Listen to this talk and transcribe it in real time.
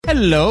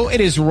Hello, it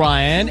is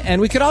Ryan,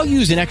 and we could all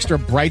use an extra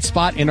bright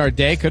spot in our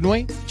day, couldn't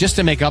we? Just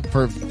to make up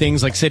for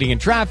things like sitting in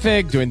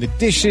traffic, doing the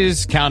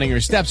dishes, counting your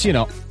steps, you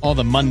know, all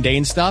the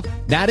mundane stuff.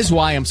 That is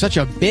why I'm such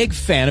a big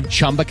fan of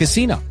Chumba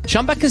Casino.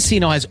 Chumba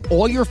Casino has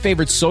all your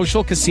favorite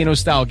social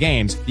casino-style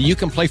games that you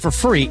can play for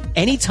free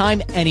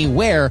anytime,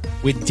 anywhere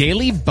with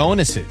daily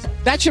bonuses.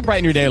 That should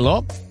brighten your day a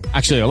little.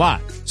 Actually, a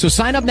lot. So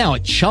sign up now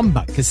at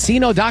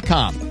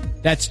ChumbaCasino.com.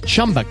 That's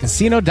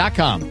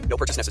ChumbaCasino.com. No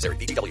purchase necessary.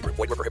 VGW Group.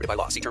 Void where prohibited by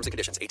law. See terms and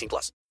conditions.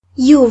 18+.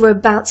 You're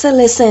about to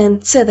listen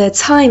to the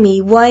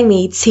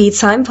Timey-Wimey Tea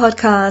Time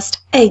Podcast,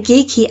 a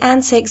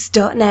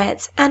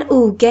geekyantics.net and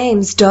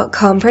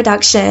allgames.com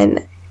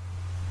production.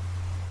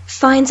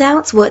 Find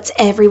out what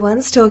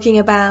everyone's talking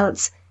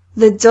about.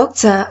 The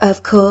Doctor,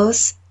 of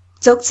course.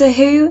 Doctor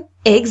Who?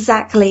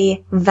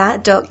 Exactly,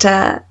 that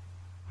Doctor.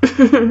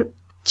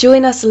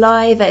 Join us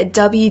live at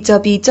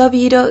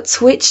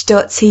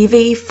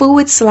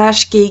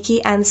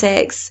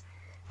www.twitch.tv/geekyantics.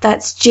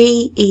 That's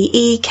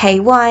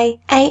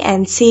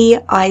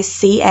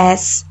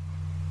GEEKYANTICS.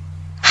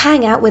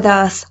 Hang out with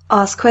us,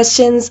 ask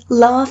questions,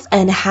 laugh,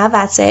 and have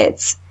at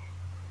it.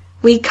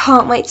 We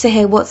can't wait to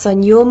hear what's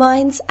on your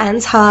minds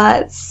and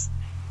hearts.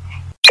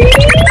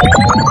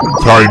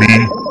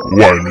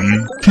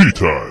 Timey-Wimey Tea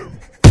Time.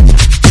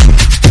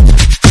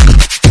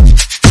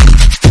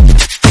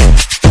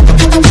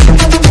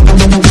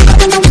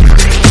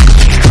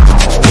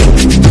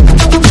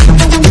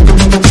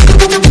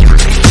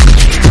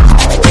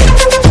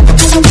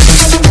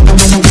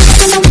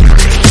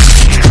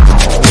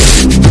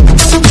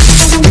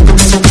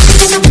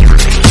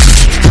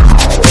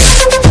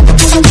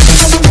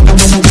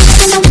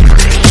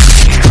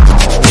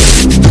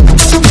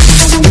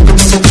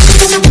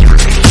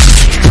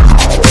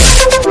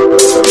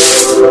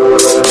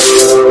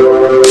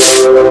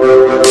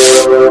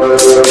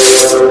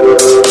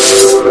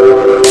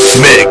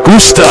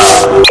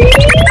 Gusta.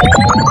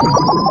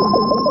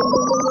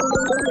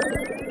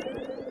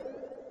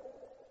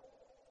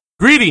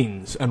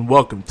 Greetings and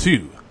welcome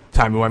to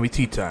Timey-Wimey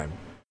Tea Time,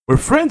 where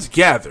friends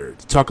gather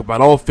to talk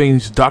about all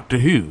things Doctor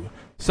Who,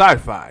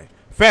 sci-fi,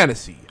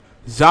 fantasy,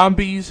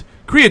 zombies,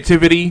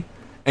 creativity,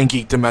 and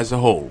geekdom as a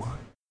whole.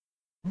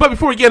 But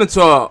before we get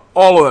into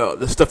all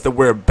the stuff that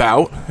we're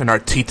about in our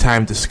tea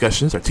time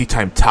discussions, our tea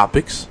time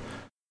topics,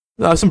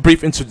 some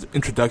brief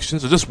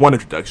introductions, or just one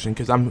introduction,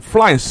 because I'm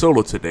flying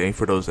solo today,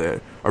 for those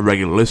that are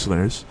regular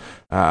listeners.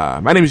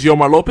 My name is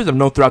Yomar Lopez. I'm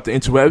known throughout the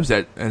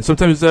interwebs, and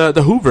sometimes the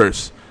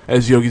Whoverse,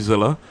 as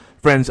Yogizilla.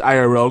 Friends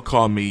IRL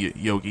call me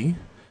Yogi.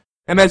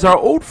 And as our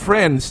old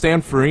friend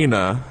Stan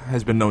Farina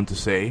has been known to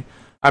say,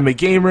 I'm a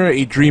gamer,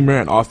 a dreamer,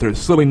 an author of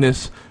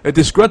silliness, a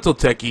disgruntled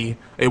techie,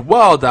 a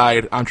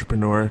wild-eyed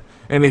entrepreneur,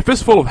 and a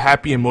fistful of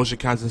happy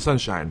emoticons and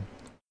sunshine.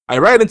 I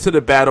ride into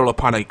the battle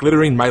upon a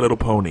glittering My Little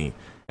Pony,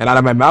 and out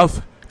of my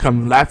mouth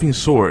come laughing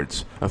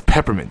swords of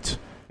peppermint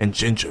and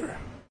ginger.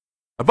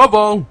 Above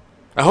all,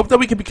 I hope that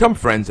we can become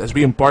friends as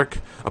we embark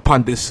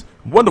upon this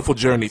wonderful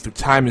journey through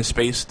time and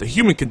space, the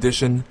human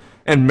condition,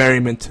 and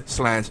merriment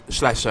slash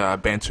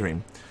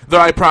bantering.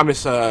 Though I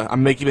promise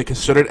I'm making a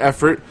concerted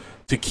effort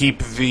to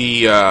keep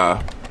the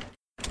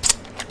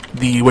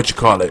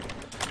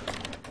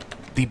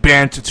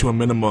banter to a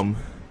minimum.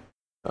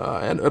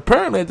 And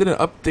apparently I didn't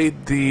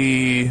update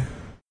the...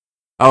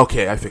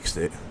 Okay, I fixed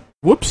it.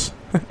 Whoops.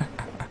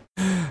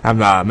 I'm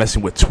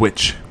messing with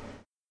Twitch.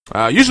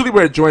 Usually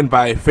we're joined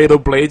by Fatal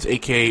Blades,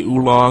 aka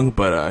Oolong,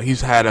 but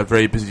he's had a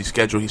very busy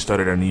schedule. He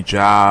started a new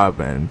job,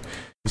 and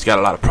he's got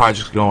a lot of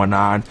projects going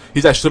on.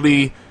 He's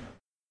actually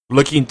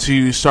looking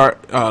to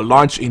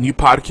launch a new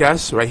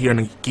podcast right here on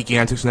the Geeky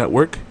Antics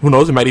Network. Who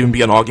knows, it might even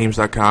be on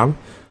allgames.com,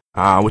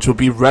 which will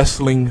be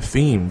wrestling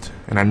themed.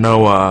 And I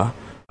know a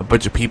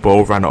bunch of people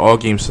over on the All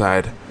Games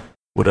side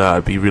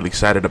would be really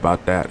excited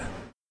about that.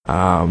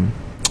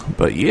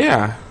 But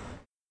yeah,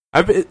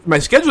 my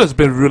schedule has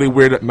been really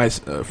weird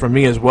for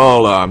me as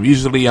well.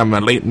 Usually I'm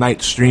a late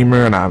night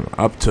streamer and I'm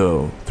up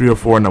till 3 or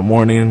 4 in the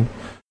morning,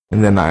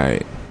 and then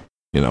my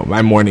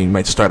morning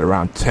might start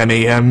around 10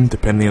 a.m.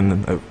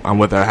 depending on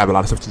whether I have a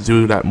lot of stuff to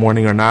do that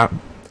morning or not.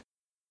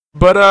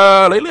 But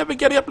lately I've been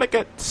getting up like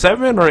at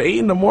 7 or 8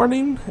 in the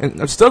morning,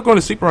 and I'm still going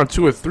to sleep around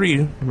 2 or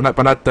 3,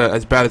 but not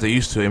as bad as I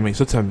used to. I mean,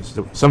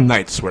 some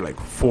nights were like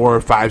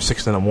 4, 5,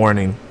 6 in the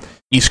morning,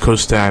 East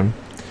Coast time.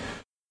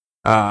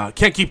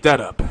 Can't keep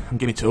that up. I'm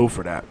getting too old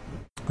for that,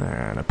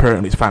 and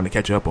apparently it's finally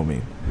catching up on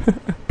me.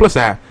 Plus,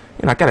 I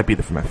gotta be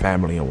there for my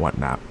family and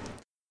whatnot.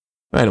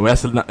 But anyway,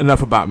 that's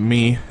enough about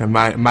me and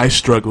my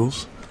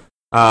struggles.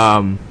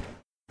 What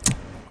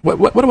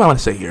do I want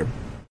to say here?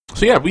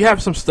 So yeah, we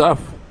have some stuff,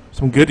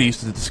 some goodies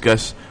to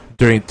discuss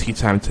during tea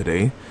time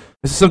today.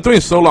 Since I'm doing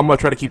solo, I'm gonna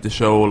try to keep the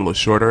show a little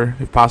shorter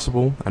if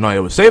possible. I know I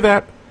always say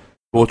that,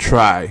 but we'll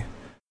try,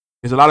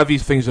 because a lot of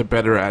these things are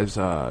better as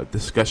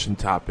discussion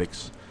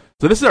topics.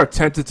 So this is our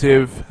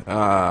tentative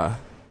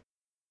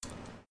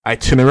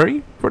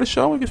itinerary for the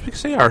show, I guess we could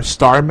say, our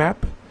star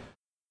map.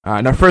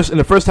 In the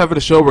first half of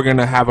the show, we're going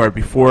to have our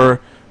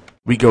Before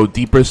We Go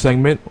Deeper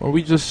segment, where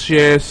we just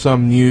share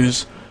some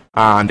news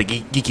on the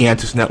Geeky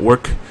Antics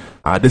Network.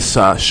 This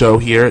show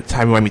here,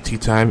 Timey Wimey Tea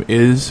Time,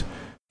 is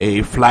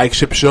a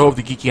flagship show of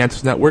the Geeky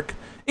Antics Network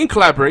in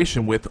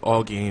collaboration with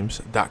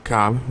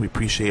allgames.com. We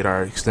appreciate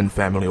our extended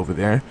family over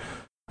there.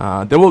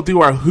 Then we'll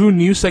do our Who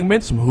News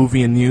segment, some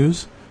Whovian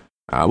news.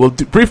 We'll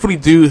briefly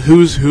do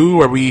Who's Who,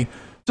 where we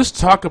just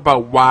talk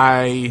about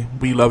why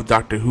we love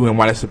Doctor Who and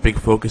why that's a big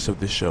focus of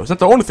this show. It's not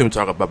the only thing we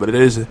talk about, but it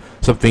is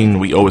something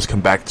we always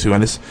come back to,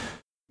 and it's,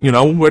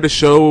 where the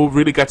show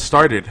really got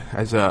started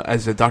as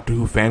a Doctor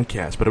Who fan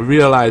cast. But I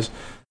realized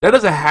that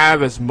doesn't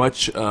have as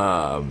much,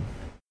 doesn't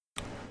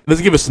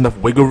give us enough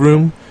wiggle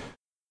room,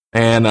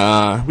 and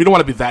we don't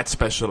want to be that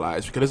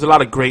specialized, because there's a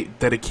lot of great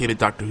dedicated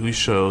Doctor Who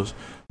shows,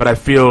 but I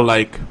feel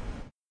like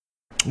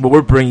what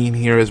we're bringing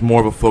here is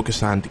more of a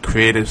focus on the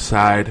creative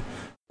side,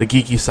 the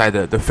geeky side,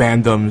 the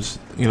fandoms,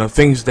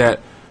 things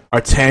that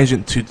are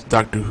tangent to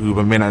Doctor Who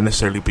but may not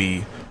necessarily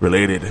be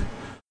related.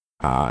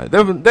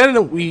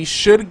 Then we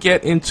should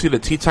get into the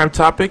tea time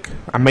topic.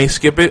 I may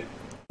skip it,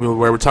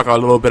 where we talk a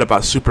little bit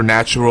about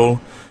Supernatural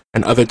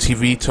and other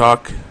TV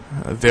talk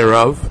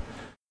thereof.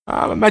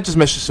 I might just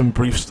mention some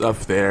brief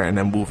stuff there and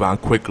then move on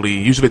quickly.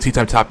 Usually the tea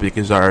time topic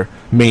is our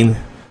main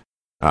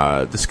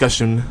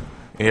discussion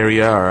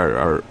area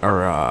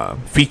or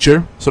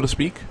feature, so to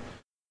speak.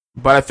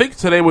 But I think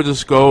today we'll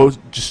just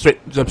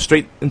jump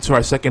straight into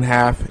our second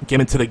half, get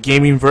into the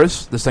gaming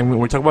verse, the segment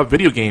where we talk about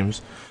video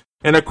games.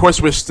 And of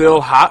course, we're still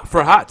hot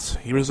for HOTS,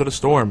 Heroes of the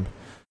Storm.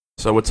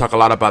 So we'll talk a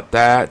lot about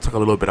that, talk a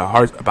little bit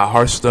about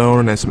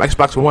Hearthstone and some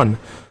Xbox One.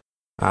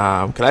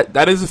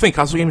 That is the thing,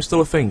 console gaming is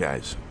still a thing,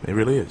 guys. It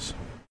really is.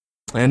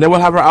 And then we'll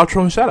have our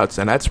outro and shoutouts,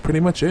 and that's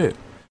pretty much it.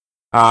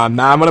 Now I'm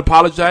gonna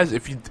apologize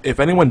if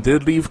anyone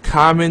did leave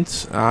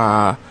comments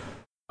on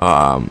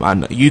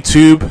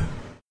YouTube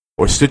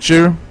or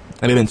Stitcher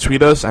and they didn't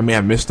tweet us. I may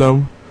have missed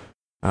them.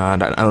 I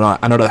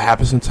know that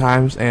happens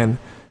sometimes. And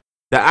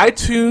the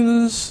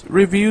iTunes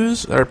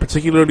reviews are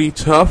particularly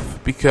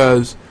tough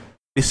because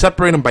they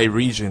separate them by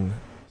region.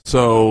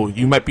 So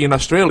you might be in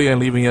Australia and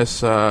leaving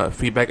us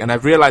feedback, and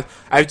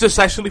I've just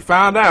actually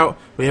found out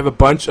we have a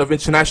bunch of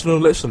international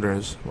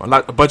listeners,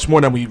 a bunch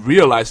more than we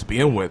realized to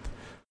begin with.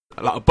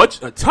 A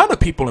ton of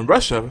people in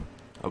Russia,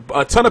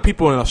 a ton of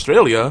people in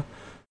Australia,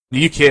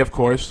 the UK, of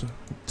course,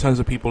 tons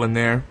of people in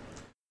there.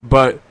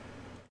 But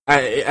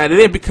I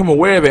didn't become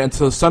aware of it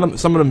until some of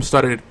them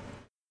started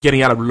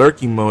getting out of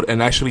lurking mode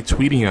and actually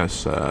tweeting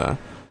us,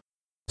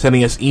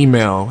 sending us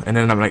email, and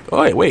then I'm like,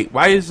 oh wait,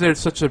 why is there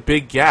such a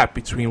big gap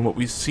between what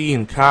we see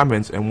in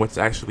comments and what's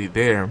actually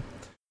there?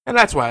 And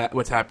that's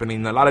what's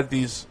happening. A lot of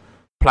these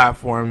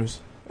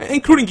platforms,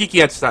 including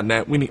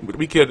GeekyAntics.net,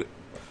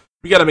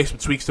 we got to make some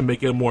tweaks to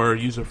make it more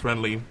user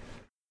friendly.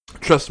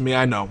 Trust me,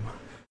 I know.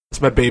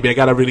 It's my baby. I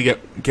got to really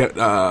get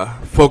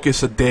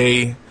focus a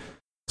day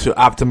to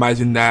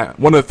optimizing that.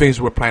 One of the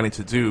things we're planning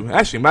to do,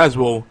 actually, might as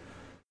well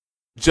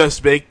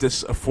just make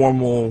this a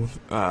formal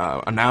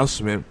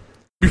announcement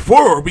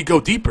before we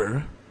go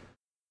deeper.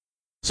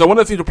 So one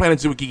of the things we're planning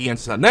to do with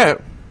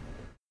GeekyAntics.net,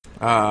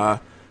 we're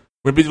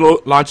going to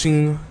be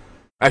launching,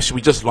 actually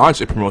we just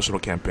launched a promotional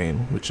campaign,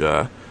 which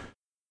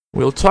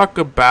we'll talk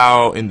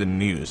about in the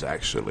news,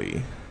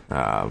 actually.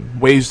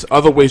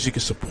 Other ways you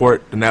can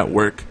support the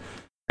network,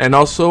 and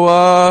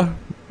also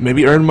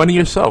maybe earn money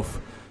yourself.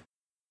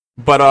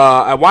 But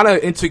I want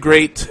to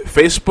integrate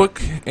Facebook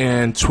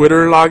and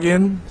Twitter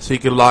login, so you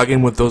can log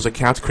in with those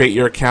accounts, create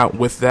your account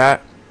with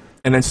that,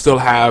 and then still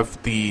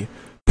have the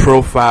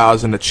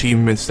profiles and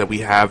achievements that we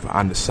have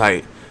on the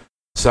site.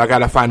 So I got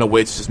to find a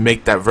way to just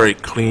make that very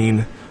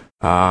clean,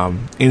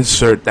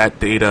 insert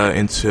that data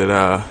into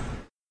the...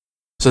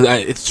 So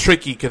it's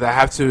tricky because I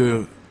have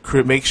to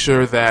make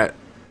sure that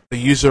the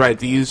user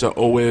IDs are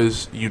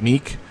always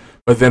unique,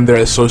 but then they're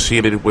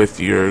associated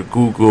with your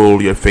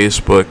Google, your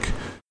Facebook,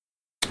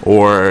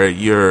 or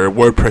your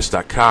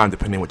WordPress.com,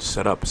 depending on what you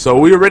set up. So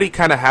we already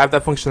kind of have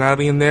that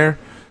functionality in there.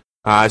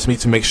 I just need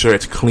to make sure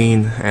it's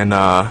clean and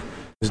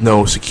there's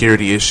no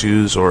security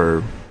issues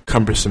or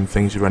cumbersome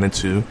things you run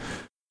into.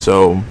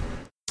 So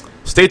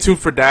stay tuned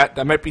for that.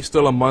 That might be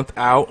still a month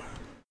out.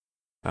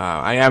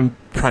 I am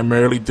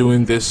primarily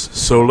doing this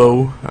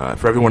solo.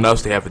 For everyone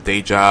else, they have a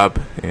day job,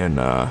 and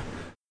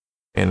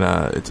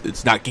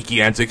it's not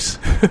Geeky Antics,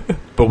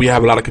 but we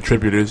have a lot of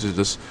contributors. It's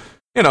just,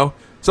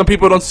 some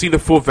people don't see the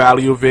full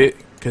value of it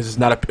because it's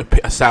not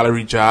a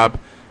salary job,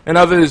 and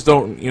others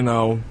don't.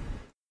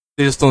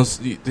 They just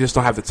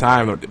don't have the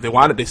time. They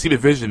want it. They see the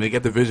vision. They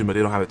get the vision, but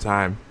they don't have the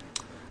time.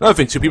 Another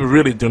thing too, people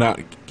really do not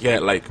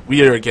get,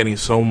 we are getting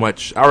so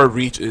much. Our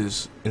reach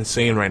is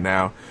insane right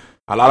now.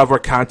 A lot of our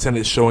content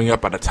is showing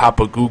up at the top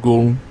of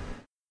Google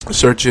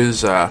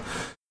searches, and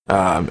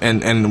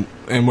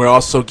we're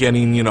also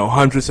getting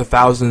hundreds of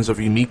thousands of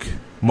unique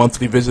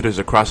monthly visitors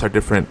across our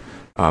different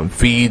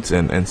feeds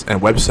and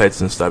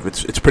websites and stuff.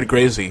 It's pretty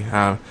crazy,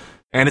 and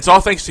it's all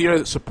thanks to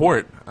your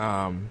support.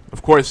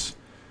 Of course,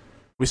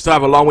 we still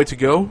have a long way to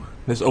go.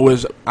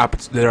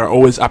 There are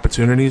always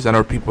opportunities. I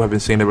know people have been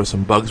saying there were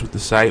some bugs with the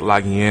site,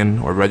 logging in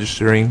or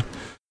registering.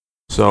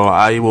 So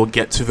I will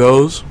get to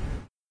those.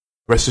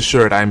 Rest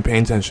assured, I am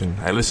paying attention.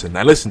 I listen,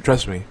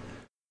 trust me.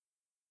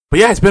 But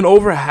yeah, it's been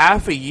over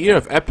half a year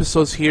of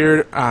episodes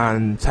here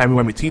on Timey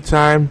Wimey Tea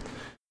Time.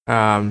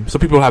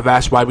 Some people have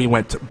asked why we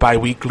went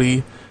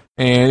bi-weekly.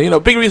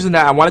 And, big reason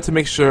that I wanted to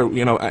make sure,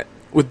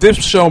 with this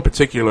show in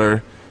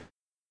particular,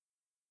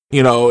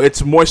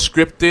 it's more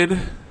scripted.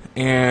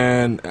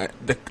 And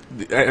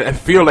I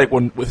feel like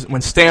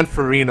when Stan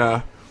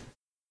Farina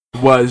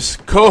was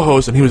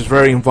co-host and he was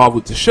very involved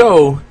with the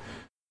show,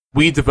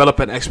 we developed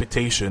an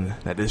expectation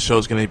that this show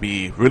is going to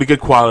be really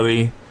good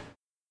quality,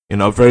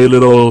 very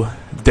little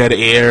dead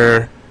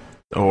air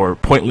or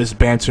pointless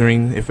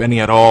bantering, if any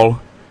at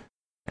all.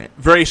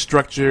 Very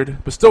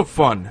structured, but still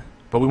fun.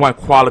 But we want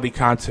quality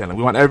content.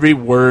 We want every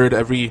word,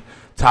 every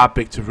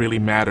topic to really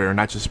matter and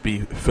not just be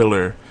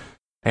filler.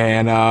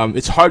 And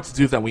it's hard to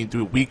do that when you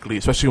do it weekly,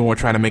 especially when we're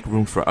trying to make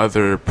room for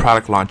other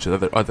product launches,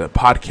 other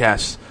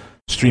podcasts,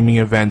 streaming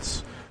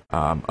events,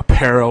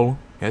 apparel.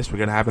 Yes, we're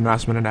going to have an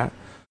announcement of that.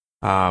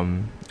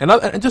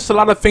 And just a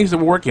lot of things that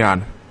we're working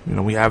on.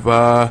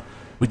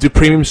 We do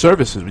premium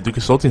services, we do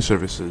consulting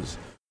services,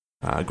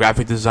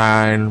 graphic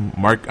design,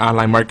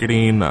 online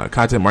marketing,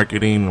 content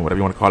marketing, whatever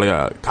you want to call it,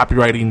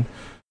 copywriting,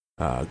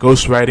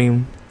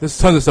 ghostwriting. There's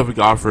tons of stuff we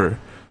can offer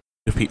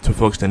to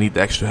folks that need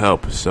the extra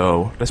help.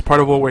 So that's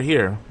part of what we're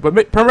here.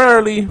 But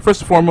primarily,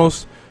 first and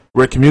foremost,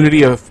 we're a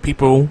community of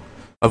people,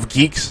 of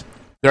geeks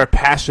that are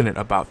passionate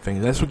about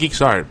things. That's what geeks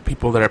are,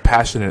 people that are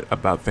passionate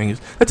about things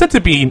that tend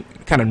to be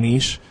kind of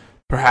niche,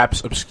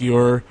 perhaps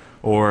obscure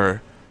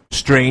or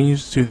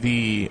strange to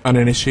the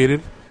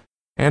uninitiated.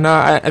 And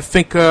I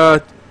think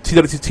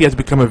TWTT has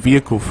become a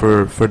vehicle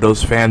for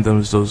those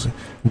fandoms, those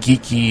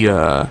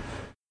geeky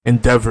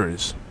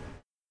endeavors.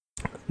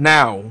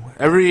 Now,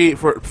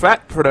 for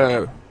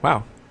the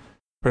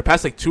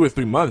past like 2 or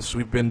 3 months,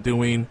 we've been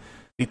doing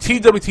the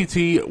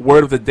TWTT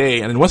Word of the Day.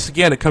 And once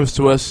again, it comes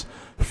to us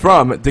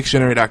from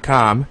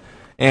dictionary.com.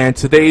 And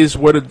today's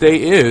word of the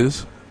day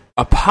is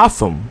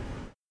apothegm.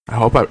 I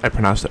hope I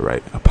pronounced that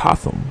right.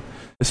 Apothegm.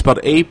 It's spelled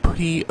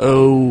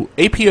A-P-O-T-H-E-G-M,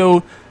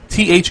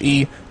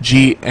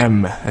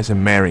 as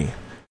in Mary.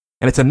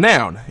 And it's a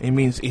noun. It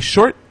means a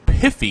short,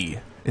 pithy,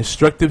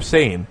 instructive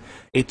saying,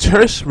 a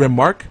terse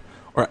remark,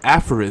 or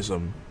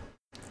aphorism.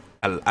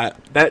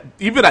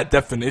 Even that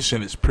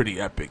definition is pretty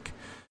epic.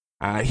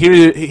 Here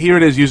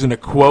it is using a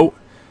quote.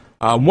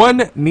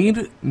 One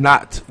need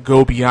not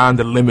go beyond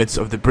the limits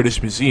of the British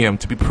Museum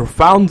to be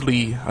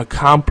profoundly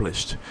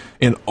accomplished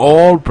in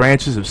all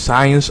branches of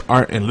science,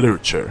 art, and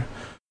literature.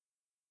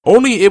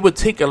 Only it would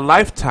take a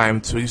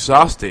lifetime to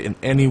exhaust it in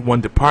any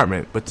one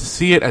department, but to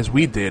see it as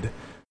we did,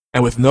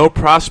 and with no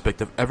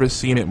prospect of ever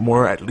seeing it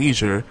more at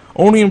leisure,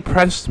 only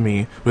impressed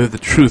me with the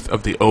truth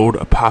of the old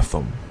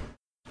apothegm.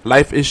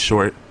 Life is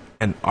short,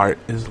 and art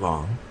is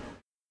long.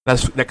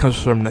 That comes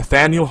from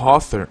Nathaniel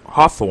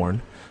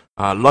Hawthorne,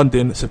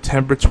 London,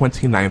 September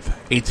 29th,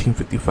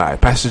 1855.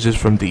 Passages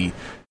from the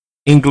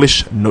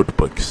English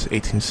Notebooks,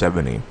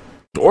 1870.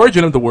 The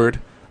origin of the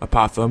word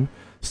apothegm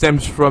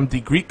stems from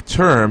the Greek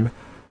term,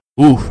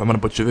 I'm going to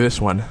butcher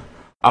this one,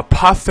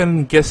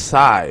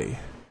 apothengesi.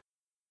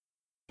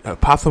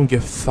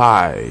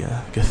 Apothengesi.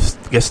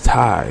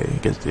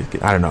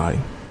 I don't know. I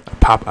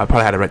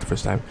probably had it right the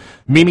first time.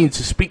 Meaning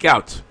to speak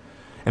out.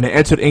 And it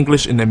entered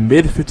English in the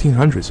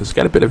mid-1500s, so it's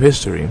got a bit of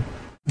history.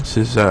 This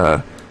is,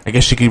 I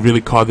guess you could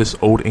really call this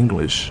Old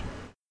English.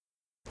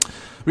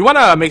 We want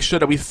to make sure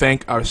that we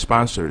thank our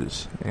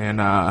sponsors.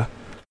 And,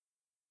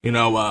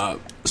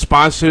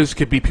 sponsors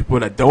could be people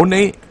that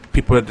donate,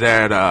 people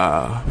that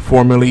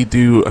formerly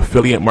do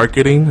affiliate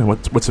marketing. And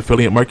what's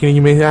affiliate marketing,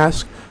 you may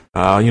ask?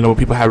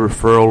 People have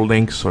referral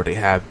links or they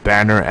have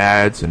banner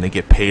ads and they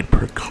get paid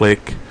per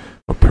click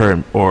or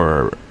per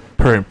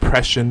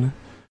impression.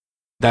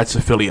 That's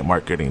affiliate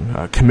marketing.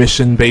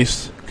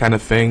 Commission-based kind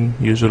of thing,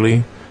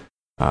 usually.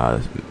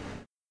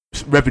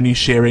 Revenue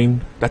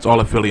sharing, that's all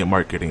affiliate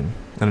marketing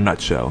in a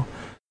nutshell.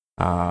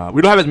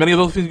 We don't have as many of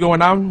those things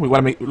going on. We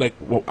want to make,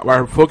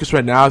 our focus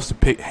right now is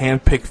to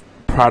hand-pick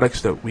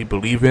products that we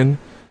believe in,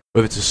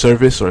 whether it's a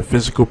service or a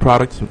physical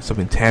product,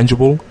 something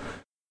tangible.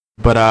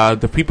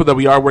 But the people that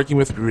we are working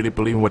with, we really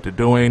believe in what they're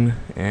doing.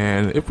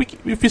 And if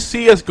you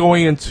see us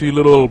going into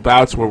little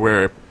bouts where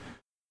we're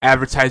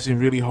advertising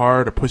really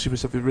hard or pushing for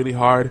something really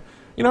hard,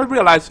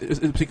 realize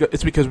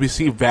it's because we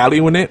see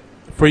value in it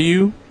for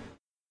you,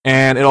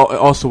 and it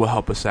also will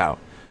help us out.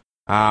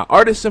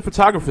 Artists and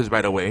photographers,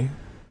 by the way,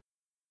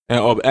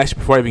 and actually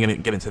before I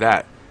even get into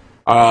that,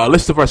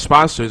 list of our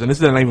sponsors, and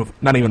this is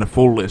not even a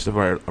full list of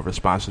our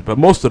sponsors, but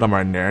most of them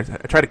are in there.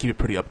 I try to keep it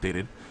pretty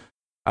updated.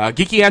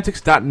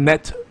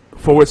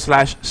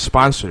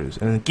 geekyantics.net/sponsors,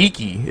 and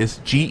geeky is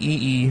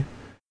GEEKY,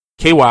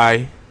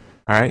 all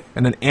right,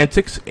 and then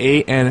antics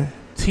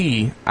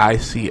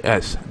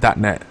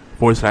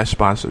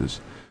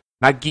ANTICS.net/sponsors.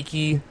 Not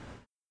geeky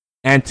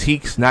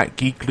antiques, not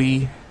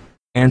geekly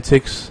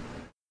antics,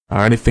 or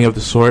anything of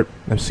the sort.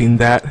 I've seen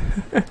that.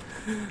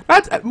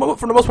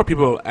 For the most part,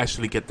 people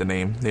actually get the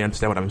name. They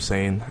understand what I'm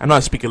saying. I know I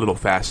speak a little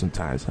fast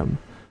sometimes. I'm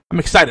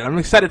excited. I'm an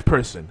excited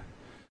person.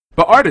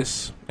 But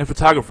artists and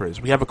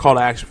photographers, we have a call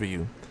to action for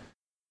you.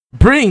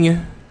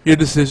 Bring your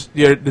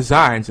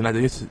designs, and not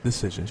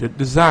decisions, your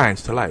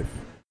designs to life.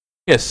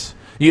 Yes,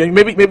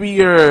 maybe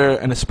you're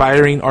an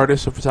aspiring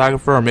artist or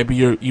photographer, or maybe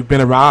you've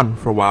been around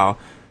for a while,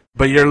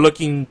 but you're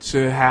looking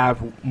to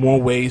have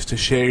more ways to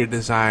share your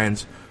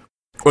designs,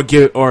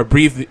 or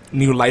breathe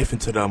new life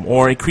into them,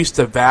 or increase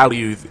the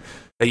value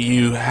that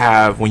you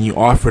have when you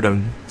offer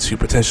them to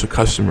potential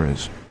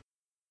customers.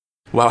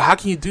 Well, how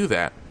can you do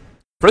that?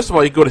 First of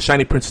all, you go to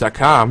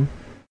shinyprints.com.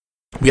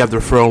 We have the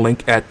referral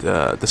link at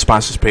the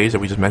sponsors page that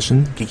we just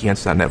mentioned,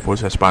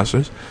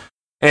 geekyantics.net/sponsors.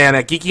 And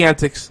at Geeky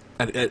Antics,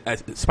 not at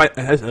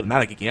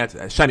Geeky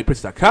Antics, at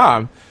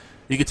shinyprints.com,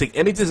 you can take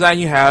any design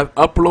you have,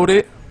 upload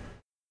it,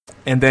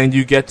 and then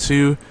you get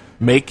to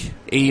make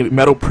a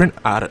metal print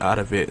out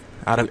of it,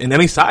 in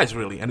any size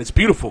really, and it's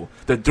beautiful.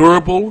 They're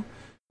durable.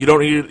 You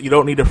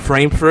don't need a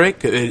frame for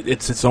it.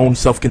 It's its own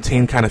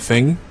self-contained kind of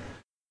thing.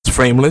 It's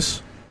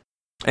frameless,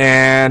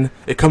 and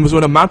it comes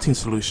with a mounting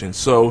solution.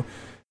 So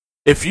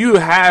if you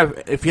have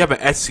an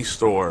Etsy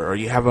store, or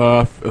you have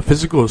a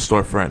physical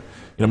storefront,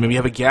 maybe you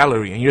have a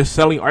gallery and you're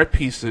selling art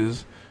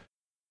pieces,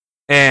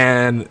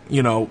 and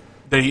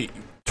the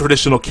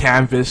traditional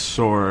canvas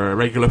or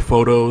regular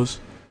photos,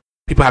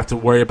 people have to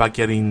worry about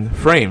getting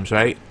frames,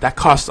 right? That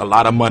costs a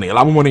lot of money, a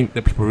lot more money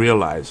than people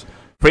realize.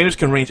 Frames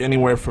can range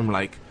anywhere from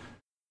like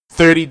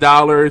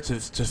 $30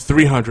 to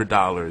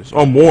 $300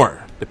 or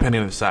more,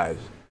 depending on the size.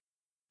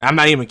 I'm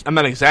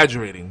not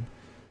exaggerating.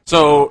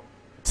 So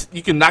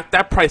you can knock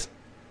that price,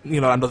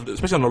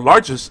 especially on the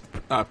largest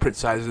print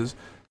sizes,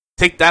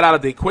 take that out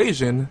of the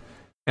equation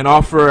and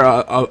offer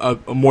a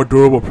more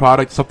durable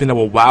product, something that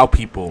will wow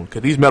people.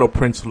 Because these metal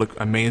prints look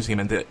amazing,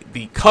 and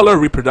the color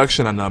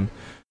reproduction on them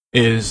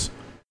is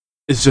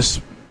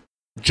just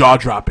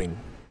jaw-dropping.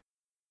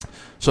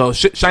 So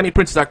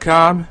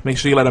shinyprints.com, make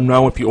sure you let them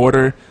know if you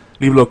order.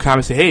 Leave a little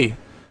comment, say, hey,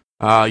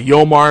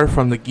 Yomar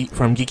from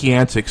Geeky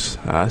Antics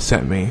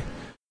sent me.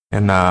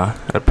 And I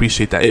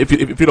appreciate that. If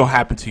you don't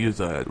happen to use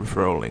the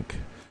referral link,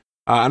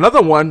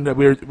 another one that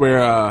we're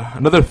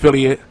another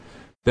affiliate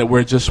that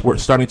we're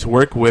starting to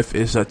work with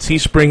is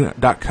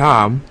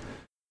teespring.com,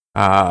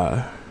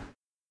 and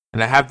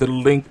I have the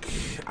link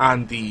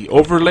on the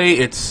overlay.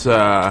 It's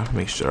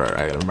make sure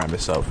I gotta remind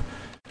myself.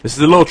 This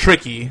is a little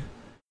tricky.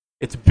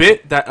 It's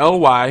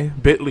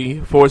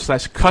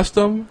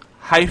bit.ly/custom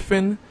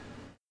hyphen.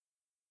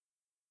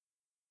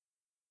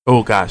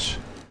 Oh gosh,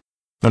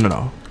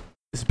 no.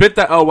 It's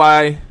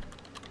bit.ly/.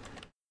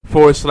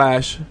 So it's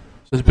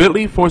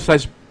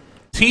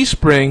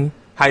bit.ly/teespring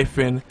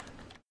hyphen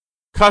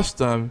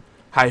custom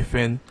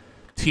hyphen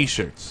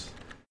t-shirts.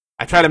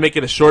 I try to make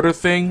it a shorter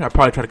thing. I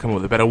probably try to come up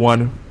with a better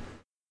one,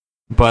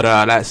 but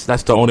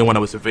that's the only one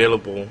that was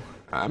available.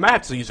 I might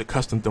have to use a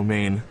custom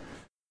domain.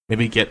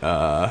 Maybe get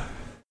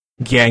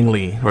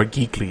Gangly or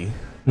Geekly.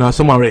 No,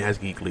 someone already has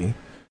Geekly.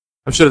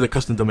 I'm sure there's a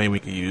custom domain we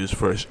could use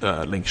for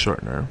a link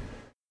shortener.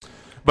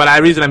 But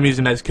the reason I'm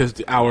using that is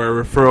because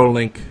our referral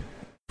link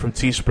from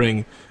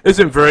Teespring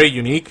isn't very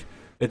unique.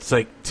 It's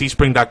like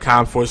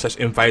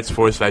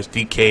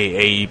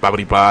teespring.com/invites/DKA blah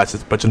blah blah. It's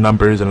just a bunch of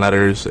numbers and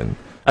letters, and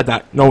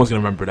no one's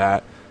going to remember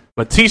that.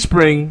 But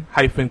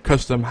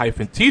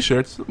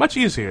Teespring-custom-t-shirts, much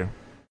easier.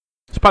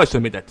 So probably should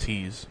have made that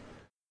tease.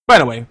 But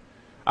anyway,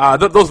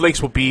 those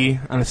links will be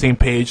on the same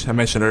page I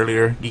mentioned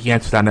earlier,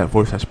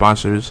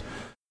 geekyantics.net/sponsors.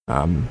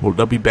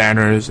 There'll be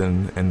banners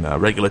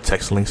and regular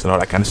text links and all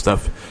that kind of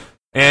stuff.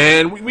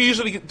 And we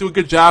usually do a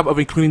good job of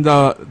including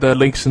the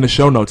links in the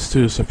show notes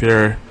too. So if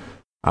you're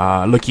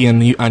looking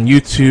on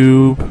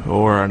YouTube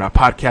or on our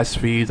podcast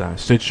feeds, on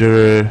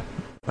Stitcher,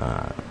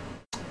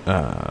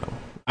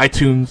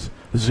 iTunes,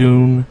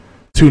 Zune,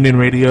 TuneIn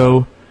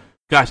Radio,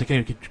 gosh, I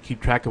can't even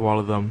keep track of all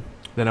of them.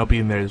 Then I'll be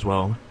in there as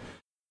well.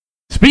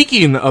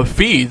 Speaking of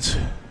feeds,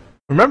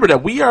 remember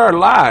that we are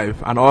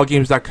live on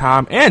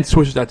allgames.com and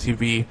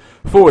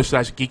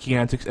twitch.tv/Geeky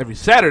Antics every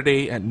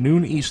Saturday at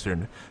noon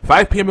Eastern,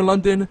 5 p.m. in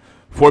London,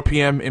 4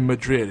 p.m. in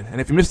Madrid. And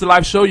if you missed the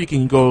live show, you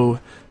can go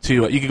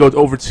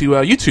over to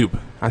YouTube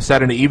on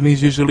Saturday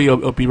evenings. Usually,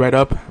 it'll be right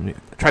up. I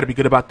try to be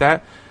good about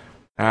that.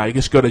 You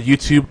just go to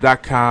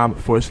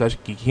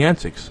youtube.com/Geeky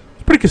Antics.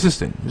 It's pretty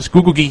consistent. Just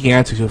Google Geeky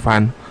Antics, you'll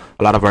find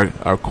a lot of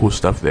our cool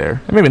stuff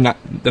there. And maybe not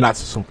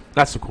so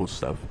cool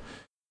stuff.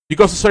 You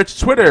can also search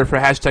Twitter for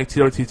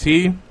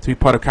 #TWTT to be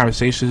part of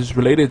conversations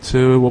related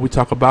to what we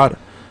talk about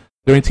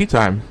during tea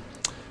time.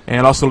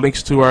 And also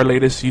links to our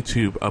latest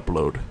YouTube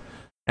upload.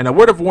 And a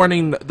word of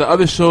warning, the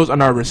other shows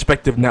on our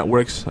respective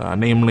networks,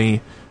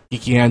 namely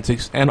Geeky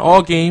Antics and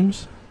All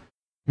Games,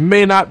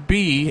 may not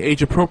be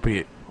age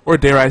appropriate, or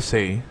dare I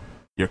say,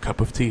 your cup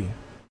of tea.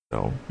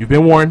 So, you've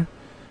been warned.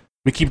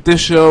 We keep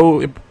this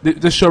show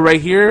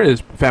right here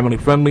is family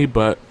friendly,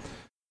 but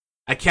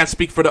I can't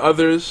speak for the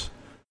others.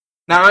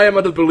 Now, I am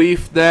of the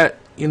belief that,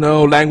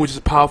 language is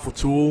a powerful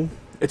tool.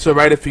 It's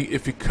alright if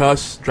you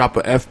cuss, drop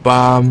a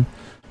F-bomb,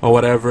 or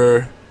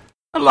whatever,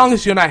 as long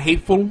as you're not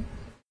hateful.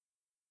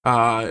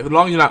 As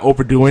long as you're not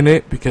overdoing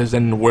it, because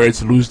then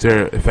words lose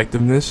their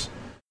effectiveness.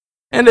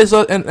 And a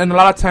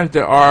lot of times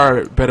there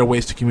are better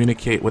ways to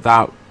communicate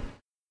without,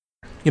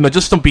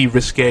 just don't be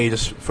risque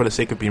just for the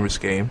sake of being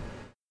risque.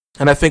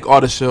 And I think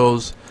all the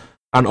shows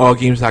on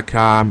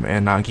allgames.com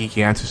and on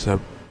Geeky Answers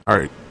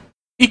are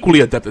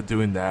equally adept at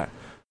doing that.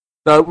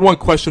 The one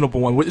questionable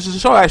one, which is a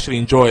show I actually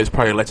enjoy, is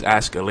probably Let's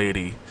Ask a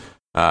Lady.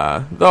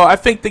 Though I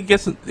think they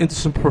get into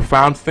some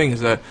profound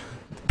things that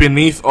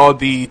beneath all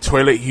the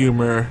toilet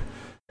humor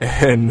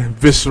and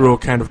visceral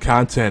kind of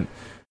content,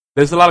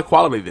 there's a lot of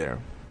quality there.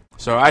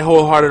 So I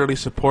wholeheartedly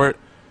support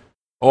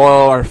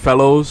all our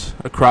fellows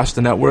across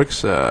the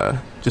networks.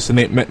 Just to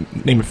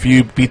name a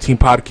few: B-Team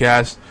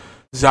Podcast,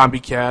 Zombie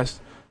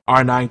Cast,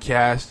 R9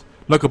 Cast,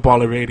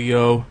 Knuckleballer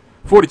Radio,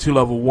 42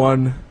 Level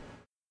 1.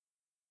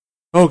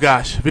 Oh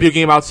gosh, Video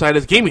Game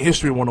Outsiders, Gaming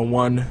History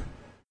 101.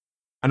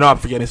 I know I'm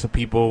forgetting some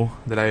people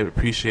that I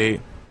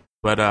appreciate,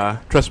 but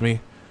trust me,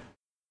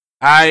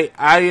 I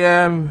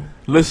am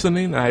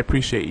listening, and I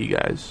appreciate you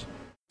guys,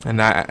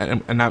 and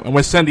I'm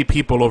gonna send the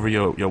people over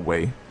your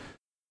way.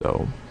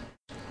 So,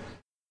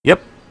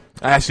 yep.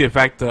 Actually, in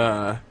fact,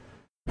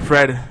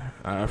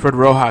 Fred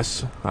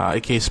Rojas,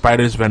 aka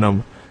Spider's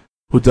Venom,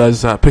 who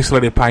does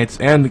Pixelated Pints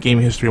and the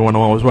Gaming History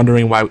 101, was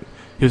wondering why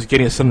he was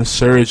getting a sudden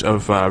surge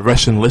of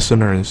Russian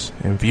listeners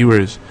and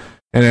viewers.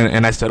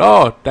 And I said,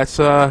 oh, that's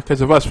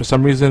because of us. For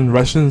some reason,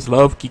 Russians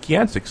love Geeky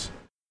Antics.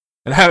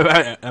 And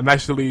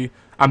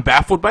I'm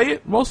baffled by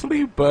it,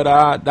 mostly, but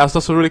that's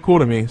also really cool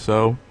to me.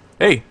 So,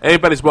 hey,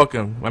 everybody's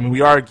welcome. I mean,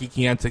 we are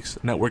Geeky Antics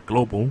Network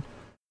Global,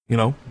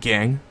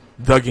 gang,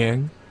 the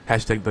gang,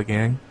 hashtag the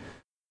gang.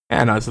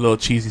 I know it's a little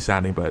cheesy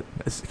sounding, but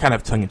it's kind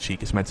of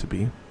tongue-in-cheek. It's meant to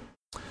be.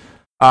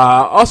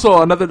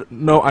 Also, another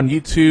note on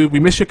YouTube, we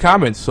miss your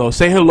comments, so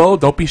say hello,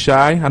 don't be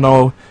shy. I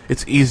know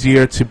it's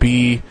easier to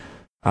be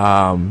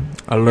a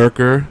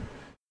lurker.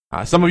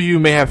 Some of you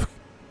may have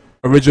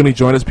originally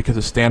joined us because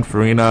of Stan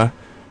Farina,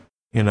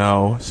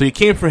 so you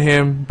came for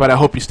him, but I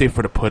hope you stay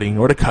for the pudding,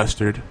 or the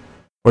custard,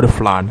 or the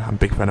flan. I'm a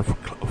big fan of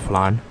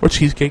flan, or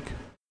cheesecake.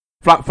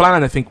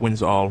 Flan, I think,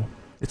 wins all.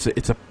 It's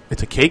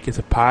a cake, it's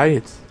a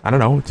pie, I don't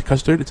know, it's a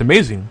custard, it's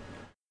amazing.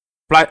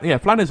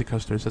 Flan is a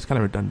custard, so it's kind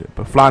of redundant,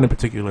 but flan in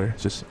particular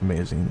is just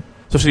amazing.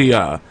 Especially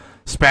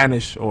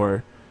Spanish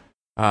or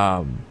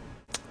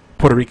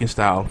Puerto Rican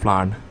style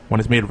flan, when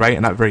it's made right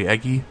and not very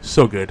eggy.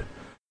 So good.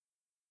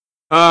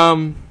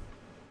 But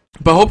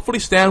hopefully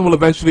Stan will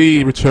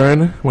eventually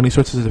return when he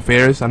sorts his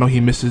affairs. I know he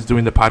misses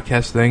doing the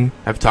podcast thing.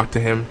 I've talked to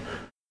him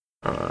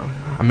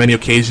on many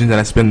occasions, and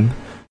that's been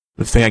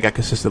the thing I got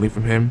consistently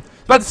from him.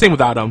 It's not the same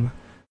without him.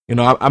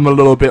 I'm a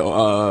little bit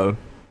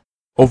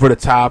over the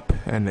top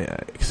and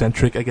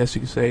eccentric, I guess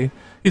you could say.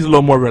 He's a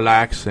little more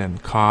relaxed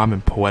and calm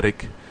and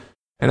poetic,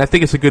 and I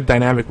think it's a good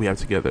dynamic we have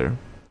together.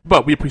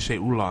 But we appreciate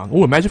Oolong.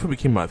 Oh, imagine if it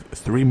became a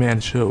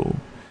 3-man show.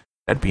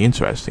 That'd be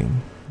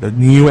interesting. The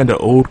new and the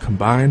old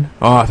combined.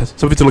 Oh, that's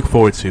something to look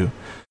forward to.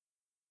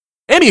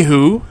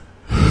 Anywho,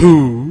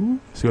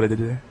 see what I did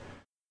there?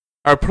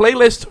 Our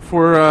playlist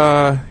for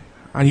on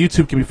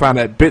YouTube can be found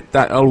at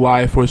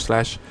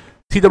bit.ly/TWTT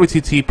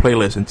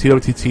playlist, and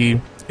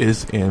TWTT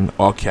is in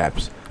all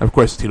caps. Of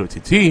course,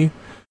 TWTT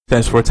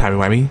stands for Timey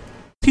Wimey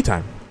Tea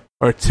Time,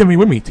 or Timmy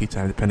Wimmy Tea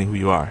Time, depending who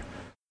you are.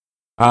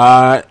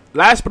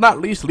 Last but not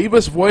least, leave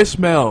us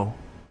voicemail.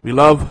 We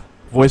love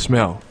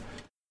voicemail.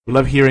 We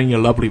love hearing your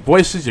lovely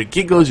voices, your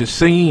giggles, your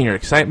singing, your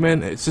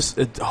excitement. It's just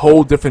a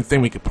whole different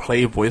thing. We could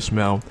play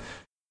voicemail,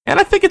 and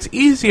I think it's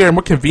easier and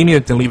more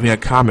convenient than leaving a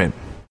comment.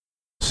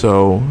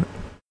 So,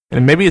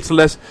 and maybe it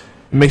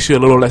makes you a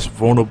little less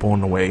vulnerable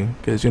in a way,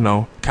 because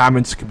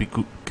comments could be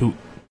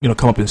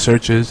come up in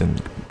searches,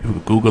 and people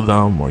could Google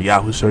them, or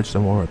Yahoo search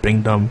them, or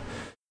Bing them.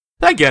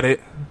 I get it.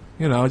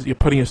 You're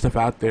putting your stuff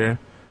out there.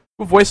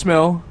 With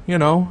voicemail,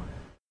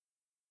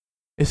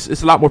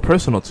 it's a lot more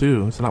personal,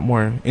 too. It's a lot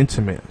more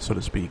intimate, so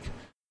to speak.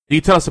 You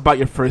can tell us about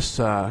your first,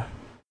 or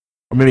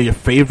maybe your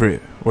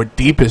favorite, or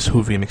deepest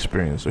Whovian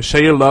experience, or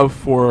share your love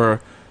for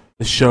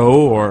the show,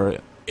 or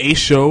a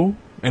show,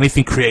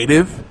 anything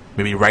creative,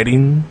 maybe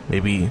writing,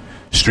 maybe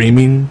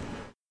streaming,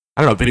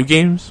 I don't know, video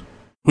games.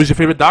 Who's your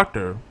favorite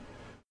doctor?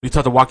 We can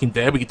talk The Walking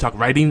Dead, we can talk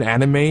writing,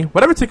 anime,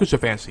 whatever tickles your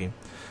fancy.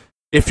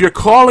 If you're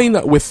calling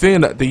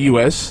within the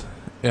U.S.,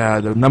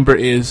 the number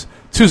is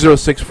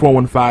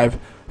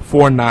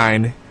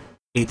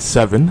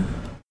 206-415-4987.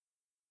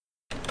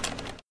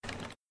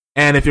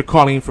 And if you're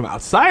calling from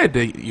outside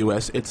the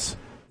U.S., it's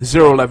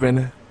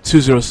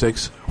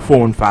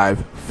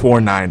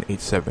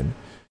 011-206-415-4987.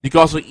 You can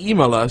also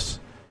email us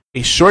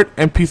a short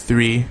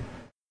MP3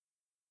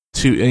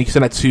 and you can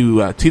send that to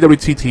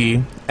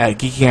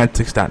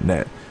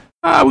twtt@geekyantics.net.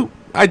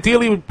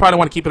 Ideally, we probably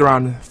want to keep it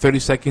around 30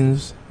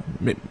 seconds.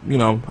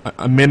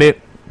 A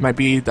minute might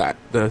be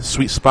the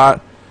sweet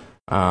spot.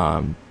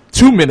 2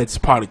 minutes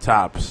probably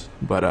tops.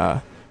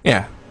 But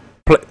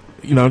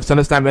send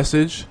us that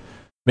message.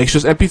 Make sure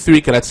it's MP3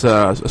 because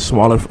that's a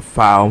smaller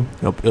file.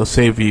 It'll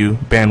save you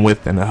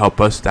bandwidth and it'll help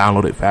us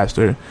download it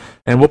faster.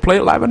 And we'll play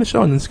it live on the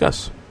show and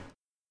discuss.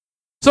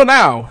 So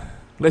now,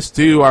 let's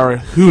do our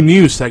Who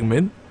News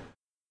segment,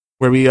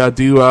 where we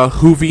do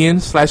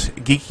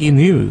Whovian/geeky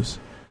news.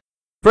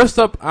 First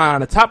up,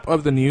 on the top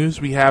of the news,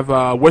 we have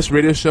Worst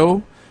Radio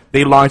Show.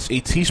 They launched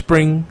a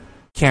Teespring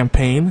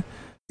campaign.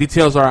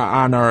 Details are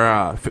on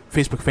our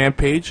Facebook fan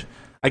page.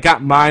 I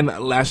got mine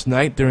last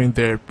night during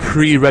their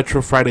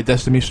pre-Retro Friday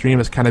Destiny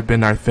stream. It's kind of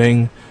been our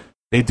thing.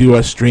 They do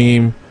a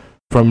stream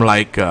from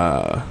like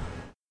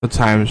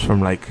sometimes from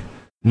like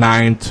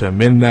 9 to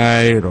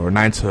midnight or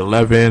 9 to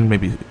 11.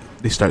 Maybe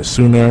they start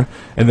sooner,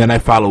 and then I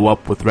follow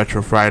up with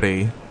Retro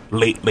Friday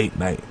late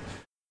night.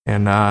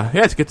 And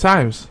yeah, it's good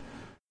times.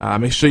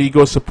 Make sure you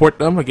go support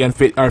them. Again,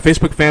 our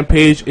Facebook fan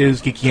page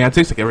is Geeky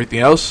Antics, like everything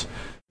else.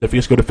 If you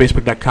just go to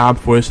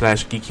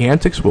facebook.com/Geeky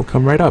Antics, we'll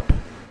come right up.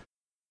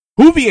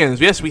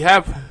 Whovians, yes, we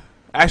have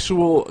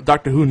actual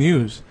Doctor Who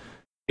news.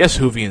 Yes,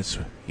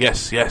 Whovians,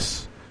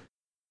 yes.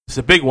 It's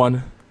a big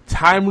one.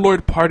 Time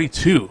Lord Party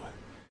 2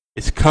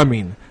 is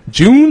coming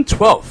June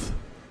 12th.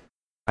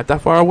 Not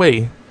that far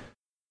away.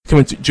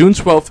 Coming to June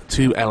 12th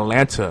to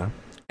Atlanta.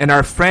 And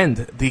our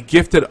friend, the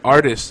gifted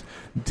artist,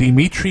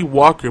 Dimitri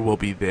Walker, will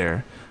be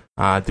there.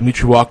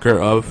 Dimitri Walker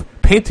of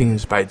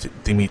Paintings by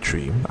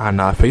Dimitri on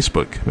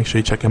Facebook. Make sure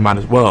you check him out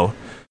as well.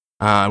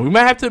 We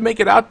might have to make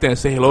it out there and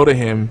say hello to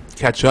him,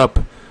 catch up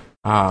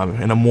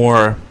in a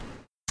more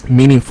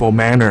meaningful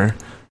manner.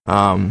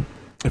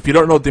 If you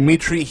don't know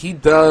Dimitri, he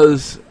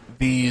does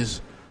these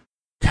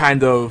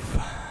kind of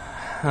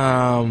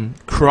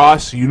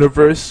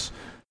cross-universe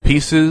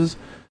pieces.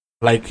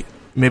 Like,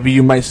 maybe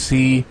you might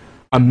see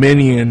a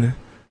minion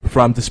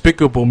from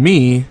Despicable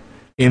Me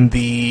in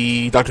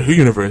the Doctor Who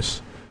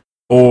universe.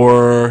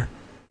 Or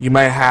you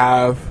might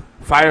have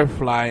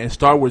Firefly and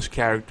Star Wars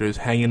characters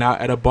hanging out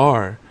at a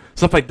bar.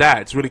 Stuff like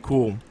that. It's really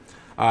cool.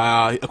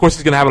 Of course,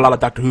 he's going to have a lot of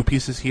Doctor Who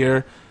pieces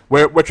here.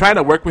 We're trying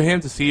to work with him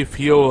to see if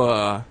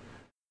he'll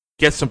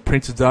get some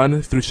prints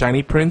done through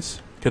Shiny Prints.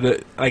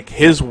 Because like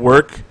his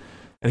work,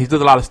 and he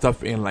does a lot of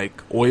stuff in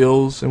like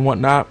oils and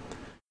whatnot.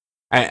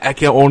 I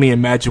can only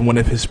imagine one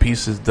of his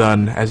pieces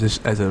done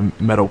as a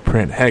metal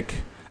print. Heck,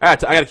 I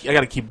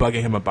gotta keep bugging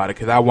him about it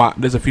because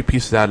there's a few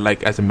pieces I'd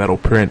like as a metal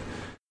print,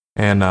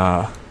 and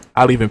I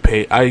will even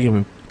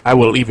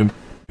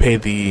pay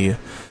the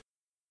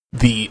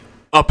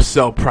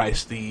upsell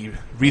price, the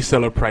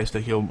reseller price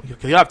that he'll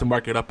have to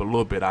mark it up a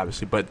little bit,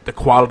 obviously, but the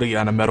quality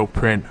on a metal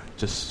print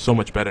just so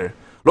much better.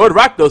 Lord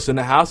Rakdos in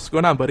the house. What's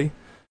going on, buddy?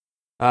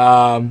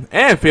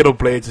 And Fatal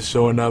Blades is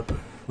showing up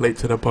late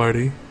to the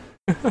party.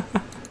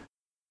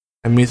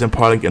 That means I'm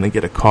probably going to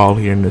get a call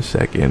here in a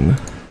second.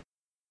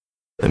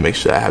 And make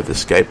sure I have the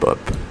Skype up.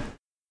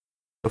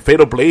 So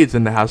Fatal Blades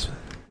in the house,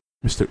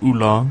 Mr.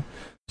 Oolong.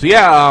 So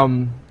yeah,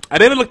 I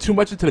didn't look too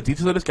much into the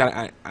details of this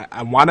guy.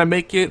 I want to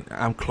make it.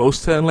 I'm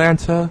close to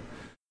Atlanta.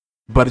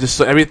 But just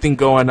so everything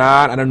going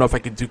on, I don't know if I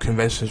could do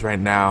conventions right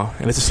now.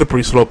 And it's a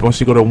slippery slope. Once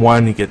you go to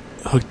one, you get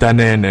hooked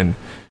on in and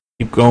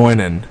keep going.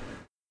 And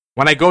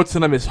when I go to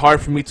them, it's hard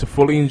for me to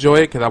fully enjoy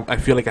it because I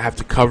feel like I have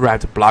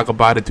to blog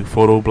about it, do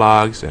photo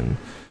blogs, and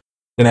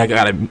then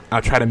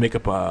I'll try to make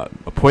up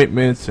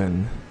appointments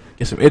and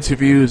get some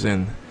interviews,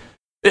 and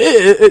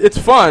it's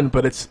fun,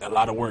 but it's a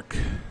lot of work.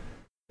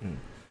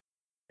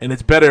 And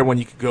it's better when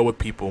you can go with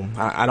people.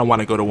 I don't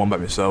want to go to one by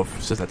myself.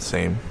 It's just not the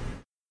same.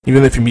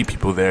 Even if you meet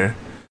people there.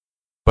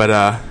 But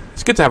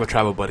it's good to have a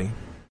travel buddy.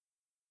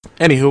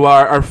 Anywho,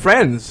 our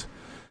friends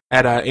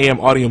at AM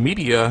Audio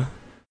Media,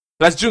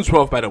 that's June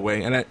 12th, by the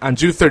way, and on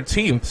June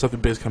 13th, something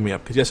big is coming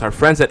up. Because, yes, our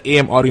friends at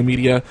AM Audio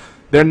Media,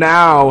 they're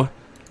now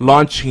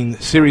launching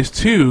Series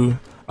 2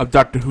 of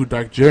Doctor Who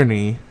Dark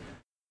Journey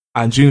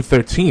on June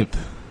 13th.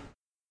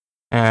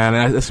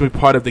 And that's going to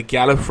be part of the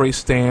Gallifrey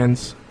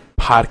Stands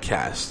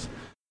podcast.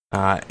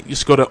 You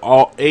just go to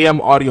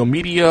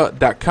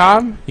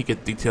amaudiomedia.com. You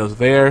get details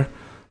there.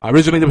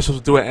 Originally, they were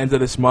supposed to do it at the end of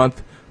this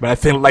month, but I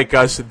think, like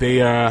us, they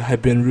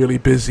have been really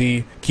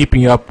busy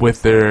keeping up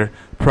with their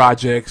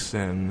projects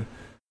and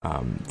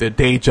their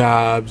day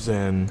jobs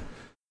and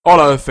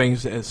all other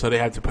things, and so they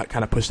had to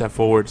kind of push that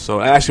forward.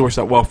 So it actually works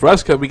out well for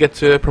us because we get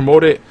to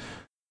promote it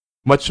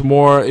much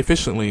more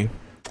efficiently.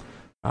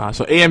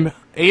 So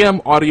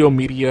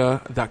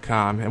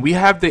amaudiomedia.com, and we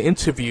have the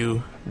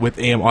interview with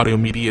AM Audio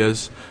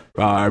Media's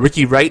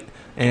Ricky Wright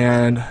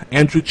and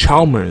Andrew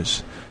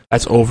Chalmers.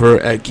 That's over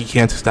at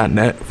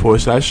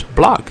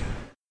geekyantics.net/blog.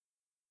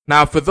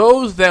 Now, for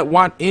those that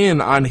want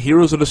in on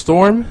Heroes of the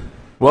Storm,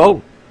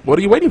 well, what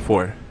are you waiting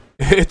for?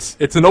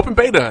 It's an open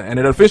beta, and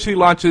it officially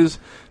launches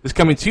this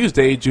coming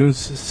Tuesday, June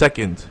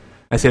 2nd.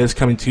 I say this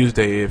coming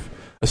Tuesday,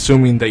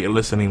 assuming that you're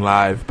listening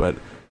live, but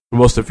for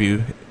most of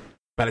you,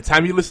 by the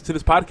time you listen to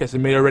this podcast, it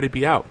may already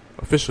be out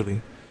officially.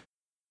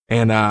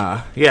 And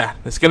yeah,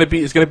 it's gonna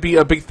be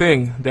a big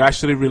thing. They're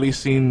actually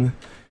releasing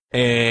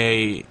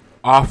a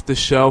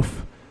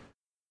off-the-shelf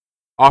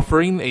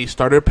offering, a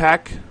starter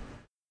pack.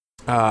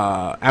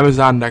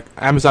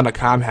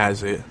 Amazon.com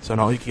has it, so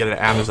no, you can get it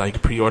at Amazon. You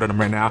can pre-order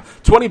them right now.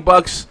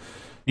 $20.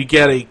 You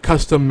get a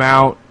custom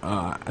mount.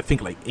 I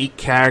think like 8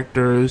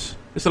 characters.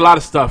 It's a lot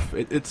of stuff.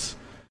 It's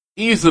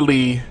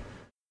easily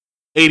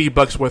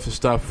 $80 worth of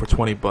stuff for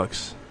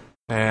 $20,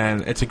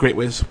 and it's a great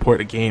way to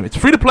support a game. It's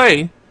free to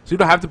play, so you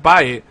don't have to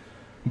buy it.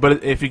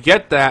 But if you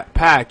get that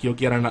pack, you'll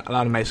get a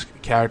lot of nice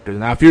characters.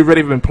 Now, if you've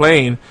already been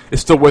playing,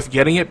 it's still worth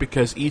getting it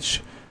because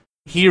each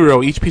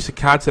hero, each piece of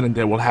content in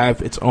there will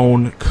have its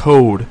own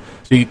code,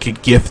 so you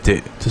could gift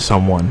it to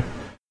someone.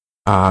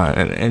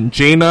 And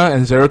Jaina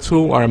and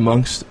Zeratul are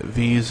amongst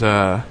these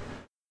the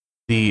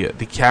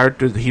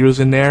characters, the heroes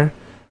in there.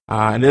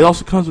 And it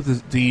also comes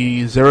with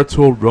the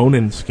Zeratul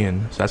Ronin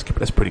skin, so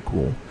that's pretty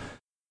cool.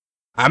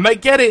 I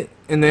might get it,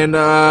 and then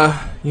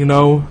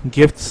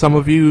gift some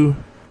of you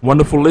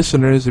wonderful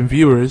listeners and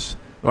viewers,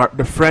 or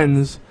the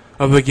friends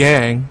of the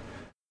gang.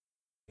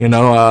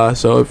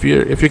 So if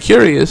you're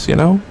curious,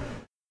 send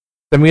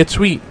me a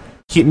tweet.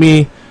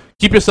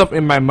 Keep yourself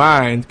in my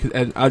mind,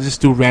 cause I'll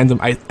just do random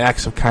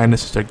acts of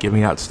kindness and start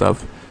giving out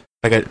stuff.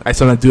 Like I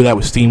sometimes do that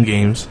with Steam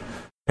games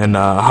and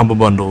Humble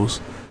Bundles.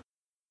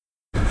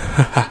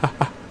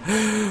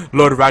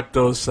 Lord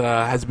Rakdos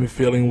has been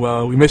feeling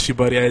well. We miss you,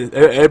 buddy.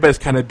 Everybody's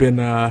kind of been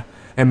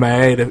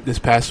MIA this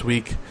past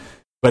week.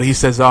 But he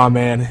says, oh,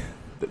 man.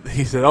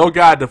 He said, oh,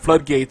 God, the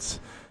floodgates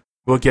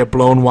will get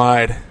blown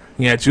wide.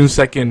 Yeah, June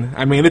 2nd.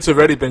 I mean, it's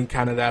already been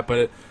kind of that.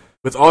 But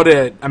with all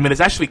that, I mean, it's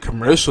actually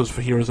commercials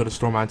for Heroes of the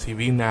Storm on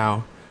TV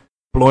now.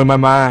 Blowing my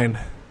mind.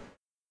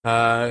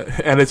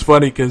 And it's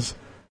funny because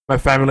my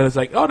family is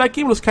like, oh, that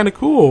game was kind of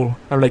cool.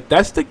 I'm like,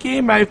 that's the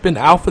game I've been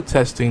alpha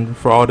testing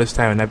for all this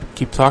time, and I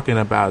keep talking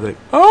about it.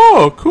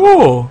 Oh,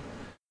 cool.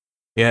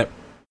 Yep.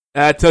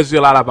 That tells you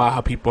a lot about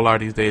how people are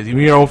these days.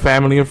 Even your own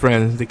family and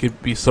friends, they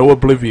could be so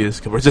oblivious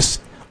because we're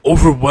just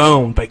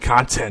overwhelmed by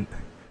content.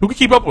 Who can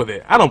keep up with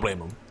it? I don't blame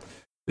them.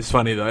 It's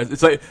funny, though.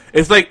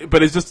 It's like,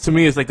 but it's just, to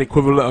me, it's like the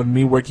equivalent of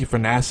me working for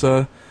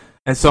NASA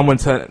and someone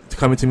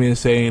coming to me and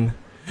saying,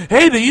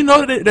 hey, do you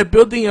know that they're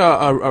building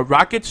a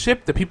rocket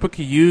ship that people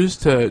can use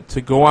to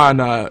go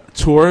on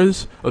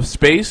tours of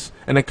space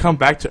and then come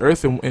back to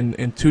Earth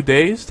in 2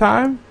 days'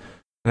 time?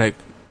 Like,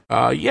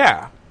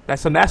 yeah,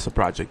 that's a NASA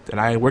project, and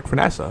I work for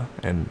NASA,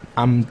 and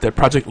I'm the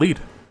project lead.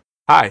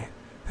 Hi.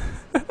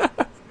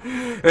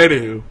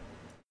 Anywho.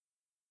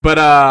 But,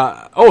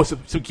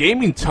 so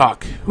gaming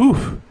talk.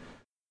 Whew.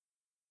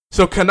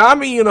 So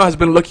Konami, has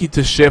been looking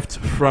to shift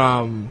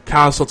from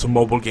console to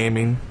mobile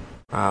gaming.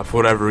 For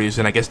whatever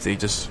reason, I guess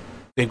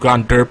they've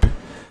gone derp,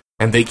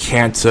 and they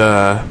can't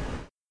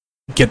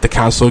get the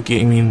console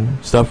gaming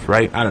stuff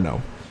right. I don't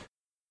know.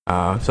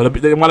 So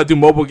they want to do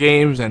mobile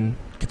games and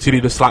continue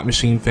the slot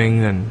machine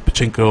thing and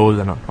pachinkos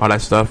and all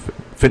that stuff,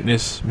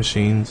 fitness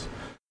machines.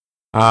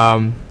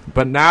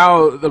 But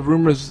now the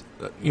rumors,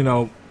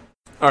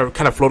 are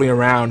kind of floating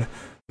around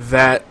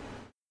that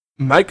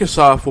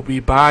Microsoft will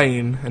be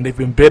buying, and they've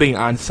been bidding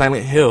on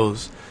Silent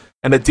Hills.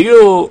 And the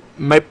deal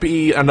might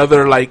be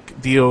another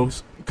deal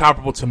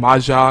comparable to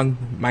Mahjong,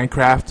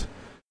 Minecraft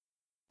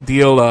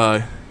deal,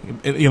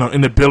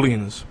 in the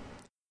billions.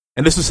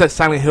 And this will set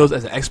Silent Hills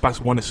as an Xbox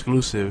One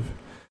exclusive.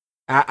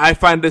 I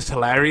find this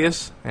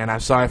hilarious, and I'm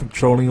sorry if I'm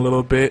trolling a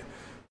little bit,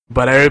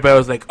 but everybody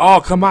was like,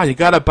 "Oh, come on, you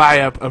gotta buy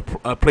a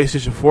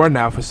PlayStation 4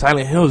 now for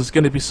Silent Hills. It's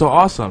gonna be so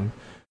awesome."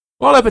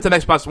 Well, if it's an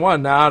Xbox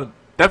One now,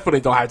 definitely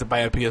don't have to buy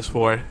a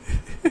PS4.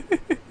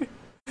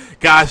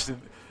 Gosh.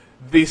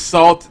 The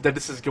salt that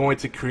this is going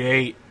to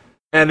create.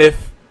 And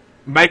if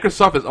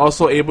Microsoft is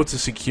also able to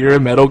secure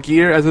Metal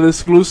Gear as an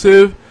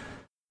exclusive,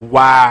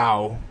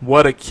 wow,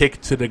 what a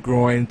kick to the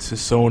groin to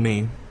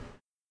Sony.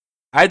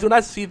 I do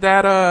not see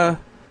that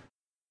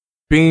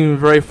being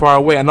very far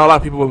away. I know a lot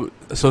of people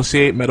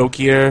associate Metal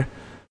Gear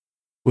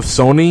with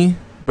Sony,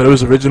 but it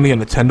was originally a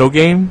Nintendo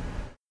game,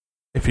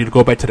 if you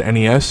go back to the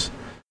NES.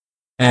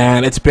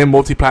 And it's been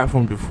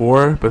multi-platform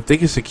before, but if they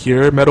can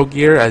secure Metal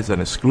Gear as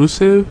an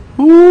exclusive,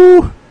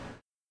 whoo!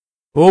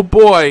 Oh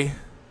boy.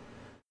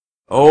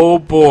 Oh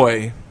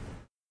boy.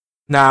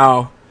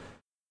 Now,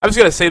 I'm just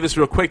going to say this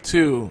real quick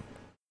too.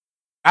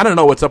 I don't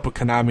know what's up with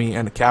Konami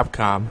and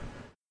Capcom.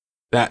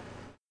 That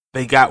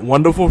they got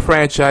wonderful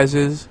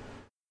franchises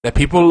that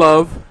people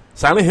love.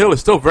 Silent Hill is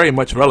still very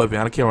much relevant.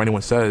 I don't care what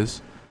anyone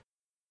says.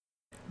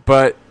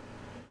 But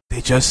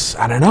they just,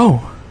 I don't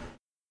know.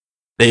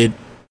 They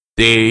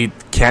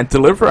can't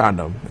deliver on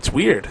them. It's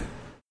weird.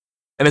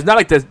 And it's not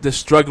like they're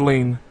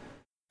struggling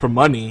for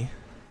money.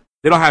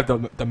 They don't have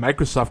the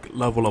Microsoft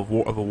level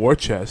of a war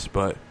chest,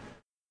 but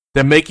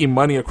they're making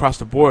money across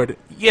the board.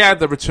 Yeah,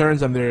 the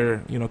returns on their,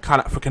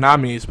 for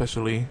Konami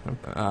especially,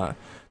 the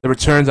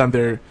returns on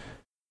their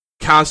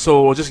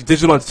console or just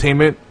digital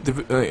entertainment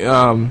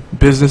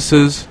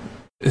businesses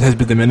has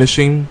been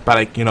diminishing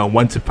by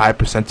 1 to 5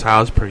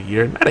 percentiles per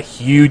year. Not a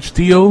huge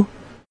deal,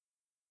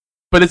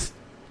 but it's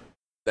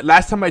the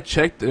last time I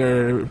checked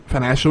their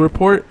financial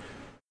report,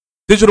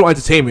 digital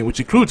entertainment, which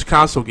includes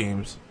console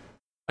games,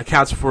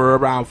 accounts for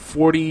around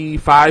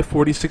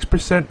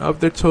 46% of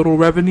their total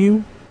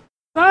revenue.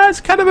 It's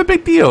kind of a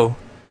big deal.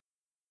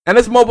 And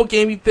this mobile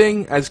gaming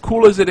thing, as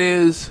cool as it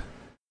is,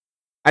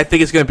 I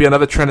think it's going to be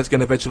another trend that's going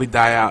to eventually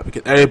die out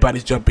because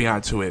everybody's jumping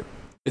onto it.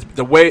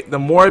 The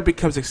more it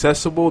becomes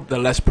accessible, the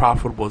less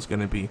profitable it's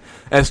going to be.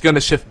 And it's going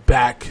to shift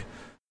back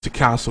to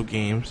console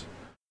games.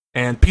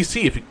 And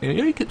PC,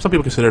 some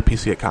people consider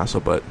PC a console,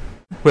 but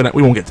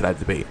we won't get to that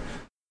debate.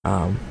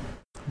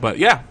 But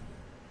yeah.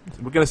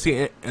 We're going to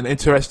see an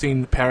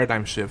interesting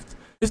paradigm shift.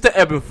 It's the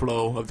ebb and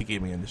flow of the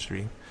gaming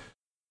industry.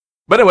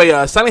 But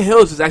anyway, Silent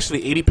Hills is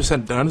actually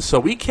 80% done, so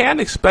we can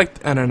expect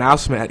an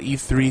announcement at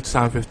E3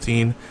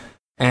 2015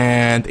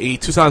 and a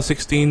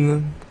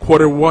 2016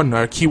 Q1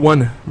 or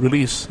Q1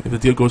 release if the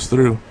deal goes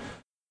through.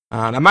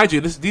 Now, mind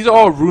you, these are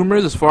all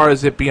rumors as far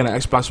as it being an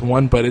Xbox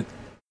One, but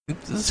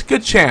it's a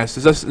good chance.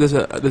 There's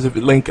a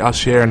link I'll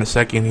share in a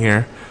second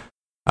here.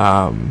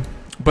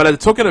 But as a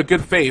token of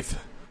good faith,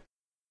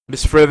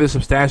 this further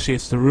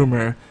substantiates the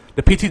rumor.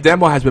 The PT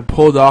demo has been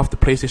pulled off the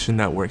PlayStation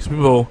Network. Some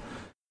people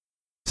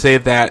say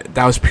that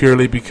was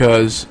purely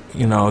because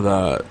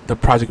the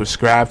project was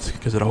scrapped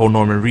because of the whole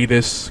Norman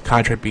Reedus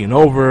contract being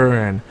over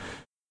and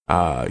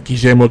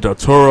Guillermo del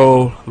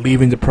Toro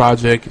leaving the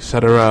project,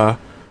 etc.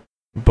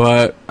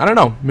 But I don't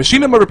know.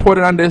 Machinima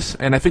reported on this,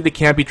 and I think they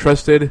can't be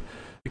trusted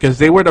because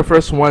they were the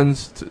first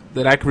ones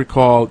that I can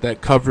recall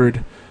that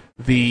covered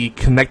the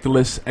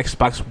connectorless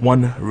Xbox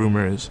One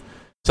rumors,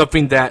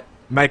 something that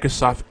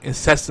Microsoft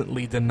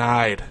incessantly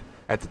denied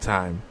at the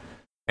time.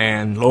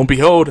 And lo and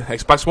behold,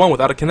 Xbox One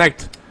without a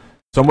Kinect.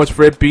 So much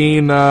for it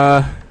being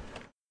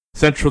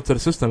central to the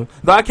system.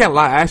 Though I can't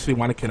lie, I actually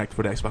want to Kinect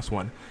for the Xbox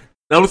One.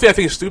 The only thing I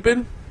think is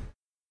stupid,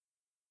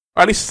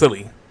 or at least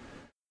silly,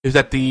 is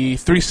that the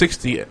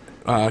 360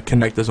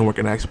 Kinect doesn't work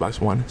in the Xbox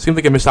One. Seems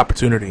like a missed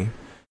opportunity.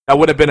 That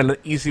would have been an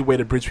easy way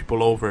to bridge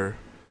people over.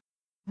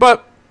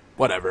 But,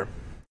 whatever.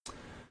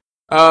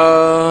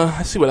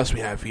 Let's see what else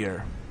we have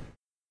here.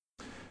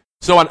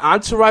 So an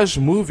Entourage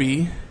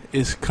movie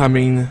is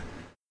coming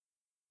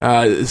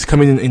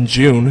in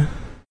June.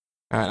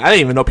 I didn't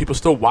even know people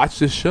still watch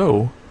this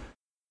show.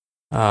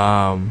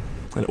 And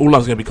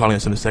Ulan's gonna be calling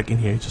us in a second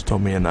here. He just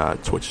told me in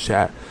Twitch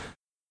chat.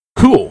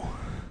 Cool.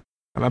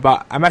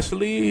 I'm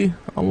actually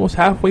almost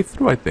halfway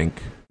through, I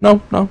think.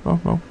 No.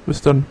 We're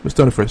still in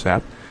the first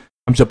half.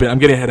 I'm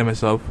getting ahead of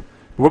myself.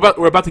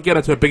 We're about to get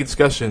into a big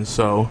discussion,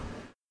 so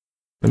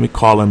let me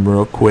call him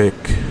real quick.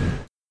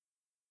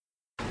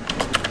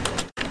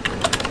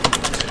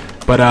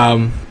 But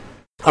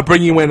I'll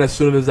bring you in as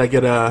soon as I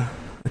get a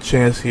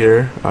chance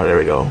here. Oh, there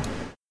we go.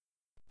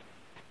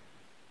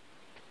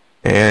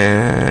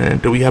 And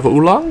do we have a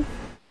Oolong?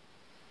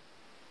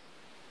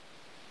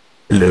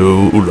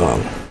 Hello,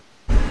 Oolong.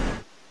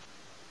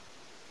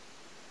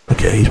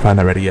 Okay, he's probably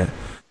not ready yet.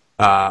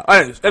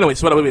 Anyway,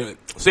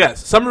 so yeah,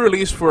 summer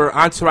release for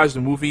Entourage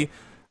the movie.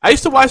 I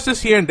used to watch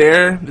this here and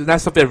there. It's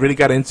not something I really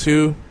got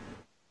into.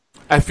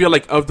 I feel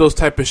like of those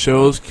type of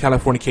shows,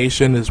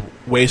 Californication is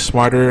way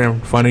smarter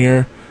and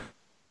funnier.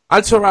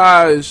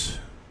 Entourage,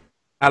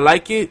 I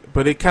like it,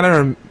 but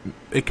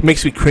it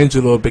makes me cringe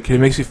a little bit. It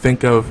makes me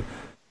think of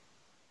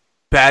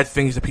bad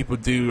things that people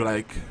do,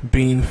 like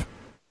being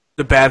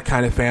the bad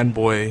kind of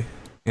fanboy,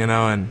 and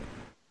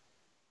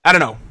I don't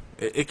know.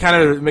 It kind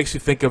of makes you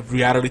think of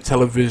reality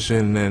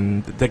television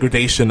and the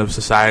degradation of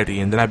society,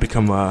 and then I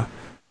become a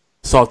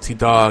salty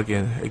dog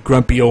and a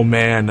grumpy old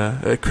man,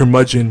 a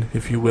curmudgeon,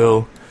 if you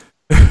will.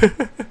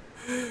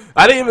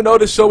 I didn't even know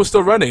this show was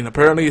still running.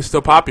 Apparently it's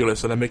still popular,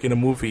 so they're making a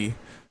movie.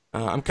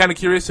 I'm kind of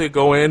curious to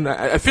go in.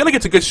 I feel like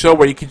it's a good show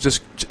where you could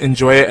just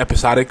enjoy it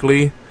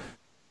episodically.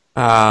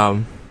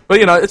 But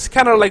it's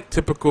kind of like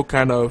typical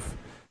kind of,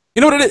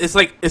 you know what it is?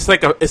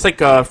 It's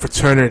like a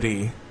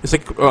fraternity. It's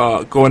like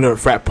going to a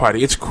frat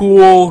party. It's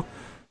cool,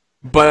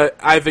 but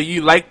either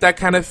you like that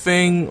kind of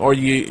thing or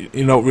you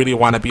don't really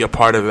want to be a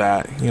part of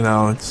that.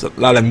 It's a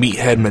lot of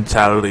meathead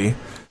mentality.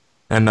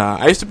 And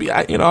I used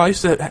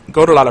to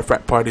go to a lot of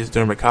frat parties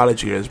during my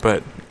college years,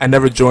 but I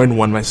never joined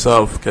one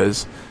myself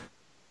because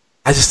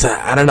I just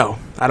I don't know.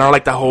 I don't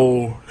like the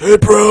whole hey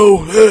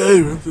bro, hey,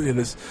 and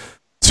it's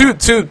too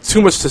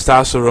much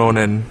testosterone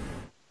and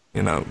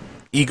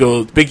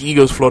big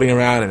egos floating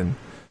around, and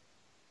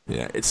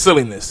it's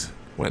silliness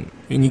when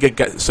you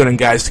get certain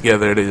guys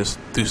together. They just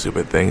do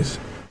stupid things.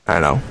 I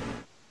don't know.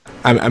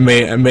 I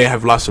may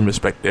have lost some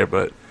respect there,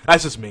 but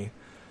that's just me.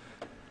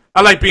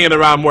 I like being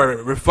around more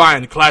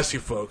refined, classy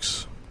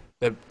folks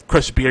that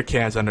crush beer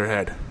cans on their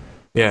head.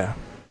 Yeah,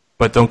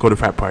 but don't go to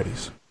frat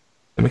parties.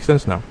 That makes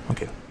sense now.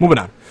 Okay, moving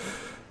on.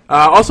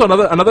 Also,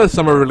 another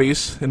summer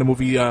release in the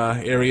movie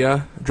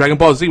area, Dragon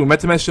Ball Z. We meant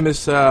to mention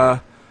this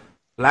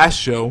last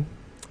show,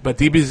 but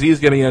DBZ is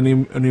getting a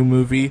new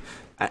movie.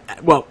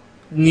 Well,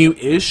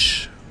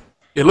 new-ish.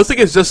 It looks like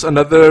it's just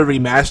another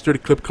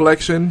remastered clip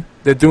collection.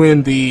 They're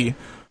doing the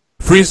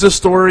Frieza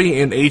story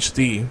in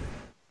HD.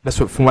 That's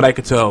from what I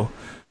could tell.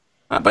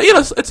 But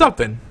it's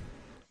something.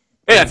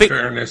 Hey, in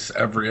fairness,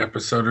 every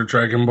episode of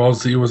Dragon Ball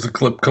Z was a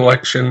clip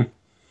collection.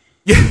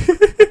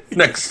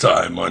 Next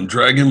time on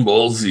Dragon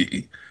Ball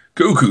Z,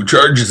 Goku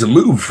charges a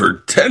move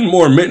for 10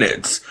 more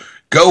minutes.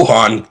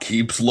 Gohan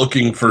keeps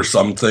looking for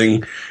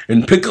something,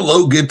 and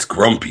Piccolo gets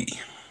grumpy.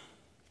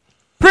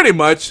 Pretty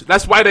much.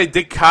 That's why they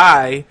did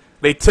Kai.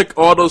 They took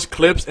all those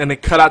clips and they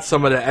cut out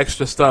some of the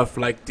extra stuff,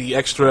 like the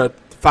extra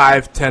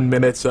 5-10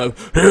 minutes of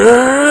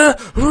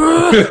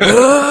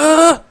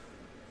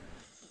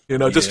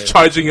just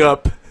charging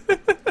up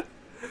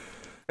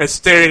and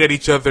staring at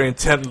each other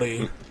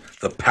intently.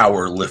 The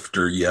power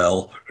lifter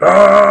yell.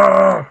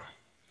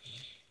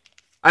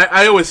 I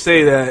I always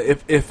say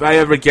that if I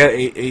ever get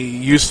a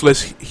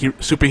useless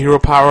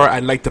superhero power,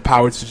 I'd like the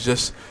power to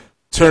just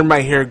turn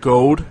my hair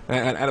gold,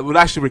 and it would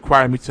actually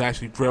require me to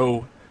actually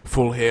grow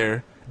full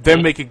hair,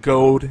 then make it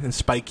gold and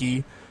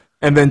spiky,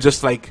 and then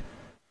just like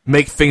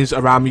make things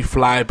around me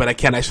fly, but I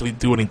can't actually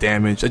do any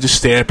damage. I just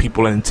stare at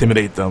people and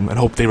intimidate them and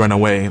hope they run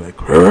away. Like,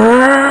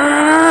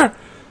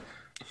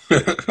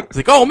 it's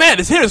like, oh man,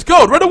 his hair is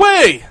gold, run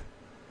away!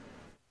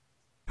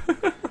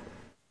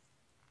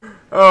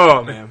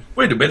 Oh man!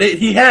 Wait a minute,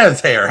 he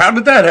has hair. How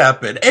did that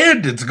happen?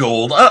 And it's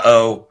gold.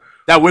 Uh-oh.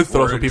 That would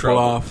throw some people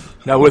off.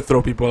 That would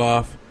throw people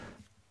off.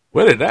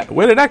 Where did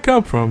that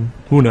come from?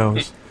 Who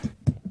knows?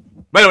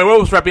 But anyway,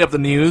 we're wrapping up the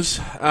news.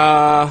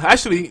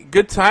 Actually,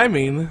 good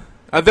timing.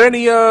 Are there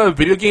any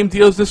video game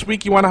deals this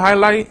week you want to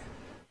highlight?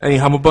 Any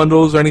Humble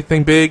Bundles or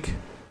anything big?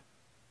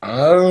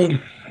 I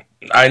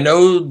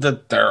know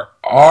that there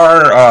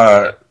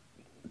are.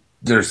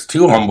 There's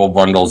 2 Humble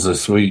Bundles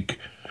this week.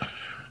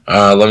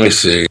 Let me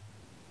see.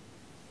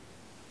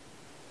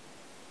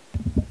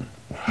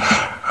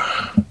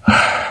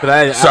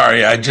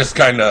 Sorry, I just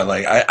kind of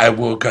like I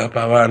woke up.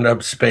 I wound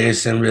up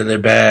spacing really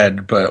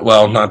bad, but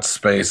well, not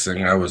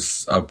spacing. I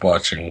was up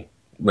watching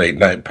late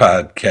night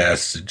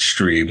podcasts and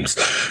streams.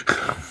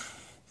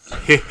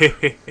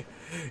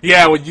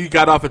 Yeah, when you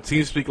got off of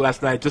TeamSpeak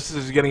last night, just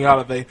as you're getting out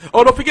of it,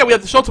 oh, don't forget we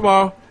have the show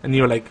tomorrow, and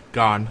you were like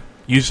gone.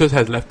 User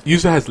has left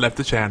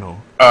the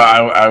channel.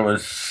 I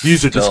was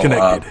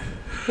disconnected.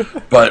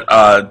 But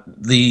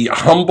the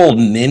Humble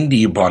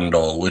Nindy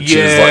bundle, which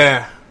is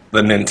like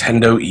the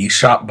Nintendo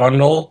eShop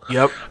bundle.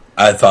 Yep.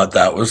 I thought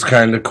that was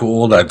kind of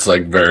cool. That's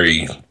like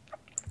very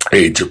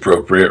age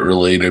appropriate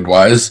related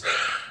wise.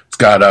 It's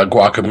got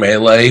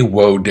Guacamelee,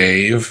 Whoa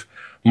Dave,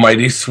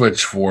 Mighty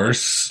Switch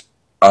Force,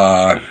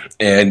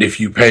 and if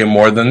you pay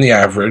more than the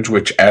average,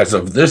 which as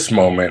of this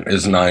moment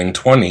is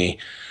 $9.20,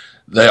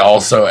 they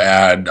also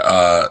add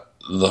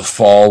the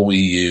Fall Wii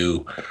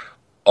U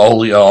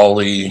Ollie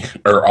Ollie.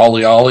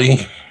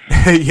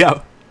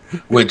 Yep.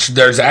 Which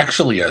there's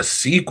actually a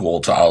sequel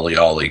to Ollie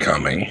Ollie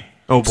coming.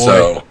 Oh boy!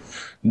 So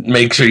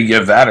make sure you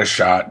give that a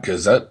shot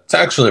because that's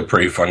actually a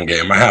pretty fun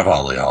game. I have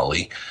Ollie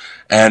Ollie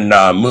and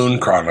Moon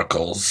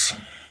Chronicles.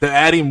 They're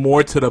adding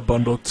more to the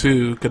bundle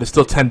too because there's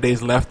still 10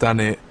 days left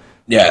on it.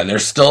 Yeah, they're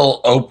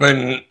still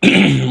open.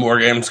 More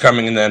games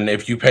coming, and then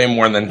if you pay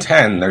more than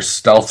 10, there's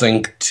Stealth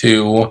Inc.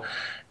 2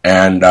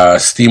 and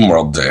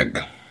SteamWorld Dig.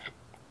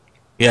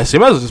 Yeah, so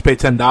you might as well just pay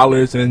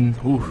 $10 and.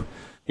 Ooh.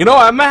 You know,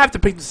 I might have to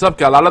pick this up,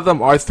 guys. A lot of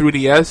them are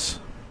 3DS.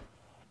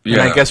 Yeah.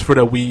 And I guess for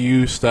the Wii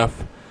U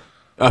stuff,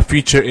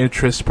 future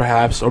interest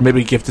perhaps, or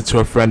maybe gift it to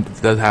a friend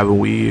that does have a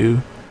Wii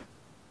U.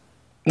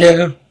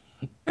 Yeah.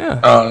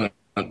 Yeah.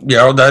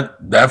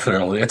 That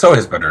definitely. It's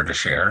always better to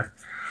share.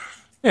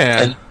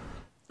 Yeah. And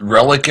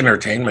Relic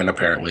Entertainment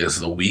apparently is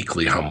the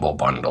weekly Humble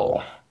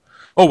Bundle.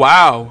 Oh,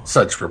 wow.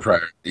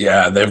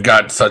 Yeah, they've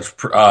got such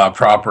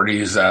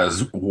properties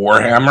as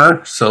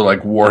Warhammer. So,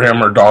 like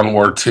Warhammer Dawn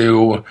War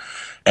 2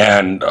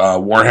 and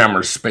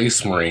Warhammer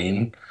Space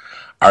Marine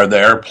are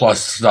there.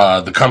 Plus,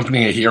 the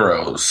Company of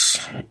Heroes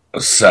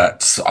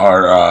sets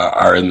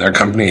are in there.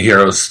 Company of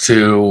Heroes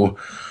 2,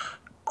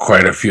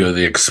 quite a few of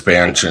the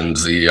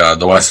expansions. The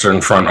Western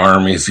Front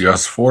Armies,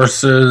 U.S.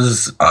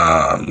 Forces.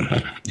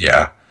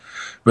 Yeah.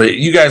 But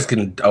you guys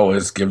can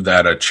always give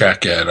that a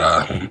check at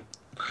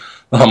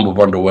the Humble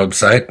Bundle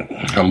website,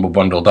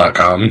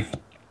 humblebundle.com.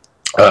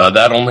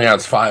 That only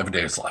has 5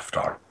 days left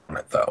on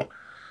it, though.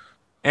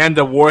 And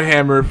the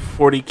Warhammer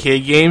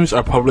 40K games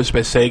are published by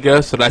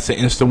Sega, so that's an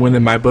instant win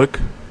in my book.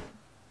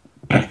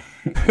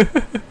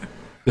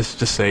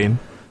 just saying.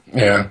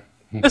 Yeah.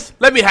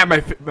 Let me have my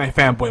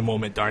fanboy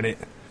moment, darn it.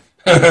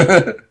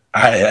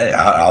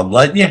 I'll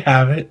let you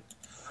have it.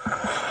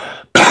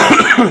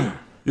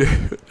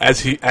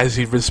 As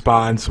he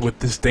responds with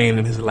disdain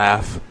in his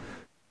laugh.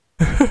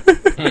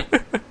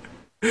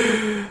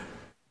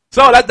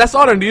 So that's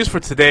all our news for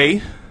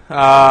today.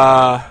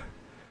 Now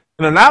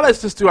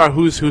let's just do our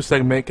Who's Who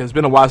segment, because it's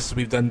been a while since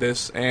we've done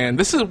this, and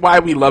this is why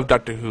we love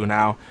Doctor Who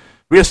now.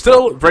 We are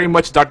still very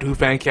much Doctor Who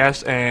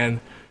fancast, and,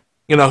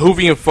 you know,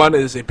 Whovie and Fun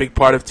is a big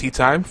part of tea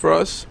time for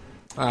us.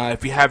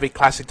 If you have a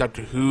classic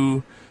Doctor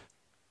Who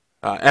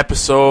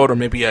episode, or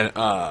maybe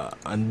a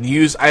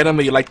news item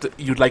that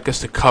you'd like us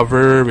to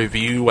cover,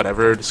 review,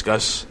 whatever,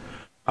 discuss,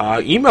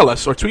 email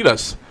us or tweet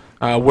us,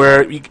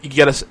 where you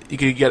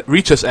can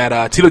reach us at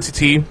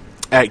TWTT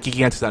at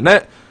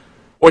geekyantics.net,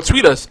 or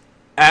tweet us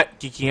at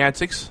Geeky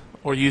Antics,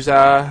 or use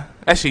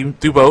actually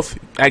do both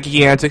at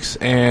Geeky Antics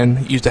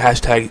and use the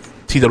hashtag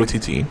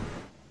TWTT.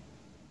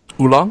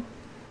 Oolong?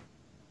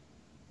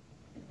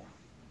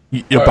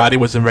 Your body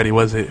wasn't ready,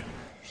 was it?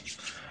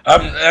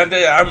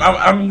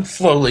 I'm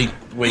slowly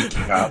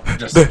waking up.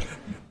 Just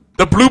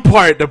the blue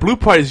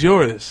part is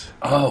yours.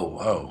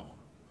 Oh.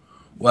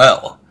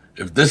 Well,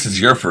 if this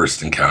is your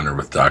first encounter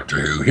with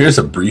Doctor Who, here's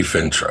a brief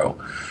intro.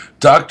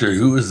 Doctor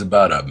Who is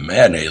about a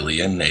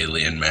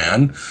alien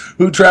man,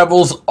 who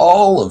travels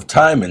all of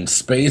time and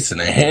space in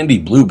a handy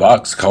blue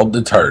box called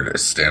the TARDIS.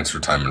 Stands for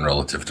Time and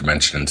Relative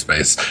Dimension in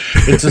Space.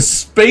 It's a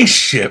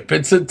spaceship,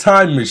 it's a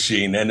time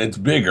machine, and it's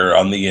bigger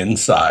on the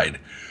inside.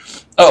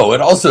 Oh,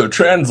 it also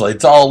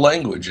translates all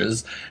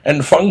languages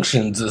and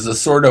functions as a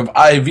sort of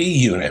IV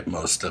unit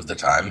most of the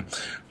time.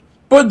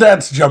 But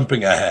that's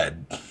jumping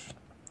ahead.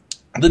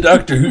 The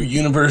Doctor Who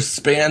universe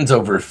spans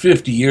over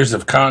 50 years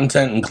of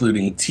content,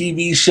 including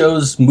TV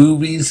shows,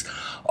 movies,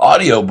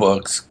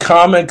 audiobooks,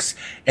 comics,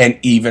 and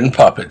even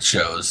puppet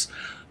shows.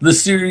 The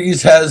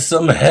series has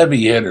some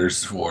heavy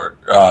hitters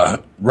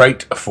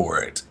right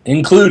for it,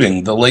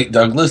 including the late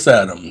Douglas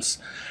Adams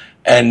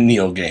and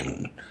Neil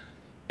Gaiman.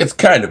 It's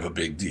kind of a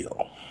big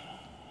deal.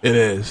 It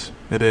is.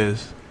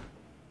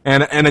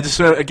 And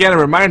just again, a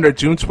reminder,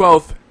 June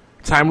 12th,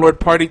 Time Lord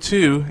Party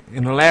 2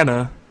 in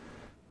Atlanta.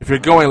 If you're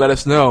going, let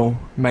us know.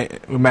 We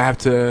might have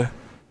to,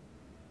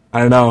 I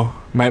don't know,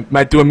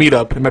 might do a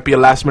meetup. It might be a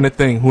last-minute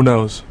thing. Who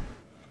knows?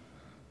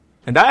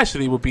 And that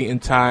actually will be in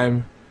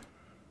time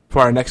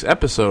for our next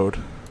episode.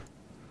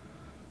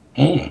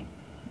 Mm.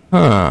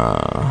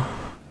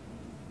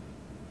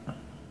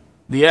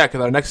 Yeah, because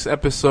our next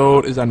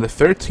episode is on the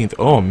 13th.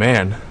 Oh,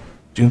 man.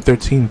 June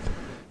 13th.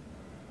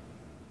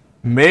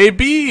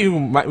 Maybe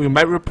we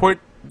might report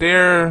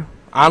there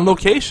on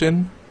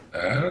location.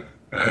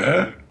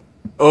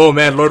 Oh,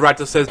 man, Lord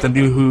Rata says the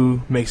new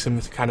Who makes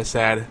him kind of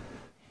sad.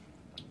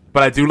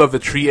 But I do love the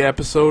tree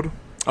episode.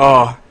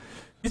 Oh,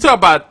 you talk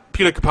about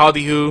Peter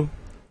Capaldi Who.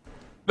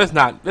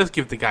 Let's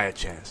give the guy a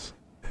chance.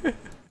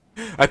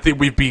 I think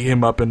we beat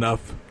him up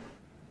enough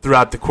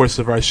throughout the course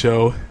of our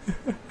show.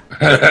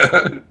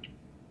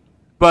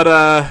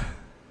 But,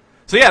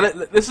 so yeah,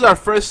 this is our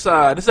first,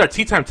 this is our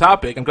tea time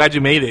topic. I'm glad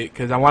you made it,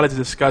 because I wanted to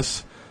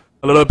discuss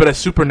a little bit of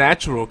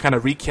Supernatural, kind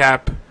of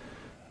recap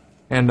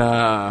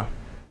and,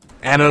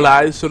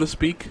 analyze, so to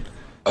speak.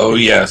 Oh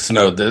yes,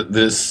 no.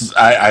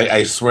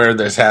 I swear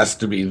this has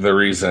to be the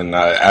reason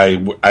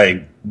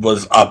I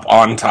was up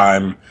on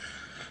time.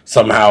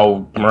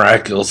 Somehow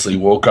miraculously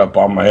woke up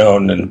on my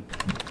own and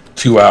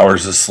 2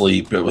 hours of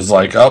sleep. It was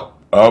like up.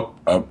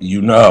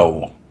 You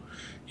know,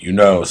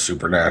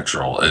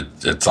 Supernatural.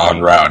 It's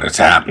en route. It's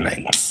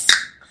happening.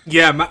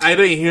 Yeah, I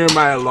didn't hear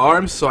my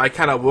alarm, so I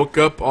kind of woke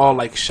up all,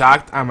 like,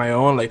 shocked on my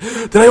own, like,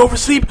 did I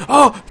oversleep?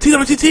 Oh,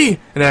 TWTT! And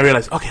then I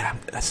realized, okay,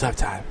 I still have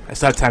time. I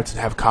still have time to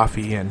have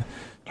coffee and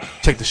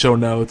check the show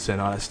notes and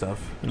all that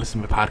stuff, and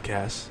listen to my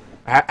podcasts.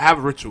 I have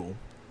a ritual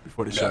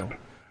before the show.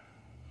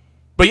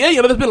 But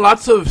yeah, there's been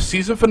lots of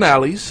season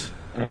finales,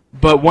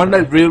 but one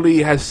that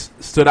really has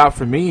stood out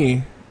for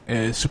me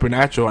is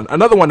Supernatural. And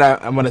another one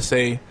that I'm going to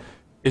say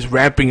is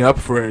ramping up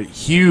for a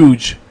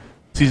huge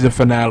season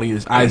finale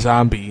is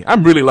iZombie.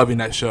 I'm really loving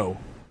that show.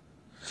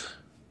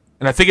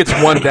 And I think it's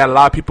one that a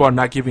lot of people are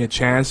not giving a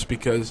chance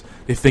because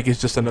they think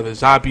it's just another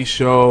zombie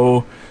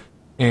show,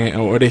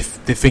 or they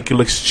think it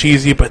looks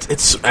cheesy, but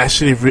it's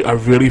actually a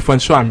really fun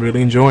show. I'm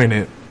really enjoying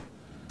it.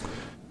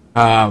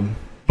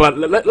 But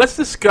let's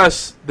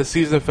discuss the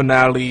season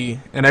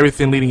finale and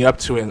everything leading up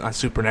to it on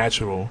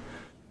Supernatural.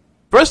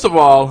 First of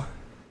all,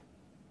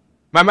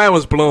 my mind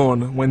was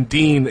blown when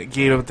Dean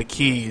gave up the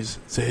keys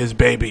to his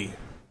baby.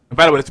 And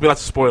by the way, there's going to be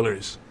lots of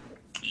spoilers.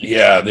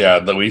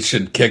 Yeah, we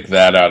should kick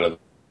that out of...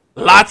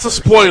 Lots of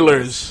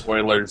spoilers.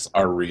 Spoilers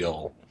are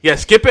real. Yeah,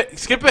 skip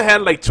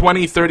ahead like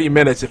 20, 30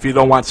 minutes if you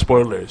don't want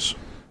spoilers.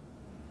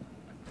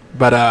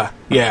 But,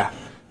 yeah.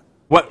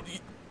 What,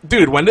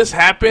 dude, when this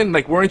happened,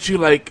 like, weren't you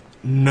like,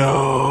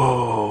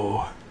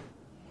 no.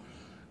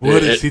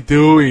 What is he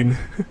doing?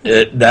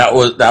 That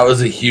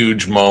was a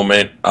huge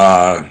moment,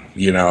 But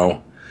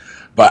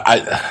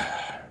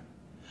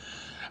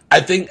I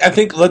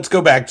think let's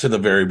go back to the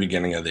very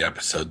beginning of the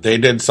episode. They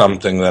did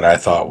something that I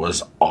thought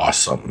was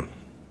awesome.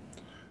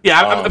 Yeah,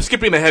 I'm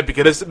skipping ahead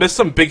because there's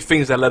some big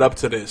things that led up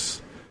to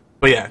this.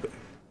 But yeah,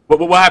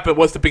 what happened?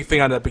 What's the big thing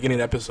on the beginning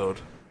of the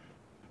episode?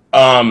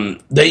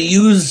 They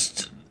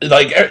used,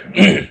 like,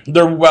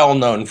 they're well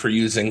known for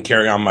using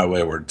 "Carry On My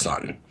Wayward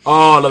Son."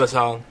 Oh, I love that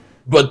song.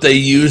 But they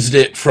used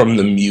it from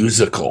the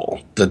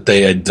musical that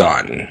they had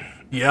done.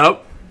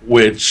 Yep.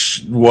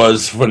 Which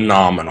was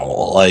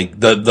phenomenal.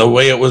 Like, the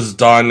way it was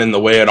done and the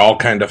way it all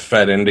kind of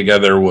fed in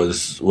together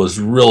was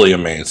really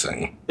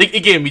amazing.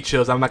 It gave me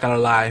chills, I'm not gonna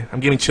lie. I'm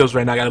getting chills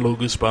right now, I got a little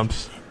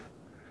goosebumps.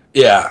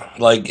 Yeah,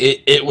 like,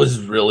 it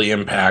was really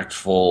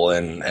impactful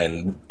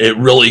and it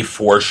really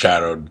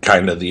foreshadowed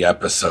kind of the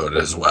episode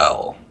as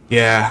well.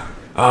 Yeah.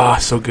 Oh,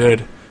 so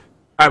good.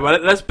 Alright,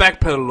 but let's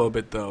backpedal a little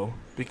bit, though,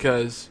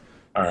 because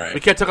we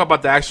can't talk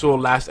about the actual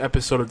last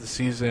episode of the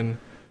season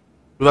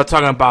without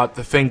talking about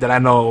the thing that I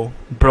know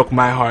broke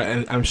my heart,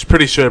 and I'm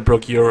pretty sure it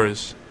broke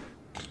yours.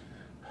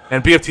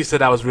 And BFT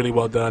said that was really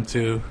well done,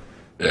 too.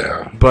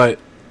 Yeah. But,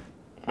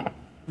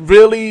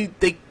 really,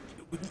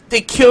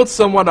 they killed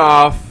someone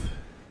off.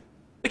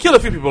 They killed a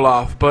few people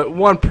off, but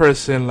one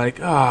person,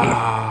 like,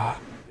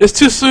 it's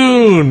too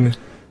soon.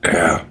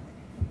 Yeah.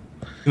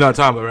 You know what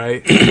I'm talking about,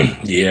 right?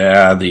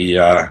 Yeah,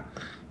 the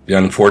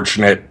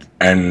unfortunate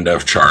end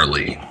of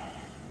Charlie.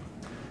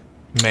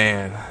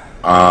 Man.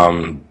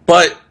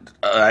 But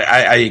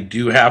I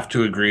do have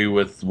to agree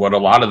with what a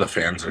lot of the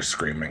fans are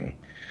screaming.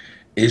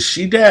 Is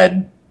she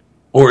dead,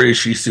 or is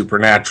she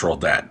supernatural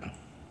dead?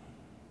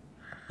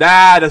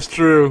 That's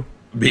true.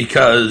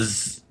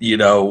 Because, we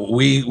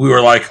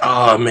were like,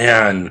 oh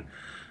man,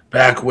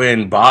 back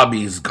when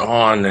Bobby's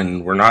gone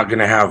and we're not going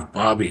to have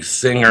Bobby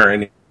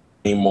Singer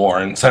anymore.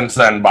 And since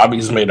then,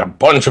 Bobby's made a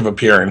bunch of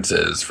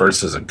appearances,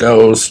 first as a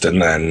ghost,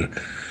 and then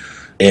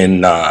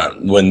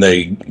when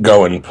they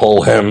go and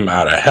pull him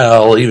out of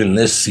hell, even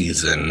this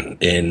season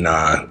in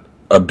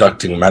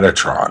abducting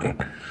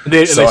Metatron.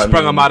 They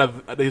sprung him out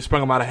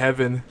of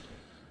heaven.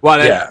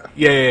 Well, yeah.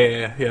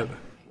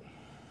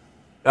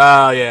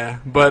 Yeah,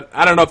 but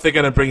I don't know if they're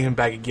gonna bring him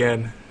back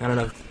again. I don't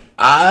know.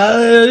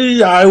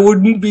 I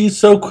wouldn't be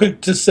so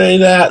quick to say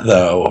that,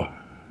 though.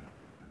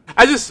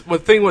 The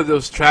thing that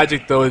was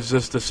tragic, though, is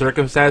just the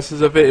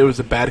circumstances of it. It was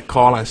a bad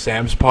call on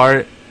Sam's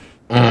part.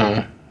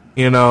 And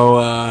they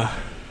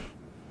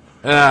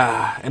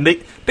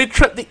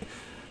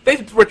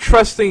were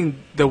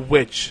trusting the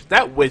witch.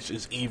 That witch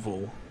is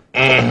evil.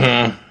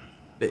 I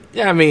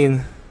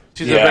mean,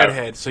 she's a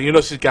redhead, so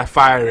she's got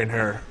fire in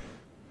her.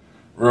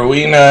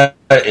 Rowena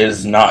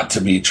is not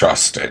to be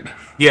trusted.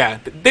 Yeah,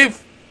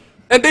 they've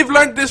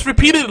learned this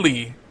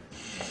repeatedly.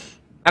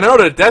 And I know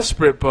they're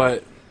desperate,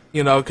 but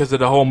because of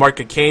the whole Mark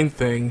of Cain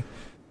thing,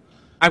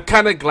 I'm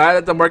kind of glad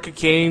that the Mark of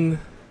Cain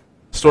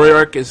story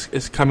arc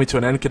is coming to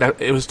an end. Because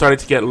it was starting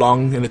to get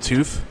long in the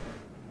tooth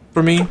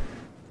for me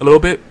a little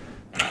bit.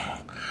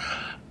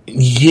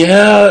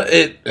 Yeah,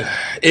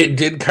 it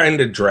did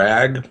kind of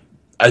drag.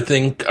 I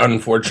think,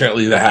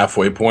 unfortunately, the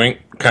halfway point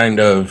kind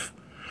of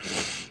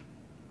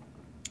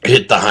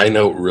hit the high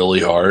note really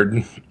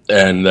hard,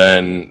 and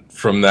then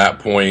from that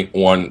point,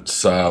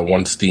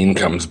 once Dean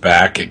comes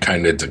back, it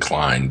kind of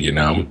declined.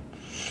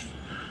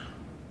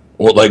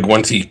 Well, like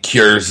once he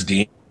cures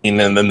Dean, and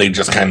then they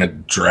just kind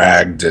of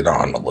dragged it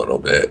on a little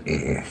bit.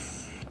 And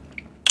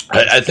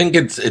I think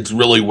it's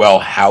really well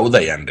how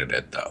they ended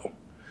it, though.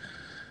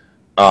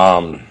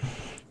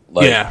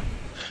 Yeah.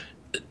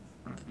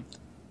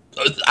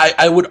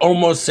 I would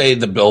almost say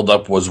the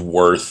build-up was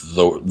worth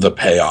the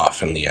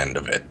payoff in the end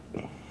of it.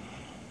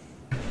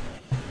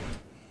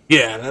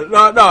 Yeah,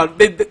 no,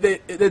 they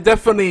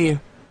definitely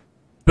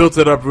built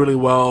it up really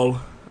well.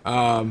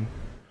 I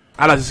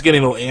was just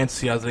getting a little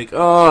antsy. I was like,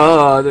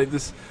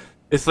 this.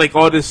 It's like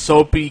all this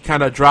soapy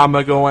kind of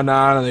drama going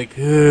on. I'm like,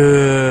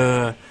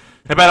 ugh.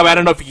 And by the way, I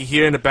don't know if you can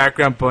hear in the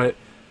background, but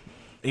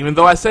even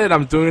though I said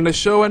I'm doing the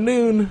show at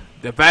noon,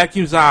 the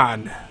vacuum's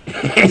on.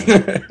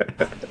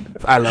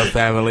 I love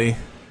family.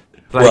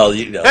 Like,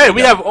 hey, we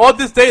have all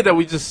this day that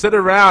we just sit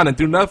around and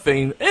do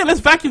nothing. Hey,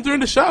 let's vacuum during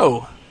the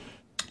show.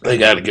 They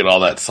got to get all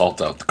that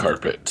salt out the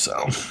carpet,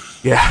 so.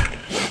 Yeah.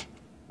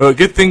 Well,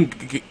 good thing.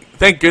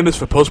 Thank goodness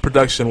for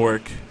post-production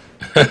work.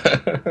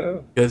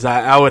 Because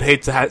I would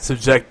hate to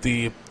subject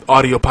the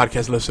audio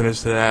podcast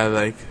listeners to that.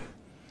 Like,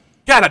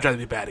 God, I'd rather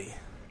be batty.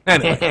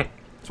 Anyway,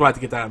 just wanted to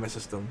get that out of my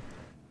system.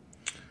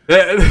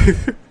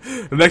 The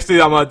next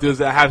thing I'm going to do is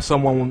have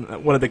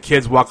one of the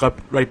kids walk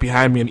up right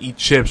behind me and eat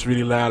chips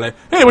really loud. Like,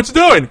 hey, what you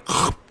doing?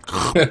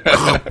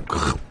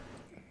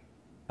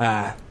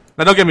 Now,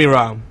 don't get me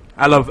wrong.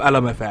 I love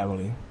my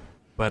family.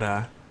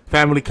 But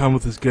family comes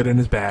with its good and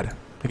its bad.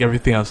 Like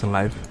everything else in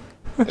life.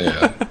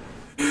 Yeah.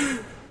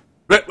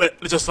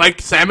 Just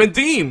like Sam and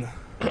Dean.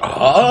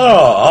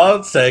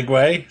 Oh,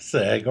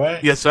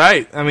 segue. Yes,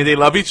 right. I mean, they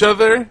love each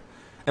other,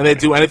 and they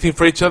do anything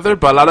for each other,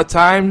 but a lot of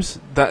times,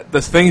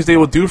 the things they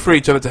will do for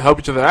each other to help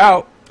each other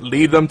out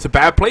lead them to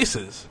bad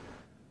places.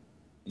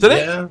 So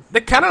they're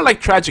kind of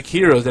like tragic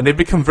heroes, and they've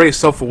become very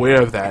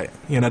self-aware of that.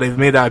 They've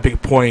made that a big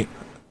point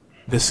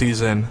this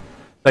season.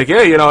 Like,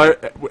 hey,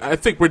 I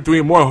think we're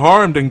doing more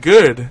harm than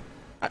good.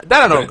 That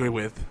I don't agree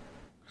with.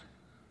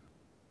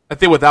 I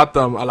think without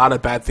them, a lot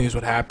of bad things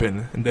would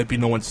happen, and there'd be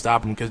no one to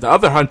stop them, because the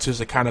other hunters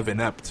are kind of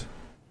inept.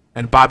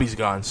 And Bobby's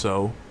gone,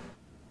 so.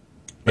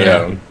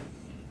 Yeah.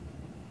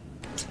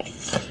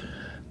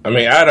 I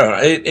mean, I don't know.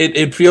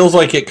 It feels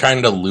like it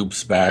kind of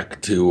loops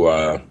back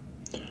to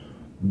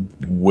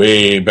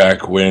way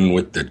back when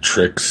with the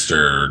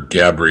Trickster,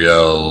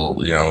 Gabriel,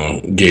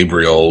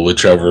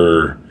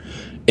 whichever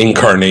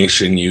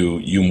incarnation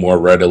you more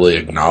readily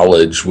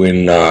acknowledge,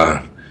 when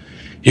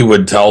he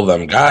would tell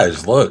them,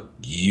 guys, look,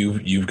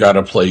 you've got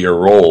to play your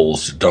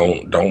roles.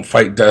 Don't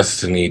fight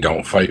destiny.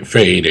 Don't fight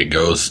fate. It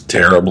goes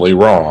terribly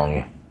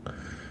wrong.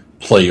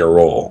 Play your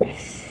role.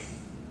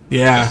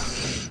 Yeah.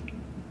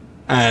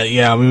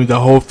 I mean, the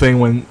whole thing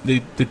when they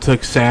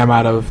took Sam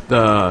out of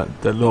the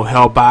little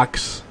hell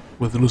box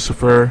with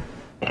Lucifer,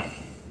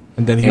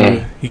 and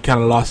then he kind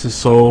of lost his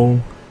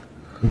soul,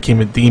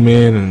 became a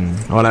demon,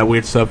 and all that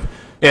weird stuff.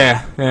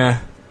 Yeah.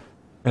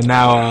 And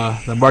now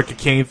the Mark of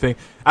Cain thing.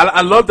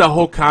 I love the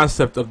whole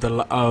concept of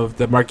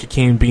the Mark of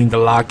Cain being the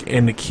lock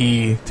and the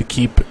key to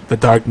keep the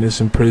darkness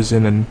in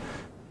prison, and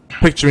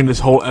picturing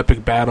this whole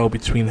epic battle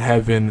between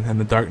heaven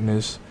and the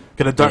darkness.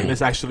 Because the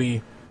darkness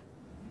actually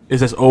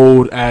is as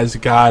old as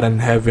God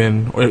and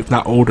heaven, or if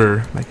not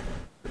older. Like,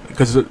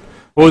 because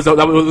What was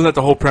wasn't that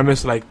the whole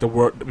premise? Like the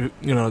world,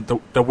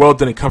 the world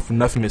didn't come from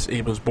nothingness;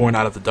 it was born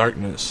out of the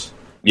darkness.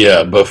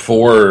 Yeah,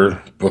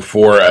 before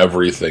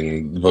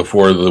everything,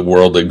 before the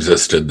world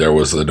existed, there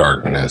was the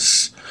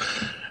darkness,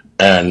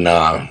 and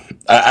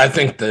I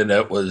think that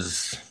it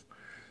was.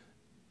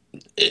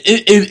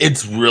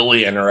 It's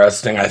really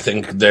interesting. I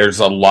think there's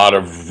a lot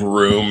of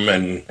room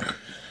and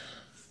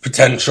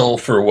potential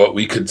for what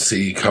we could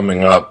see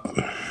coming up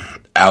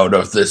out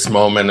of this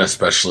moment,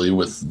 especially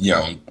with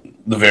the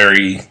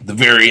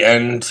very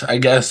end, I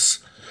guess.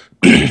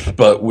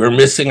 But we're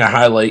missing a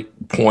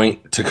highlight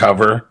point to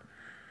cover.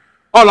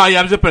 Oh no, yeah,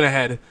 I'm jumping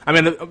ahead. I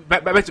mean,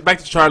 back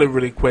to Charlie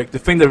really quick. The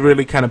thing that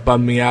really kind of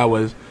bummed me out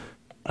was,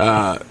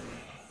 the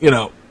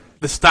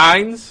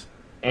Steins.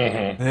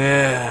 Mm-hmm.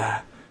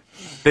 Yeah,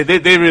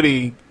 they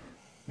really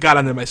got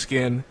under my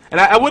skin, and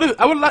I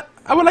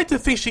would like to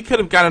think she could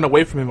have gotten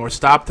away from him or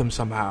stopped him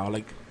somehow.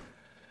 Like,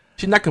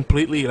 she's not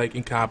completely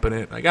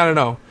incompetent. Like, I don't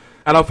know.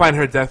 I don't find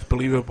her death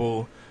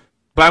believable,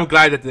 but I'm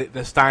glad that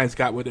the Steins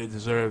got what they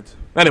deserved.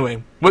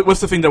 Anyway,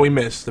 what's the thing that we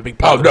missed? The big.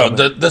 Oh no,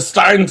 the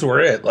Steins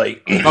were it.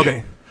 Like,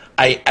 okay,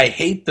 I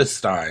hate the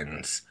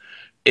Steins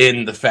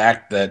in the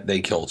fact that they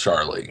kill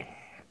Charlie.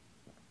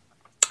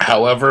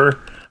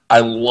 However, I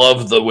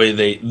love the way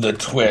the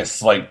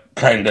twist,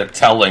 kind of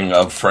telling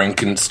of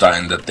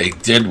Frankenstein that they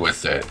did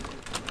with it.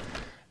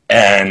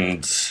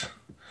 And,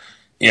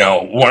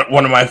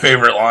 one of my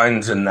favorite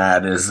lines in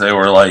that is they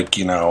were like,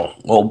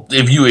 well,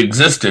 if you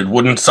existed,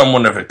 wouldn't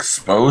someone have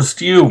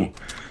exposed you?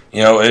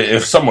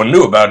 If someone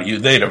knew about you,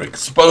 they'd have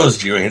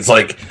exposed you. And it's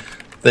like,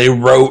 they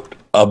wrote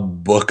a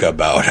book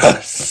about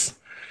us.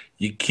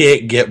 You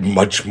can't get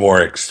much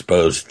more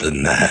exposed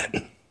than that.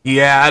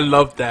 Yeah, I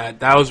love that.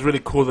 That was really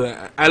cool.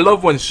 I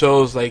love when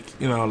shows like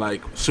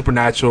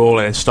Supernatural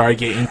and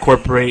Stargate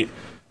incorporate,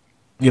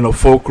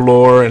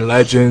 folklore and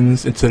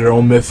legends into their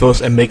own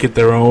mythos and make it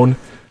their own.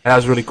 That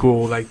was really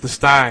cool. Like the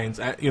Steins,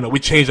 we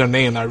changed our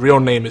name. Our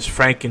real name is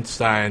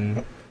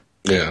Frankenstein.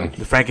 Yeah.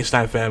 The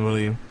Frankenstein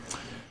family.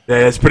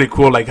 Yeah, it's pretty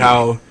cool, like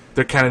how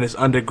they're kind of this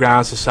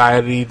underground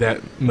society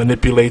that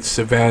manipulates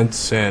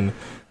events and,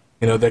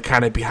 they're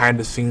kind of behind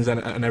the scenes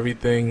and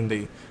everything.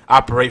 They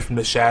operate from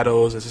the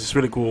shadows. It's just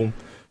really cool.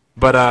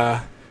 But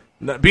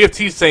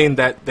BFT saying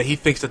that he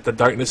thinks that the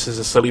darkness is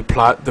a silly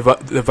plot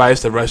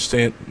device that rushed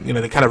in.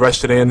 They kind of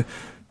rushed it in.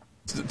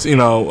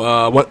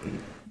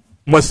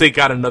 Once they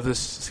got another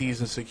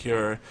season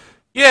secure.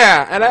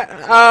 Yeah, and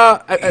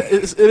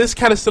it is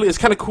kind of silly. It's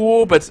kind of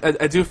cool, but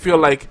I do feel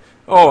like,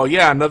 oh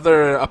yeah,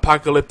 another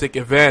apocalyptic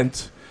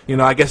event.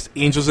 I guess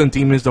angels and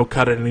demons don't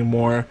cut it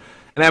anymore,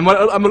 and I'm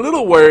a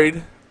little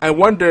worried. I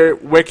wonder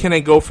where can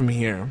it go from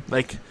here.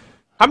 Like,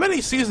 how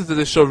many seasons does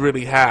this show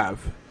really have?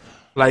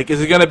 Like, is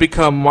it gonna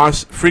become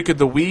Freak of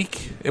the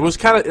Week? It was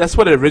that's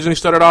what it originally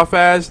started off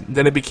as.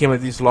 Then it became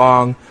these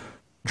long,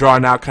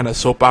 drawn out kind of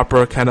soap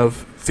opera kind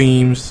of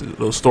themes,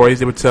 little stories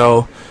they would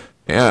tell.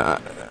 Yeah.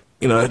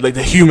 Like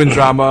the human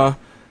drama.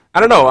 I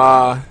don't know.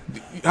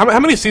 How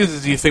many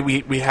seasons do you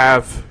think we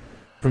have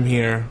from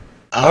here?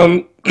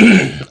 All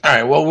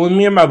right. Well, when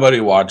me and my buddy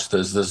watched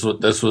this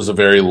was a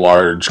very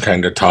large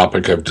kind of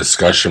topic of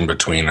discussion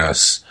between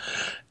us,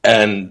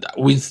 and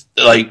we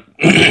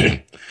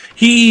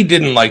he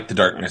didn't like The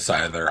Darkness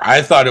either.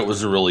 I thought it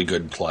was a really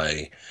good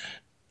play.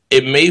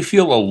 It may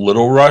feel a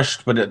little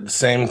rushed, but at the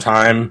same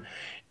time,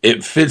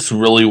 it fits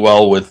really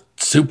well with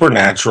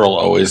Supernatural.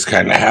 Always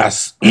kind of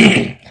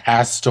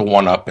has to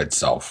one-up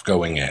itself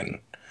going in.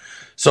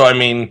 So, I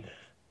mean,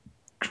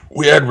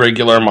 we had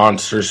regular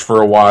monsters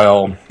for a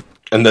while,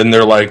 and then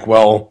they're like,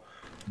 well,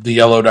 the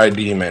yellow-eyed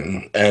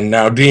demon, and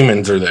now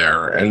demons are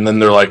there. And then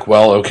they're like,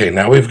 well, okay,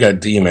 now we've got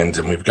demons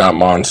and we've got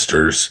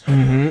monsters.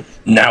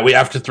 Mm-hmm. Now we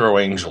have to throw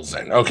angels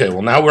in. Okay,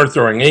 well, now we're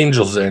throwing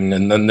angels in,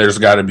 and then there's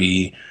got to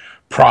be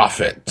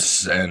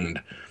prophets.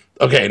 And,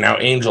 okay, now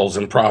angels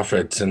and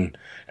prophets, and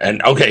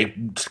okay,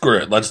 screw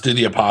it, let's do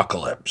the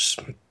apocalypse.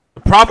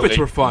 The prophets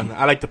were fun.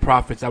 I like the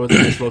prophets. That was a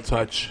nice little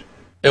touch.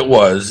 It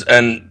was.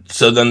 And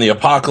so then the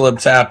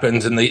apocalypse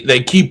happens, and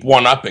they keep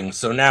one-upping.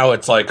 So now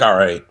it's like, all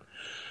right,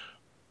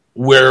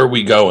 where are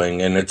we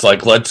going? And it's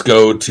like, let's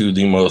go to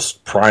the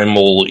most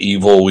primal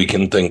evil we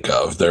can think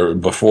of.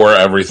 Before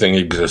everything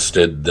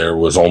existed, there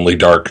was only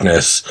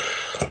darkness.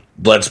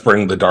 Let's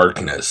bring the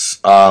darkness.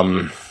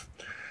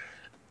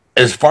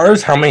 As far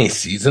as how many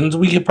seasons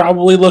we could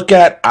probably look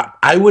at,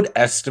 I would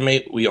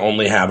estimate we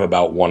only have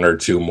about one or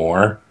two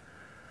more.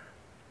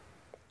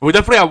 We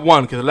definitely have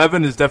one, because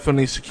 11 is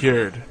definitely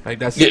secured. Like,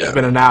 that's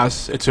been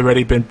announced. It's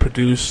already been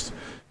produced.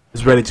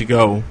 It's ready to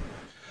go.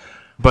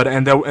 But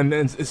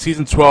and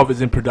season 12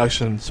 is in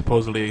production,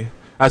 supposedly.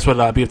 That's what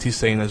BFT is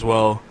saying as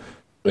well.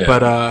 Yeah.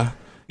 But,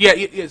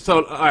 yeah,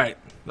 so, all right.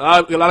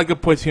 A lot of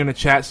good points here in the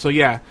chat. So,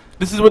 yeah,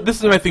 this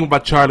is my thing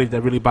about Charlie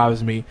that really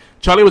bothers me.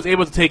 Charlie was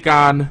able to take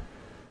on,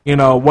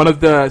 one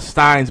of the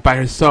Steins by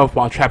herself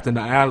while trapped in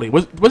the alley.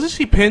 Wasn't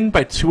she pinned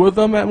by two of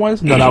them at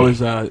once? No, that was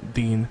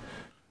Dean.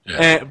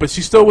 Yeah. But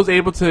she still was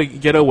able to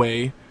get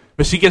away.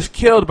 But she gets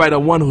killed by the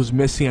one who's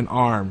missing an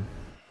arm.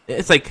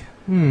 It's like,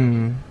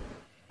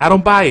 I I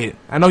don't buy it.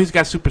 I know he's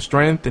got super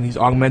strength and he's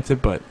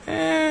augmented, but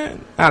I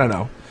don't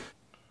know.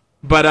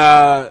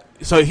 But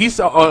so he's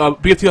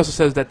BFT also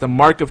says that the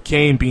Mark of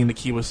Cain being the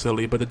key was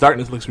silly, but the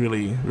darkness looks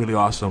really, really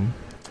awesome.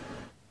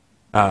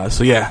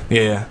 So yeah.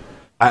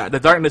 The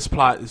darkness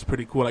plot is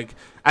pretty cool. Like,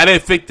 I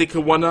didn't think they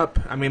could one up.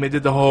 I mean, they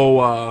did the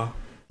whole.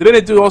 Didn't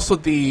they do also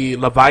the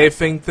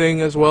Leviathan thing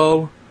as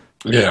well?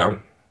 Yeah.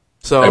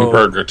 So and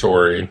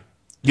Purgatory.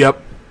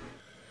 Yep.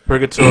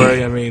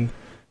 Purgatory. I mean,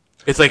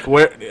 it's like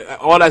where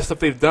all that stuff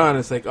they've done.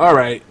 It's like, all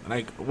right,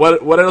 like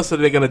what else are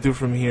they gonna do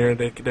from here?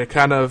 They're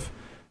kind of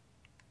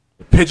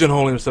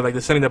pigeonholing themselves. Like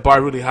they're setting the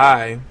bar really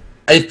high.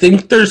 I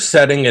think they're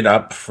setting it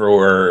up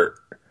for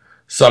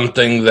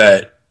something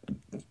that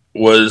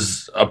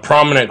was a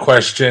prominent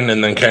question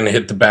and then kind of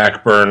hit the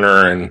back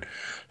burner, and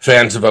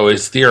fans have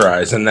always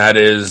theorized, and that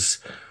is,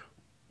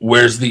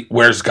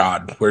 where's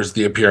God? Where's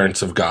the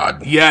appearance of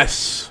God?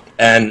 Yes.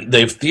 And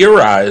they've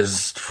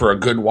theorized for a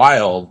good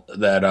while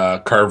that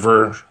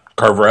Carver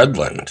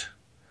Edlund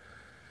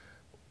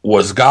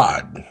was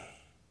God.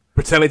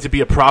 Pretending to be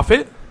a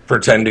prophet?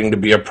 Pretending to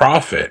be a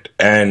prophet.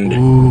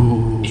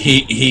 And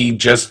he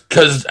just,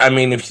 because, I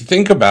mean, if you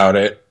think about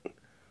it,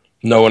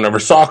 no one ever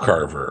saw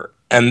Carver.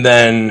 And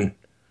then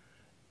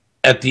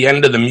at the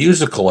end of the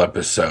musical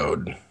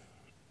episode,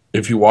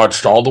 if you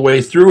watched all the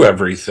way through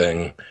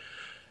everything,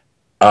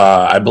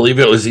 I believe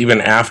it was even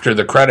after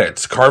the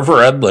credits, Carver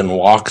Edlund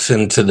walks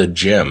into the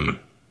gym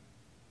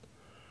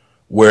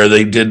where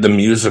they did the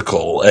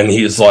musical, and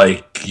he's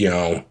like,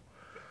 and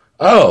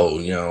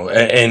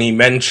he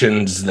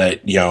mentions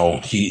that,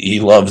 he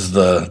loves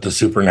the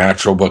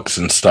supernatural books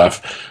and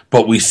stuff,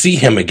 but we see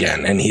him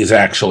again, and he's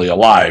actually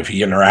alive.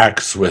 He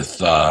interacts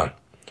with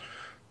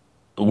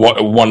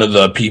one of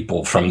the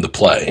people from the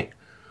play.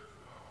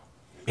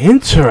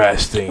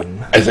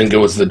 Interesting. I think it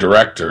was the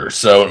director.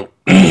 So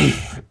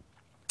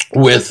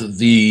with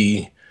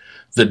the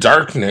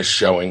darkness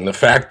showing, the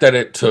fact that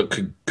it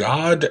took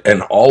God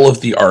and all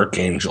of the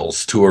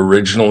archangels to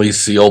originally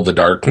seal the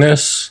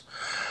darkness,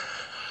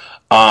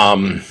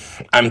 I'm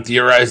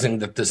theorizing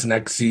that this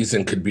next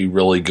season could be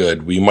really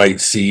good. We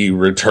might see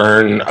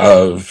return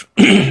of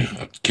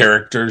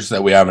characters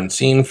that we haven't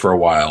seen for a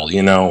while,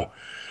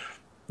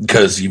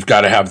 because you've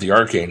got to have the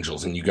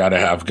archangels and you got to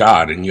have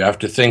God, and you have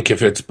to think,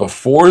 if it's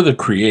before the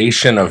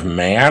creation of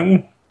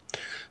man,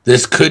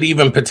 this could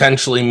even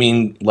potentially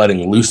mean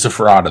letting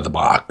Lucifer out of the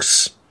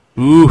box.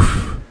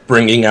 Oof.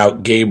 Bringing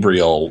out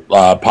Gabriel,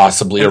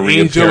 possibly a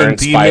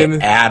reappearance by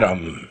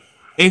Adam.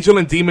 Angel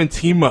and demon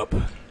team up.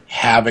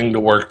 Having to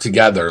work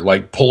together,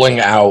 like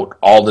pulling out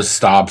all the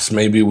stops.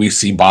 Maybe we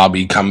see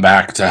Bobby come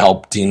back to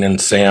help Dean and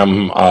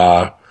Sam,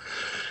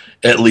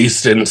 at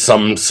least in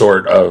some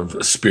sort of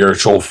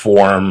spiritual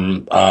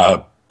form,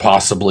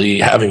 possibly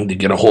having to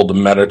get a hold of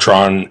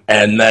Metatron,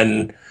 and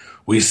then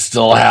we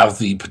still have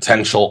the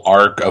potential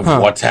arc of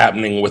what's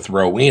happening with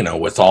Rowena,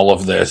 with all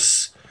of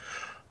this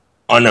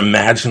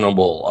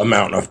unimaginable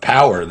amount of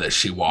power that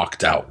she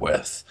walked out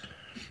with.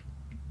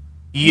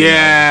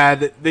 Yeah,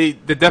 they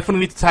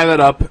definitely need to tie that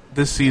up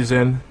this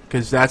season,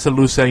 because that's a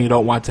loose end you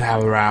don't want to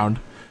have around.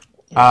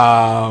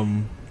 I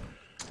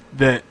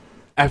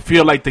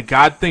feel like the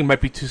God thing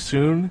might be too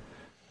soon.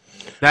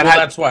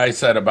 That's why I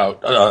said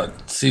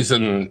about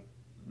season.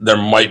 There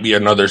might be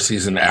another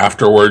season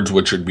afterwards,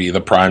 which would be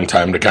the prime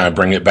time to kind of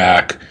bring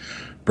back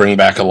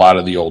a lot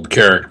of the old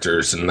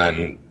characters, and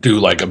then do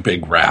like a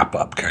big wrap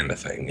up kind of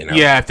thing.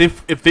 Yeah,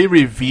 if they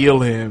reveal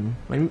him,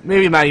 like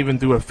maybe not even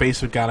do a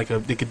face of God, like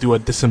they could do a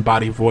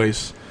disembodied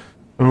voice,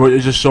 or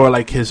just show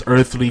like his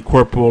earthly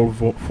corporal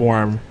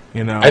form.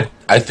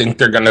 I think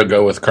they're gonna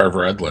go with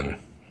Carver Edlund.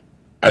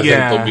 I think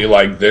they'll be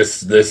like,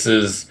 this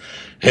is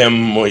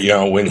him,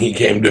 when he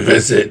came to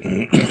visit,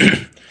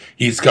 and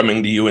he's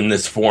coming to you in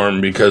this form,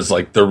 because,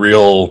 like, the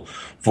real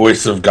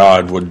voice of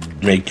God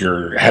would make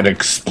your head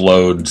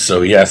explode,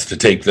 so he has to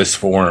take this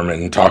form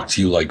and talk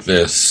to you like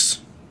this.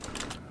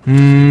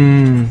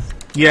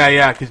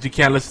 Yeah, because you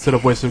can't listen to the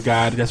voice of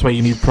God. That's why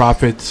you need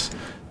prophets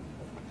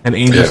and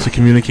angels to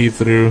communicate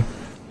through.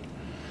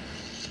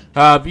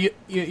 But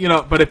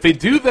if they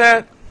do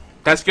that,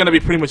 that's going to be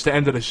pretty much the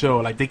end of the show.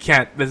 Like, they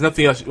can't, there's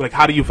nothing else. Like,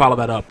 how do you follow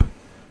that up?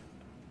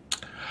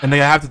 And they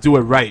have to do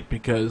it right,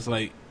 because,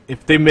 like,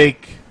 if they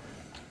make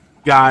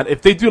God,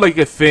 if they do, like,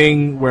 a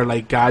thing where,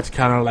 like, God's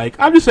kind of like,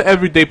 I'm just an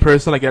everyday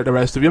person like the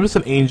rest of you. I'm just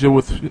an angel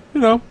with,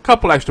 a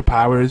couple extra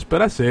powers, but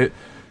that's it.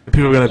 And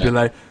people are going to be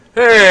like,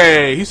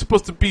 hey, he's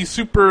supposed to be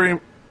super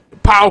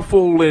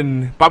powerful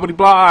and blah, blah,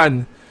 blah.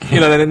 And,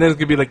 then there's going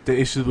to be, like, the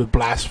issues with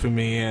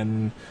blasphemy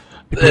and...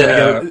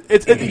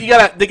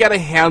 They gotta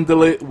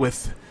handle it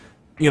with,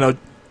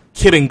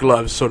 kidding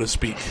gloves, so to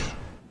speak.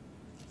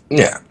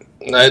 Yeah,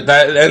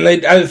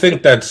 I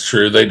think that's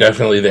true. They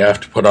have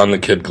to put on the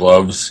kid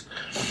gloves,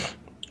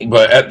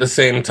 but at the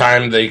same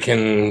time, they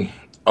can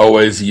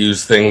always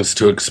use things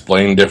to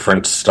explain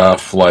different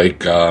stuff. Like,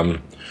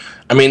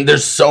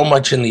 there's so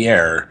much in the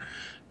air.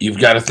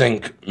 You've got to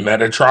think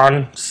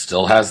Metatron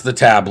still has the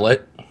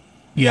tablet.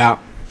 Yeah,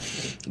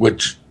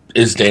 which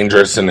is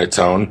dangerous in its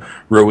own.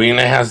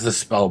 Rowena has the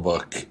spell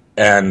book,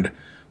 and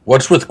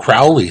what's with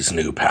Crowley's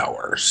new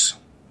powers?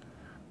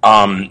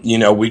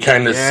 We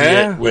kind of see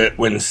it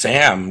when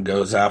Sam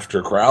goes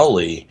after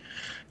Crowley,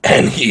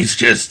 and he's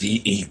just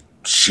he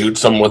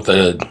shoots him with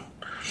a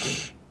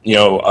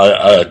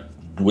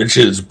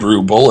witch's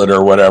brew bullet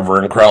or whatever,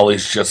 and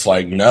Crowley's just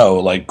like, no.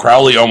 Like,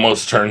 Crowley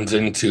almost turns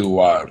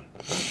into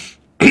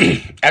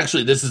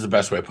actually, this is the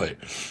best way to put it.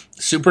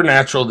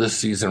 Supernatural this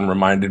season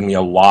reminded me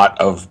a lot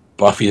of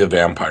Buffy the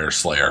Vampire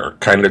Slayer,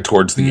 kind of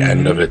towards the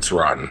end of its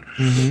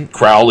run.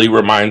 Crowley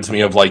reminds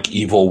me of like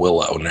Evil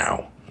Willow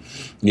now.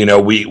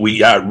 We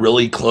got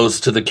really close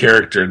to the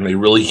character, and they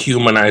really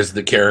humanized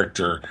the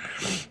character.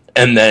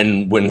 And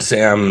then when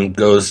Sam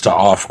goes to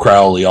off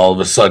Crowley, all of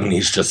a sudden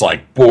he's just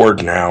like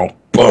bored now.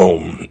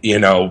 Boom.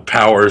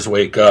 Powers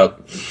wake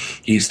up.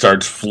 He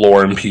starts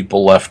flooring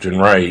people left and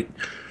right.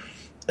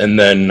 And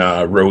then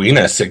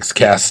Rowena 6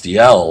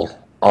 Castiel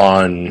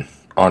on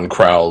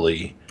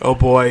Crowley. Oh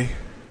boy.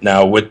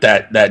 Now with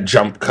that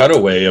jump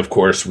cutaway, of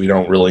course, we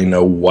don't really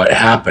know what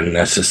happened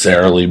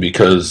necessarily,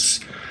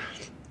 because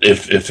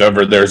if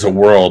ever there's a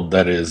world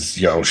that is,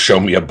 show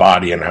me a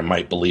body and I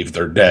might believe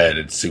they're dead,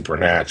 it's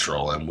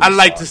Supernatural. And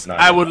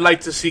I would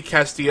like to see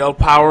Castiel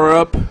power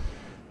up,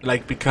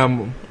 like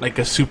become like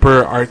a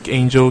super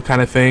archangel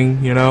kind of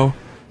thing,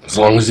 As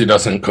long as he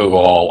doesn't go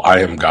all I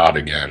am God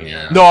again,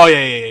 yeah. No,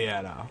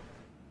 yeah, no.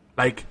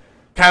 Like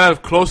kind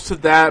of close to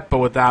that, but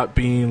without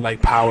being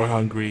like power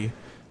hungry.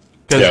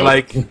 Because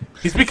like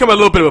he's become a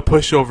little bit of a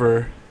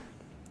pushover,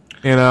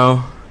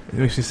 It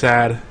makes me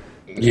sad.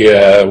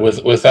 Yeah,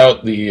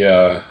 without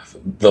the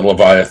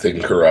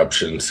Leviathan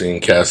corruption,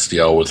 seeing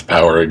Castiel with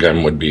power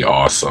again would be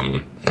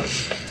awesome.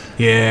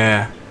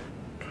 Yeah,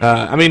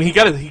 he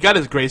got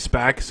his grace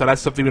back, so that's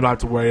something we don't have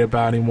to worry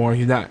about anymore.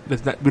 We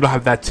don't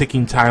have that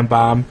ticking time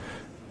bomb,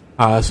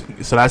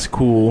 so that's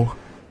cool.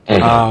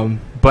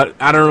 But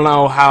I don't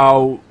know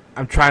how.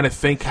 I'm trying to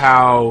think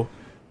how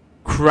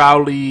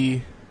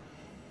Crowley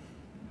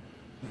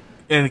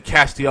and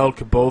Castiel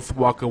could both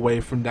walk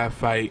away from that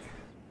fight.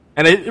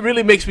 And it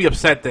really makes me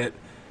upset that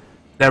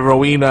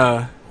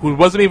Rowena, who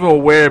wasn't even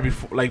aware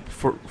before, like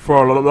for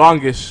the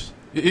longest,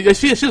 she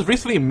just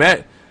recently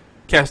met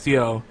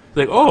Castiel.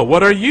 Like, oh,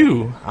 what are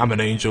you? I'm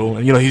an angel,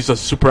 and he's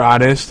just super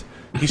honest.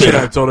 He should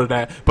have told her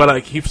that, but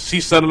like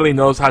she suddenly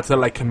knows how to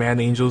like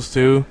command angels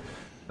too.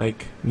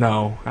 Like,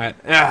 no,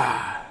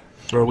 Rowena.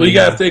 Well, you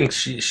gotta think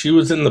she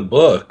was in the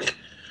book.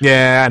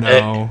 Yeah, I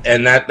know,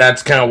 and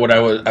that's kind of what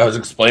I was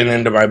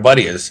explaining to my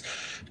buddy. Is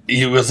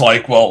he was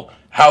like, well,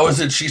 how is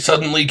it she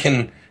suddenly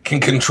can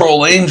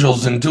control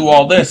angels and do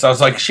all this? I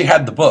was like, she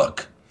had the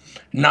book.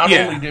 Not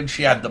only did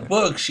she have the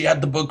book, she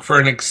had the book for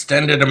an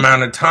extended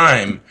amount of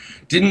time.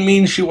 Didn't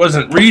mean she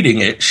wasn't reading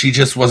it. She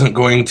just wasn't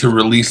going to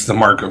release the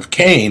Mark of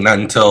Cain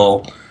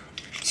until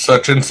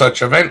such and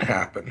such event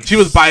happened. She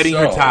was biding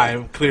her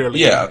time, clearly.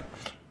 Yeah.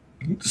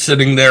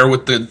 Sitting there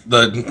with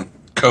the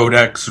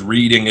codex,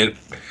 reading it,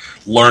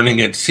 learning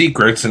its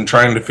secrets, and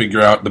trying to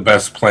figure out the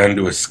best plan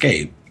to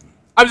escape.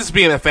 I'm just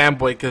being a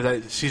fanboy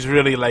because she's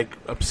really, like,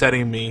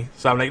 upsetting me.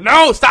 So I'm like,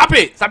 no, stop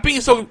it! Stop being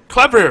so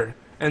clever!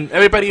 And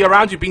everybody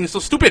around you being so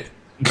stupid!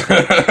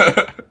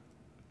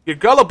 You're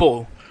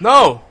gullible.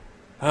 No!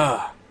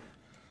 But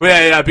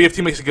yeah,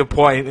 BFT makes a good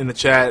point in the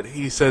chat.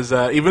 He says,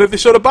 even if they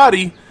show the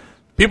body,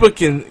 people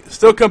can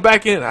still come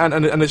back in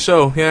on the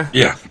show, yeah?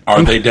 Yeah.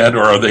 Are they dead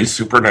or are they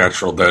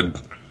supernatural dead?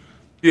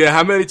 Yeah,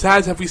 how many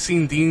times have we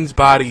seen Dean's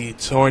body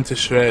torn to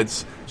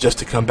shreds just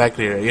to come back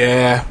there?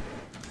 Yeah.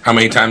 How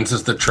many times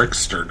has the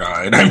trickster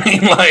died? I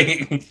mean,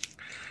 like,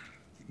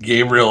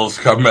 Gabriel's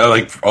come back,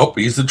 like, oh,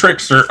 he's the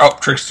trickster. Oh,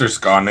 trickster's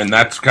gone. And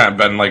that's kind of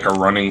been like a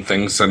running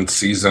thing since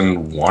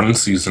season 1,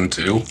 season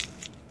 2.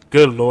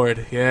 Good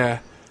lord, yeah.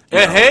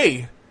 And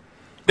hey,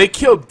 they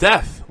killed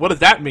Death. What does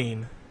that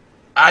mean?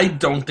 I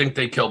don't think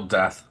they killed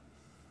Death.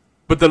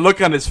 But the look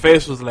on his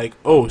face was like,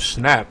 oh,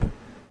 snap.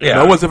 Yeah.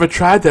 No one's ever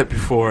tried that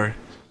before.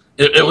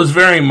 It was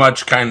very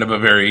much kind of a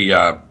very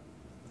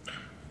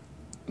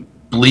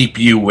bleep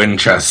you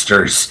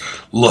Winchesters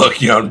look,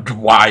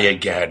 why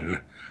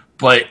again?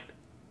 But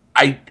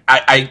I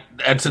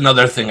that's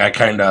another thing I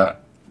kind of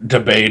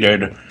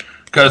debated,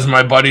 because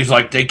my buddy's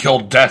like, they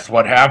killed Death,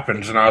 what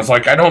happens? And I was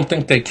like, I don't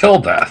think they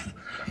killed Death.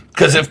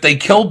 Because if they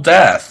killed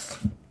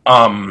Death,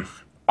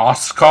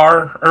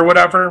 Oscar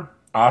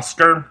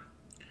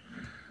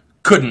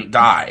couldn't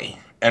die,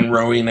 and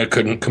Rowena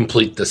couldn't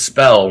complete the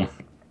spell.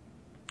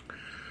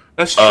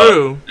 That's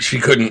true. She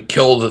couldn't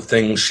kill the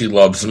thing she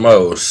loves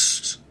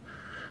most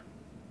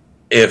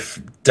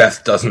if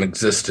Death doesn't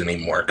exist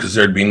anymore, because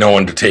there'd be no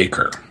one to take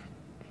her.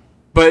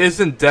 But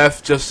isn't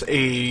Death just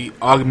a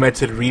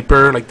augmented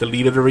Reaper, like the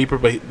lead of the Reaper,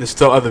 but there's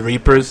still other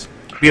Reapers?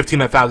 We have Team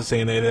 9000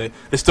 saying that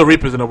there's still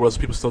Reapers in the world,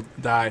 so people still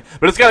die.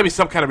 But it's got to be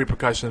some kind of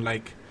repercussion,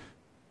 like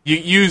you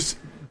use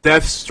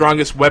Death's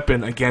strongest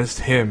weapon against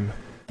him.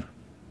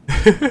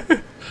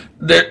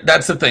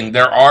 That's the thing.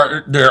 There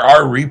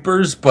are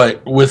Reapers,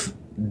 but with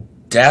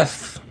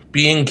Death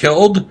being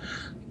killed,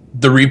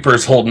 the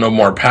Reapers hold no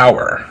more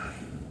power.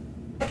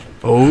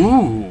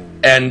 Oh.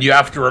 And you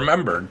have to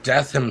remember,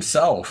 Death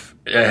himself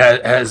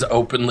has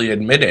openly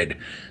admitted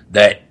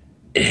that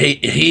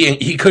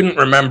he couldn't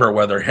remember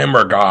whether him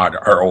or God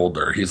are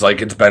older. He's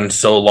like, it's been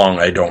so long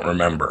I don't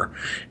remember,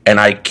 and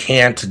I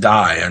can't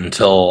die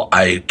until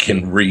I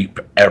can reap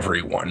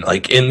everyone.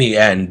 Like, in the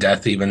end,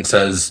 Death even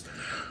says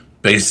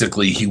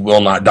basically he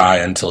will not die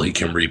until he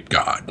can reap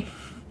God,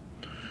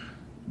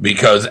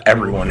 because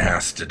everyone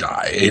has to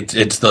die.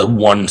 It's the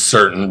one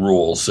certain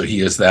rule. So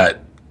he is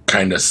that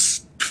kind of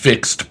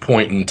fixed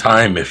point in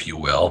time, if you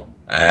will.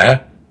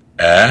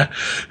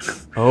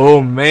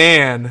 Oh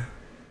man.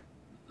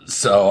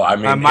 So I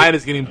mean, my mind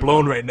is getting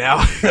blown right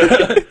now.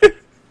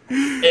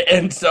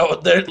 And so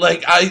they're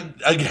like,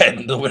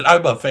 when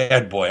I'm a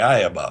fanboy,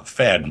 I am a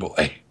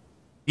fanboy.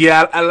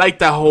 Yeah, I like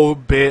that whole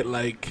bit,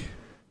 like,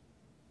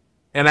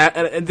 and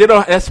they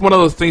don't. That's one of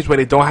those things where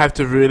they don't have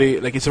to really,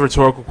 like, it's a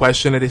rhetorical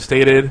question that they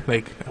stated,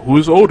 like,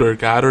 who's older,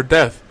 God or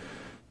Death?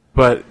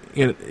 But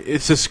you know,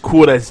 it's just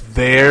cool that it's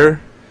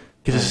there,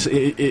 because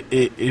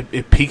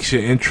it piques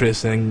your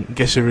interest and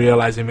gets you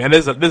realizing, man,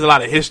 there's a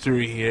lot of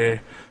history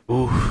here.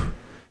 Ooh,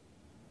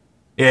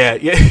 yeah.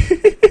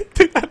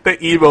 The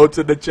emotes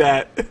in the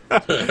chat.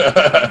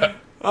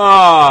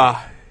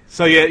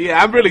 So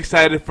yeah, I'm really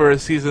excited for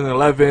season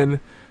 11.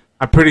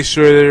 I'm pretty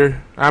sure,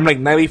 I'm like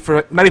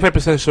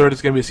 95% sure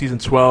it's going to be a season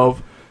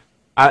 12.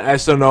 I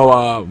still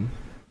know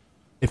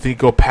if they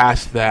go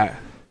past that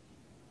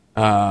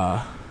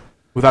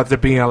without there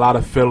being a lot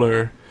of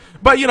filler.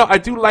 But, you know, I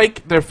do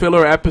like their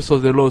filler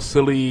episodes. They're little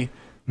silly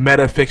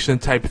meta-fiction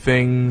type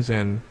things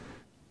and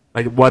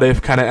like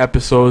what-if kind of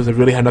episodes that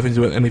really have nothing to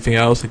do with anything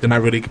else. Like, they're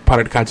not really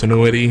part of the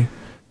continuity.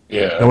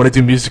 Yeah. I want to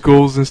do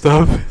musicals and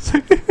stuff.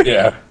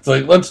 Yeah. It's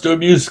like, let's do a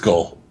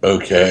musical.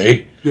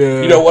 Okay.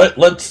 Yeah. You know what?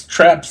 Let's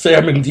trap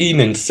Sam and Dean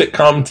in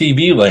sitcom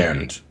TV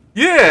land.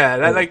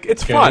 Yeah,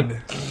 it's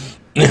fun.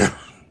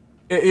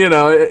 You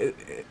know,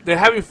 they're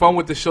having fun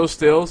with the show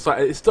still, so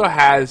it still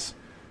has.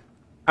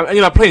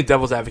 You know, playing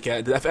devil's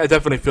advocate, I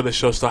definitely feel the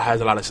show still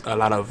has a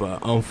lot of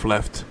oomph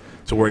left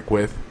to work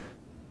with.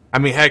 I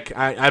mean, heck,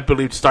 I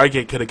believe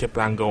Stargate could have kept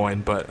on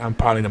going, but I'm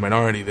probably in the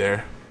minority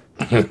there.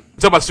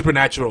 It's about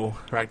Supernatural,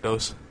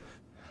 Rakdos.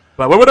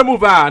 But we're going to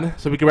move on,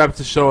 so we can wrap up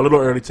the show a little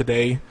early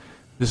today,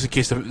 just in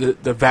case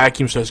the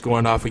vacuum starts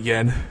going off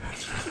again.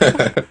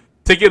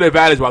 Taking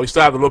advantage while we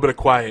still have a little bit of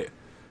quiet.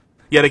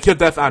 Yeah, they killed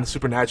Death on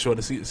Supernatural,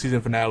 the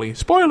season finale.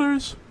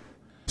 Spoilers!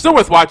 Still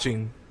worth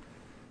watching.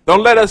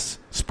 Don't let us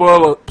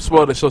spoil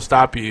the show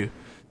stop you.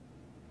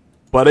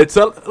 But it's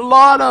a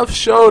lot of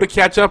show to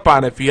catch up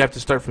on if you have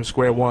to start from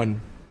square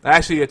one.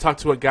 Actually, I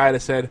talked to a guy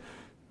that said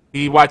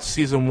he watched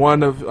season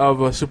 1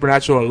 of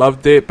Supernatural and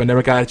loved it, but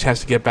never got a chance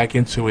to get back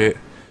into it.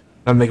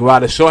 I'm like, wow,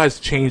 the show has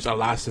changed a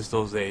lot since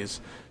those days.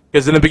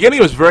 Because in the beginning,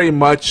 it was very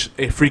much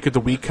a freak of the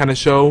week kind of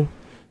show.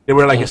 They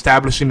were like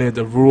establishing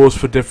the rules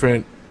for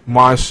different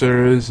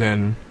monsters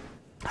and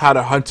how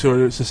the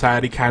hunter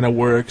society kind of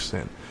works,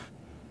 and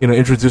you know,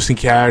 introducing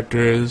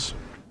characters.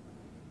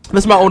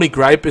 That's my only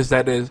gripe, is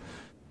that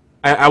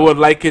I would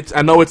like it.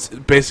 I know it's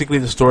basically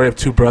the story of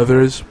two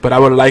brothers, but I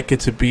would like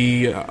it to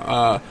be.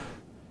 I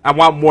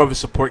want more of a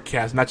support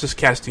cast, not just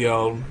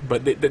Castiel.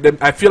 But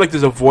I feel like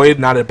there's a void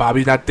now that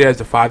Bobby's not there as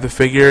a father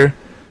figure.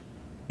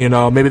 You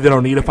know, maybe they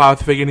don't need a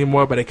father figure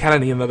anymore, but they kind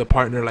of need another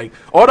partner. Like,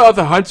 all the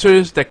other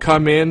hunters that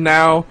come in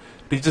now,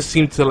 they just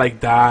seem to, like,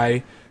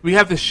 die. We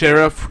have the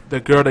sheriff, the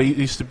girl that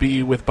used to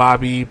be with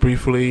Bobby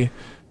briefly.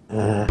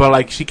 But,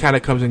 like, she kind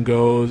of comes and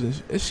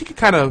goes. And she could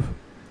kind of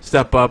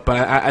step up, but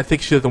I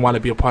think she doesn't want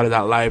to be a part of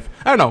that life.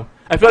 I don't know.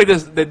 I feel like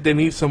they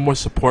need some more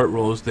support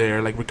roles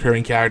there, like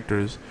recurring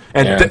characters.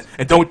 And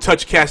and don't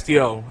touch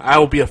Castiel. I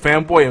will be a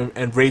fanboy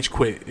and rage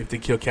quit if they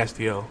kill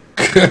Castiel.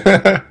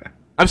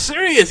 I'm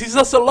serious. He's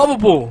just so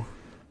lovable.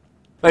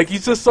 Like,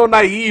 he's just so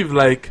naive.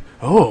 Like,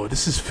 oh,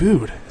 this is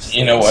food.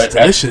 You know what?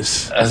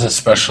 Delicious. As a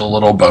special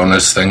little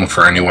bonus thing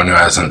for anyone who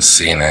hasn't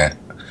seen it,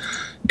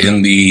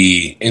 in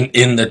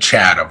the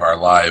chat of our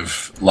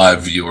live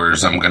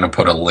viewers, I'm going to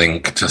put a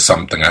link to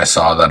something I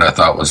saw that I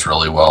thought was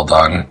really well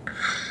done.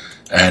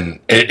 And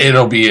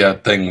it'll be a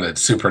thing that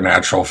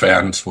Supernatural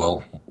fans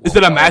will Is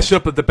it a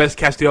mashup of the best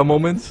Castiel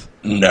moments?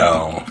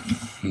 No.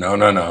 There's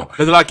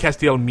a lot of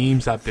Castiel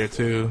memes out there,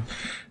 too.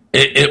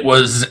 It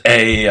was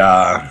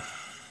a...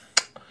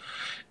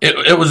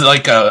 It was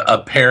like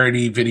a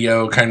parody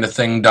video kind of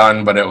thing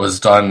done, but it was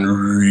done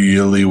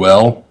really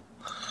well.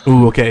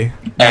 Ooh, okay.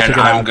 And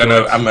I'm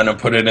gonna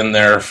put it in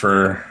there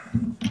for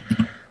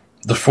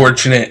the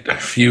fortunate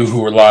few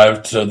who were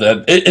live, so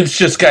that it's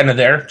just kind of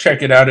there.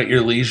 Check it out at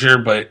your leisure.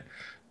 But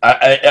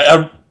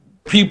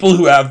people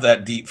who have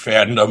that deep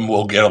fandom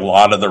will get a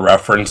lot of the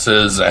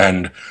references,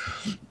 and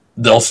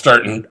they'll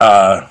start.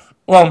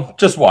 Well,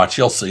 just watch.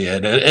 You'll see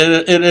it.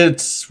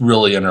 It's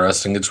really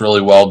interesting. It's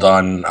really well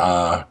done.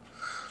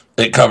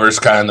 It covers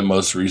kind of the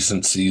most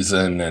recent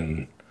season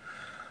and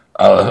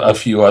a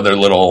few other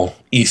little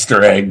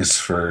Easter eggs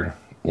for,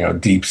 you know,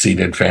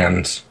 deep-seated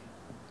fans.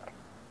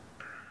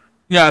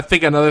 Yeah, I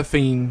think another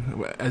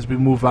thing as we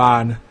move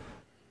on,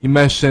 you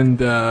mentioned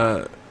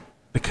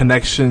the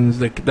connections,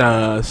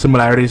 the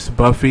similarities to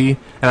Buffy,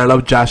 and I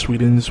love Joss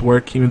Whedon's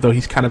work, even though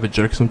he's kind of a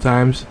jerk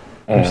sometimes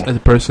as a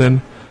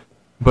person.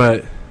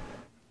 But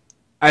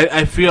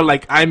I feel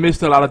like I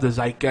missed a lot of the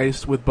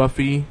zeitgeist with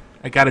Buffy.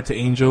 I got it to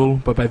Angel,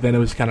 but by then it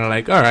was kind of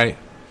like, all right.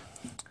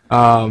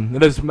 I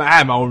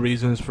had my own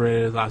reasons for it.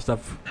 There's a lot of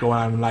stuff going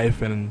on in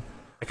life, and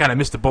I kind of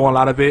missed the boat on a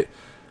lot of it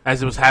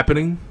as it was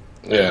happening.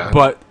 Yeah.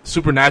 But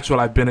Supernatural,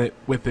 I've been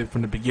with it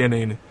from the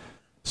beginning,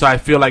 so I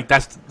feel like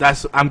that's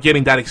I'm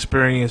getting that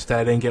experience that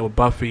I didn't get with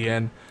Buffy,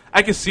 and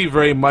I can see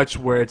very much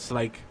where it's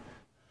like,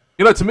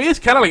 to me it's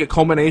kind of like a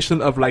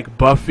culmination of like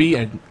Buffy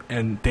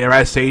and dare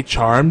I say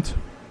Charmed.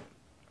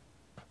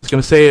 I was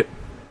gonna say it.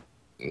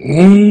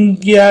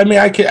 Yeah, I mean,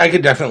 I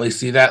could definitely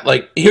see that.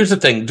 Like, here's the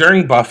thing: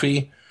 during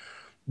Buffy,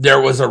 there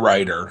was a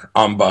writer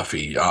on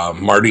Buffy,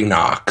 Marty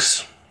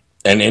Knox,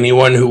 and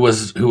anyone who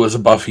was a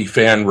Buffy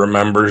fan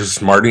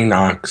remembers Marty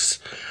Knox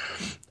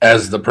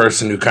as the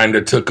person who kind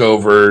of took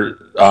over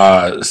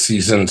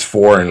seasons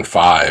 4 and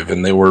 5,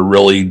 and they were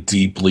really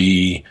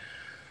deeply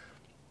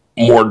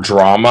more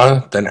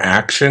drama than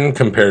action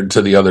compared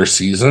to the other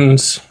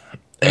seasons.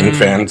 And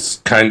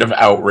fans kind of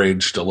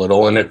outraged a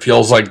little, and it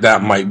feels like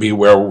that might be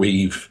where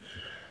we've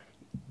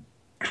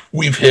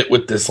hit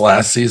with this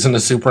last season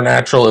of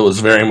Supernatural. It was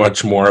very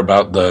much more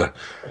about the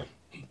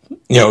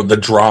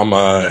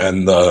drama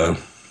and the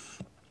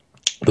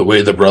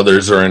way the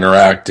brothers are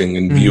interacting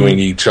and viewing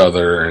each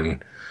other.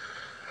 And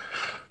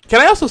can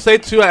I also say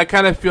too, I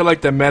kind of feel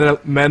like the Men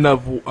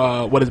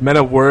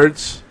of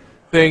Words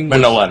thing.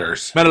 Men of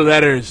Letters. Men of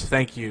Letters,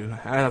 thank you.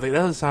 I don't think that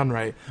doesn't sound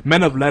right.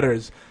 Men of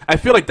Letters. I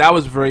feel like that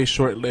was very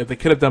short-lived. They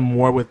could have done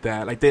more with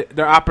that. Like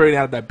they're operating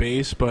out of that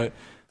base, but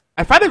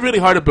I find it really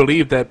hard to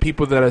believe that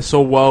people that are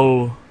so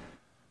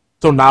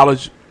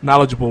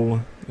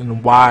knowledgeable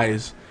and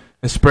wise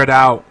and spread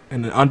out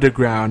in the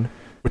underground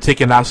were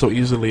taken out so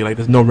easily. Like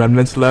there's no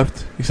remnants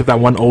left except that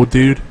one old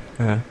dude.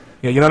 Yeah,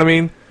 you know what I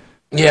mean?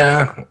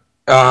 Yeah,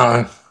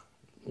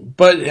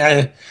 but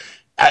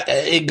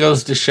it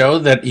goes to show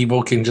that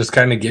evil can just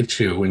kind of get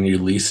you when you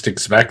least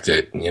expect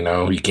it.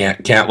 You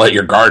can't let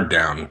your guard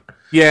down.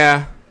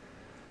 Yeah.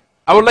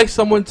 I would like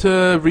someone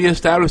to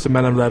reestablish the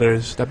Men of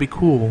Letters. That'd be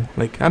cool.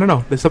 Like, I don't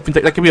know. There's something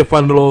that could be a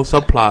fun little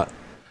subplot.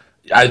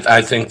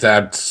 I think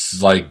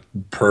that's like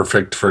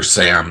perfect for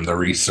Sam, the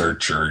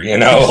researcher.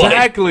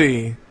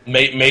 Exactly.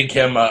 Like, make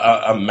him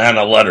a man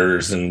of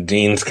letters, and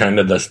Dean's kind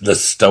of the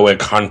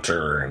stoic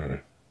hunter. And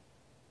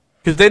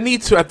because they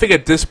need to, I think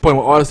at this point,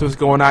 with all this stuff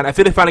going on, I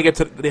think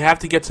they have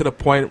to get to the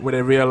point where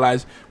they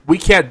realize we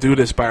can't do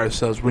this by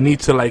ourselves. We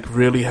need to like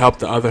really help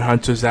the other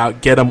hunters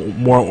out, get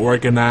them more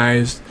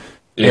organized,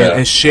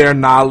 and share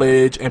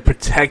knowledge and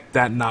protect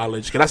that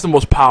knowledge. Because that's the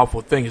most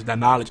powerful thing, is that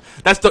knowledge.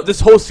 This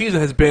whole season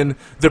has been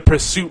the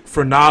pursuit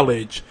for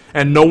knowledge,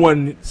 and no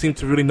one seemed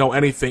to really know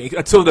anything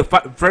until the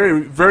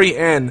very, very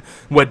end,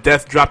 where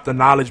Death dropped the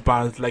knowledge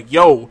bomb. It's like,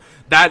 yo,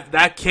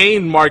 that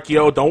cane mark,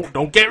 yo,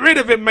 don't get rid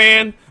of it,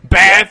 man.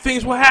 Bad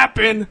things will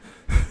happen.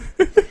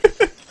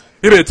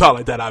 He didn't talk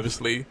like that,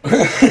 obviously.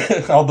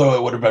 Although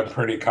it would have been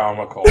pretty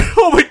comical.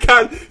 Oh my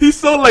god, he's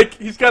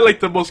got like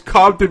the most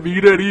calm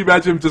demeanor. And you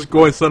imagine him just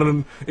going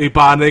Southern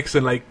Ebonics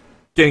and like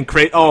getting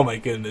crazy. Oh my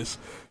goodness,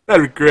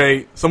 that'd be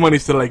great. Someone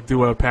needs to like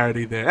do a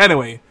parody there.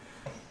 Anyway,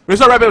 we're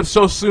gonna wrap it up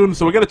so soon,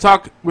 so we're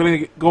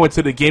gonna go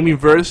into the gaming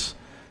verse,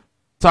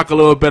 talk a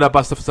little bit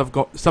about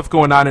stuff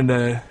going on in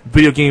the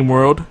video game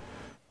world.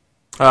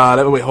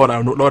 Wait, hold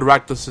on. Lord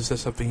Rakdos says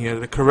something here.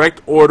 The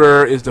correct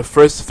order is the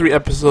first 3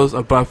 episodes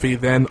of Buffy,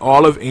 then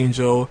all of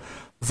Angel,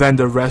 then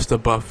the rest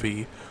of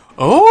Buffy.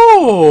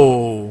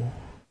 Oh,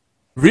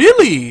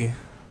 really?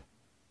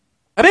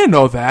 I didn't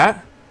know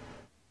that.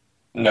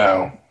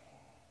 No.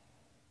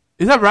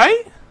 Is that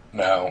right?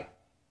 No.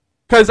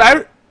 Because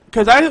I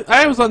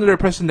was under the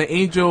impression that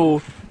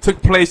Angel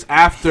took place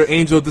after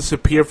Angel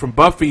disappeared from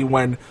Buffy,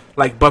 when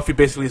like Buffy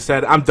basically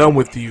said, "I'm done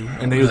with you,"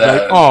 and he was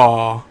like,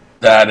 "Aw."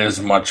 That is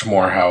much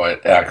more how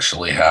it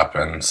actually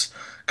happens,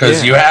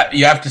 because you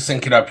have to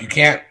sync it up. You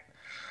can't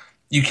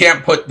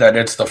put that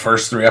it's the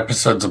first 3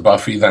 episodes of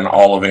Buffy, then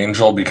all of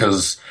Angel,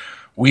 because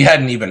we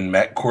hadn't even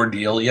met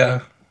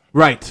Cordelia,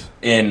 right,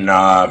 in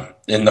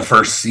the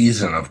first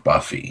season of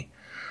Buffy.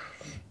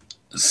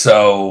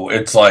 So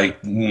it's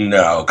like,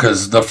 no,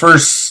 because the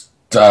first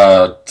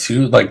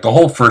 2, like the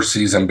whole first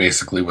season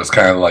basically was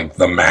kind of like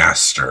the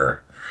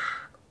Master,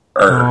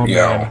 or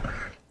man.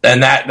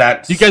 And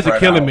that you guys are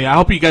killing me. I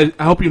hope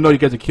you know you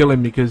guys are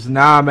killing me, because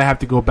now I'm gonna have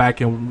to go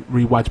back and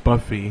rewatch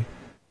Buffy.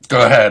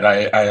 Go ahead.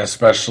 I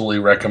especially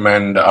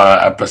recommend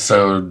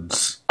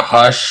episodes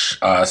Hush,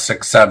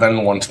 6,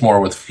 7, Once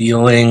More with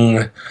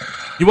Feeling.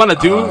 You want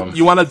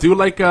to do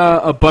like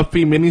a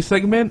Buffy mini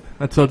segment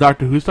until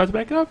Doctor Who starts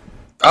back up?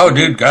 Oh,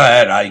 dude, go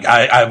ahead.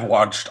 I've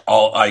watched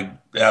all.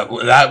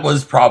 That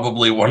was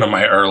probably one of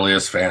my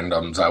earliest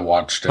fandoms. I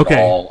watched it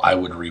all. I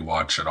would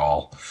rewatch it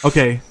all.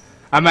 Okay.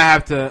 I might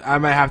have to.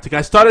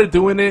 I started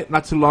doing it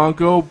not too long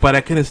ago, but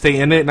I couldn't stay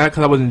in it. Not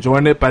because I was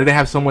enjoying it, but I didn't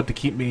have someone to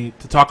keep me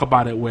to talk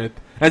about it with.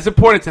 And it's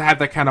important to have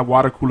that kind of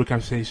water cooler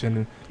conversation,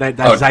 and that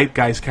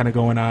zeitgeist kind of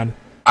going on.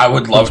 I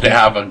would love to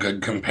have a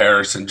good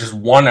comparison. Just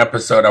one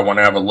episode, I want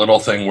to have a little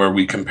thing where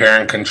we compare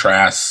and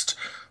contrast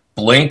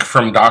Blink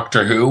from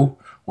Doctor Who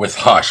with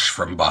Hush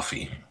from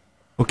Buffy.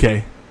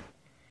 Okay.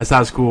 That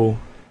sounds cool.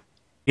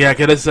 Yeah,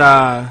 because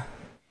I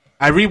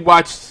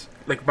rewatched,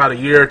 like about a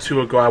year or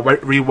two ago, I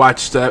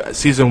rewatched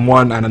season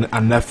 1 on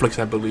Netflix,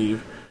 I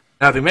believe.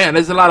 And I think, man,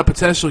 there's a lot of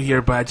potential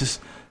here, but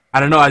I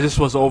don't know, I just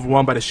was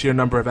overwhelmed by the sheer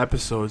number of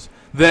episodes.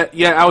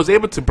 I was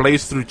able to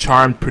blaze through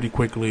Charmed pretty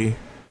quickly,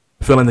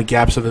 fill in the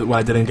gaps of what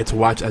I didn't get to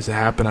watch as it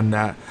happened on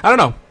that. I don't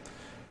know.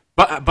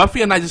 But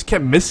Buffy and I just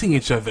kept missing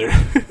each other.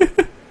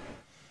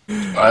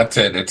 That's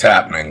it. It's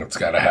happening. It's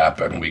got to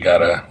happen. We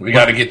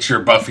gotta get your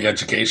Buffy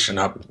education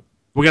up.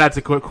 We're gonna have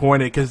to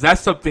coordinate because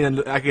that's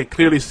something I can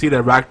clearly see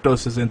that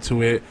Rakdos is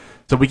into it,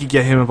 so we can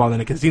get him involved in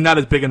it because he's not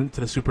as big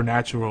into the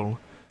supernatural.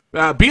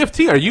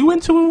 BFT, are you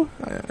into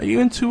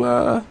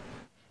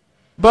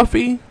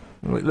Buffy?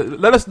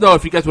 Let us know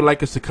if you guys would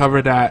like us to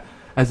cover that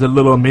as a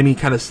little mini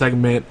kind of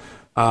segment.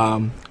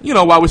 While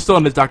we're still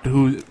in this Doctor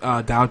Who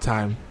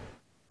downtime.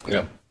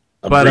 Yeah,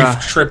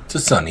 brief trip to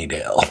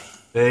Sunnydale.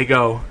 There you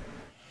go.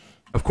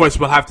 Of course,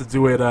 we'll have to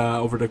do it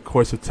over the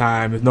course of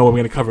time. There's no way we're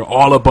going to cover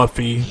all of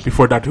Buffy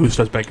before Doctor Who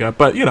starts back up.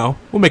 But,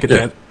 we'll make it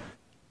that.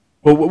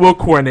 We'll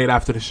coordinate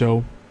after the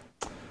show.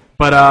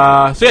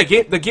 But,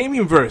 the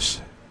gaming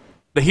verse.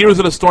 The Heroes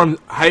of the Storm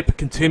hype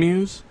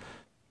continues.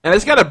 And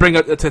it's got to bring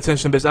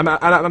attention to this. I'm not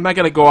going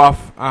to go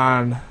off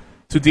on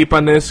too deep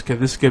on this, because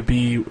this could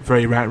be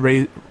very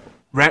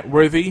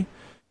rant-worthy. We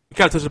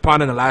kind of touched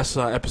upon it in the last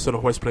episode of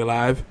Horseplay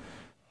Live.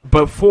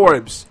 But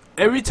Forbes...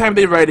 every time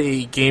they write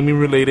a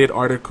gaming-related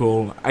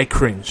article, I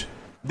cringe.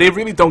 They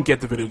really don't get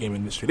the video game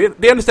industry.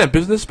 They understand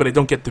business, but they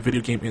don't get the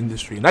video game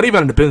industry. Not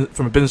even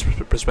from a business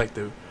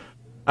perspective.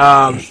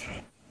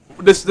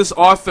 This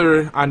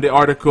author on the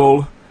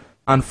article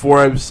on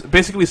Forbes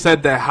basically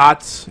said that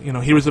HOTS,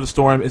 Heroes of the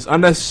Storm, is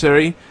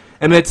unnecessary,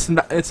 and it's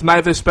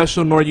neither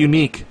special nor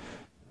unique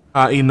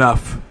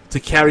enough to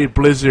carry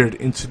Blizzard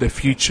into the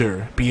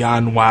future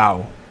beyond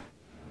WoW.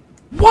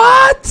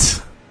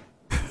 What?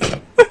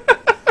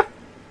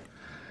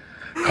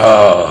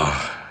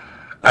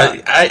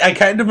 I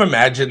kind of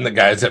imagine the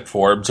guys at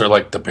Forbes are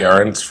like the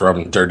parents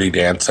from Dirty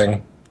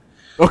Dancing.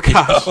 Oh,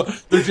 gosh.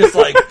 They're just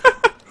like,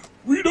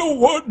 we don't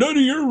want none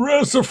of your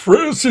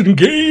Rassafras and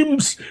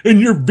games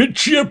and your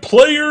Vicia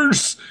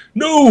players.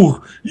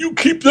 No, you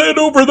keep that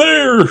over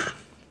there.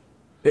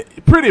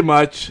 Pretty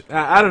much.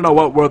 I don't know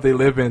what world they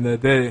live in.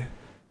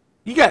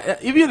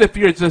 Even if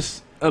you're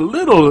just a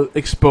little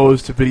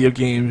exposed to video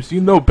games, you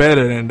know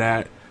better than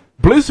that.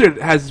 Blizzard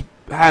has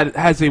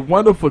a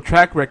wonderful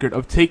track record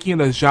of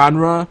taking a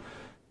genre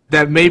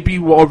that may be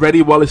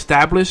already well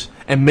established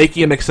and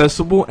making it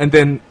accessible and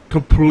then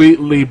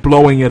completely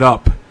blowing it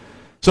up.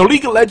 So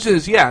League of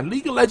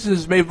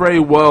Legends may very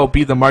well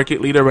be the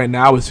market leader right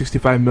now with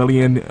 65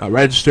 million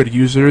registered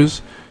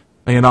users,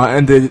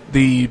 and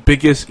the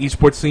biggest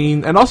esports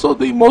scene, and also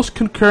the most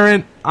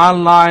concurrent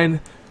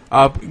online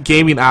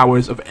gaming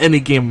hours of any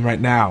game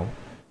right now.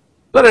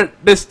 But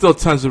there's still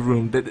tons of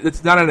room.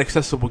 It's not an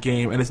accessible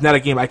game, and it's not a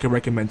game I can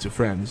recommend to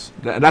friends.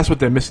 And that's what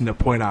they're missing the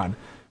point on.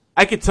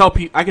 I could tell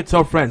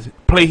friends,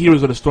 play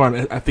Heroes of the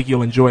Storm. I think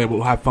you'll enjoy it.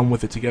 We'll have fun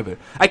with it together.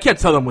 I can't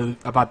tell them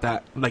about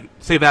that. Like,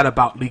 say that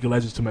about League of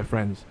Legends to my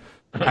friends.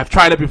 I've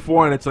tried it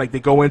before, and it's like they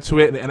go into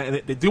it,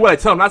 and they do what I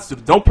tell them not to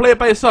do. Don't play it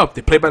by yourself.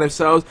 They play it by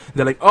themselves.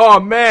 They're like, oh,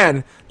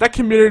 man, that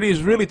community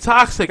is really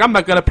toxic. I'm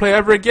not going to play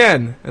ever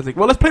again. I was like,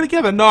 well, let's play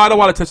together. No, I don't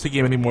want to touch the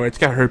game anymore. It's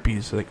got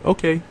herpes. Like,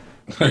 okay.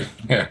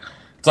 Yeah.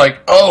 It's like,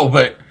 oh,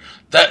 but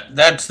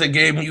that's the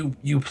game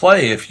you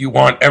play if you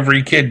want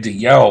every kid to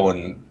yell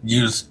and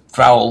use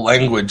foul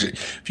language.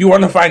 If you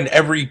want to find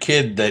every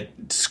kid that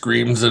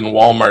screams in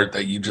Walmart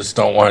that you just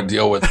don't want to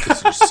deal with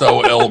because you're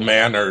so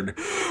ill-mannered,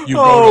 you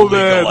go to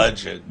League of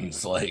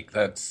Legends. Like,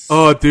 that's...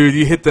 Oh, dude,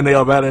 you hit the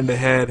nail right in the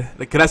head.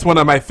 Like, that's one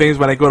of my things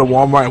when I go to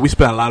Walmart, and we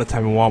spend a lot of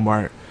time in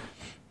Walmart.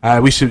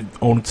 We should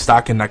own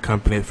stock in that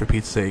company, for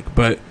Pete's sake.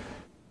 But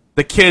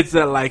the kids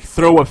that, like,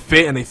 throw a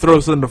fit and they throw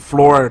something on the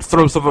floor or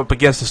throw stuff up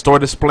against the store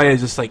display and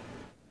just, like,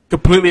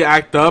 completely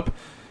act up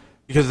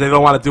because they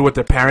don't want to do what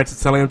their parents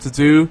are telling them to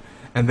do.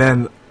 And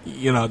then,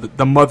 you know,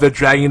 the mother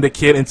dragging the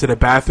kid into the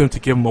bathroom to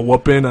give him a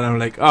whooping. And I'm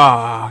like,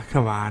 oh,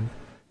 come on.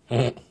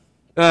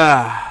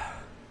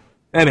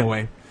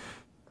 Anyway.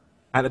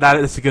 That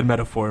is a good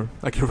metaphor.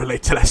 I can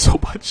relate to that so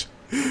much.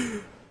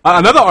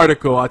 Another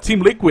article, Team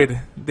Liquid,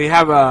 they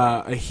have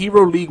a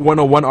Hero League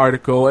 101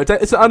 article.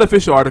 It's an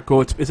unofficial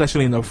article. It's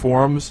actually in the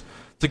forums.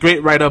 It's a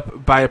great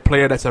write-up by a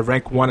player that's at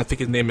rank 1. I think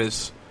his name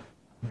is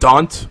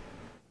Daunt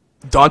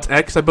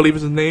X, I believe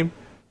is his name.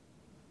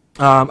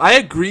 I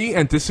agree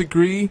and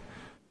disagree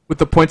with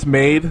the points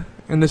made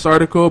in this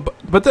article,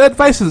 but the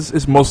advice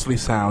is mostly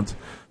sound.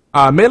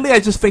 Mainly, I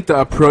just think the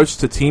approach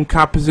to team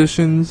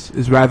compositions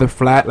is rather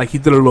flat. Like, he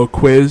did a little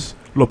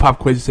pop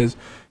quiz. He says,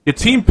 your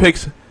team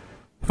picks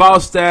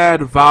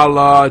Falstad,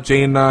 Vala,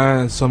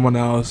 Jaina, and someone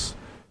else.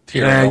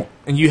 And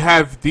you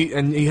have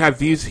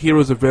these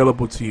heroes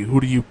available to you. Who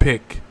do you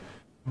pick?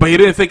 But he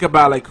didn't think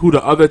about like who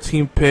the other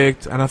team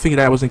picked, and I think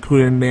that was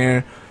included in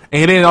there. And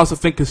he didn't also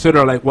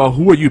consider like, well,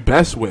 who are you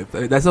best with?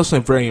 That's also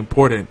very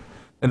important.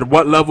 And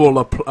what level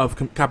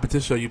of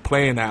competition are you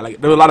playing at?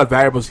 Like, there were a lot of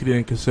variables he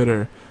didn't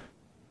consider.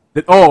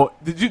 Did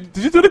you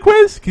do the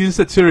quiz? Because you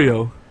said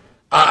Tyrael.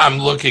 I'm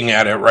looking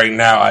at it right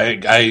now.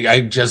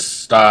 I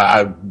just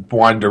I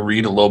wanted to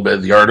read a little bit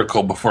of the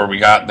article before we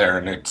got there,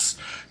 and it's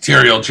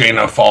Tyrael,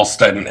 Jaina,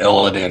 Falstad, and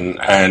Illidan,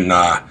 and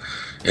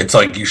it's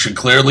like you should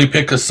clearly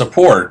pick a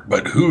support,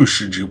 but who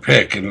should you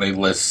pick? And they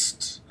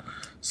list.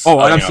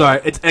 I'm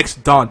sorry, it's X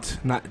Daunt,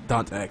 not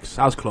Daunt X.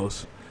 I was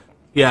close.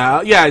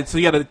 Yeah. So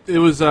it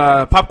was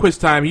pop quiz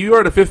time. You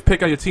are the 5th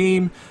pick on your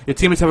team. Your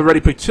teammates have already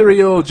picked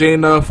Tyrael,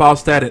 Jaina,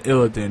 Falstad, and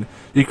Illidan.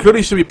 You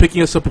clearly should be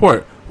picking a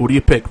support. Who do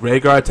you pick?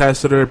 Rhaegar,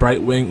 Tassadar,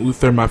 Brightwing,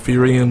 Uther,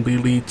 Malfurion,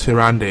 Lily,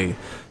 Tyrande.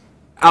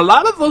 A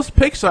lot of those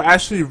picks are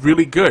actually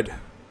really good.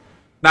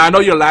 Now I know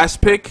your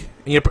last pick,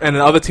 and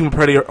the other team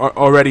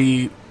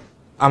already.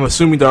 I'm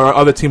assuming the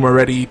other team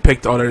already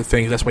picked all their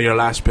things. That's why your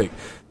last pick.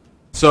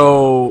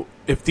 So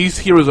if these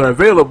heroes are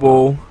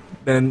available,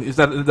 then it's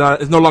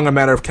no longer a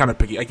matter of counter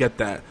picking. I get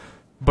that,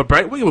 but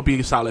Brightwing would be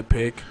a solid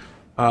pick.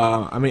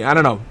 I mean, I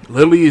don't know.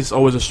 Lily is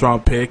always a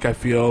strong pick, I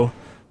feel,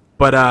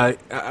 but I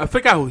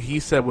forgot who he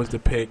said was the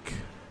pick.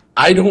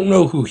 I don't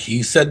know who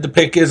he said the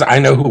pick is. I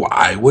know who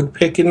I would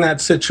pick in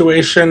that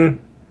situation.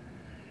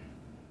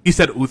 He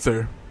said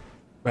Uther,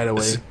 by the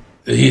way.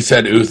 He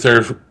said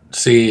Uther.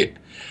 See,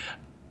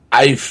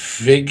 I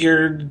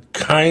figured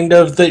kind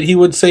of that he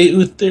would say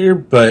Uther,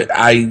 but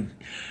I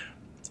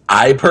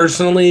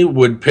personally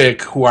would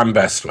pick who I'm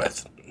best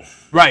with.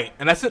 Right,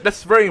 and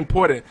that's very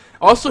important.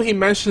 Also, he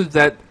mentions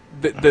that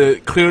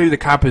clearly the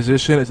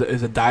composition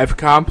is a dive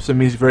comp, so it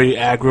means very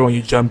aggro when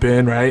you jump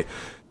in, right?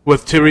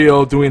 With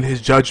Tyrael doing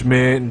his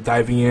judgment and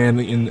diving in,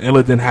 and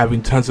Illidan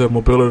having tons of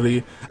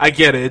mobility. I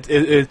get it.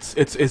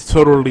 It's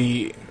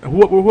totally.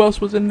 Who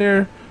else was in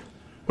there?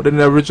 What in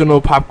the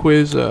original pop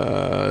quiz?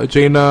 Jaina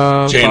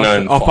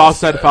and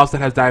Falstad. Falstad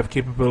has dive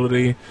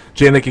capability.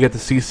 Jaina can get the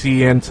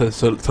CC in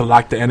to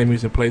lock the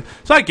enemies in place.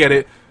 So I get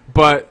it,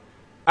 but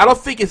I don't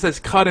think it's as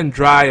cut and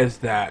dry as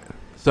that.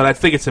 So I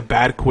think it's a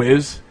bad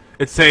quiz.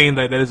 It's saying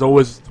that there's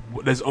always.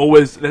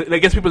 I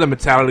guess people have the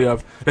mentality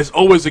of there's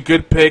always a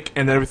good pick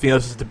and everything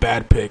else is the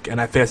bad pick,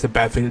 and I think that's a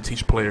bad thing to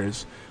teach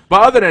players.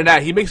 But other than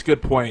that, he makes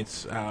good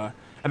points.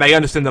 And I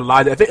understand the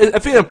logic. I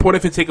think the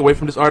important thing to take away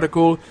from this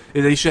article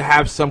is that you should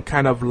have some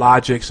kind of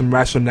logic, some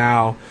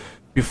rationale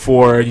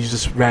before you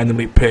just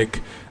randomly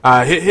pick.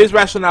 His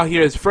rationale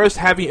here is first,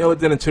 having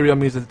Illidan and Tyrael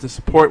means that the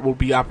support will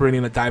be operating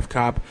in a dive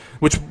comp,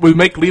 which would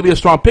make Lily a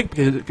strong pick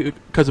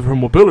because of her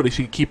mobility.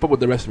 She can keep up with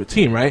the rest of the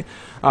team, right?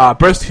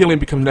 Burst healing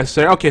becomes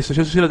necessary. Okay, so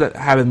she doesn't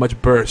have as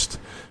much burst.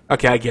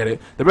 Okay, I get it.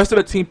 The rest of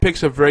the team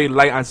picks are very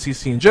light on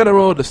CC in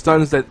general. The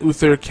stuns that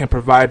Uther can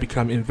provide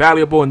become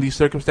invaluable in these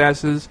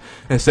circumstances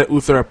and set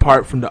Uther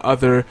apart from the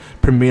other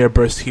premier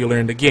burst healer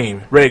in the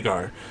game,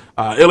 Rhaegar.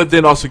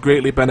 Illidan also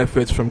greatly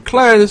benefits from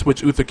cleanse,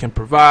 which Uther can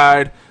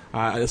provide,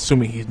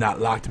 assuming he's not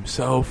locked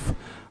himself.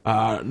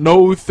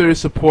 No other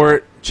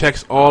support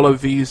checks all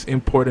of these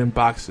important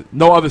boxes.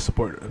 No other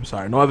support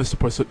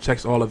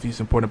checks all of these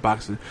important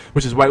boxes,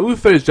 which is why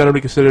Uther is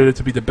generally considered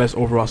to be the best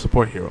overall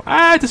support hero.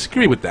 I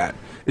disagree with that.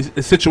 It's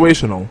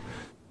situational.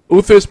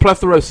 Uther's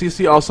plethora of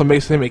CC also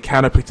makes him a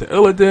counterpick to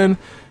Illidan.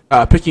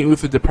 Picking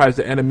Uther deprives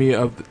the enemy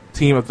of the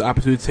team of the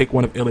opportunity to take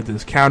one of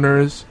Illidan's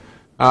counters.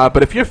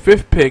 But if you're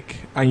 5th pick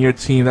on your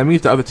team, that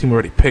means the other team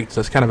already picked,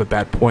 so that's kind of a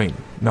bad point,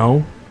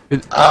 no?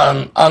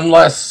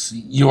 Unless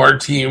your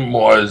team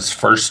was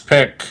 1st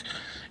pick,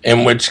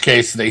 in which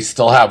case they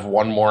still have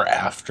one more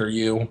after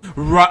you.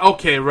 Right.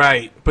 Okay.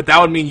 Right. But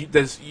that would mean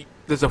there's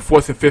a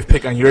 4th and 5th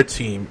pick on your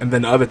team, and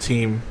then the other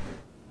team,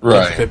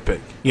 right, 5th pick.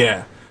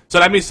 Yeah. So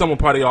that means someone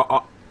probably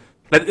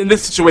in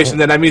this situation,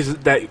 then that means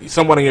that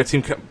someone on your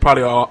team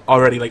probably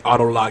already like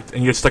auto locked,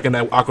 and you're stuck in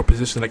that awkward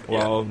position. Like,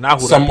 well, now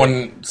who?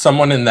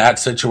 Someone in that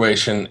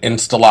situation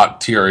insta lock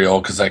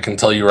Tyrael, because I can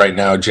tell you right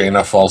now,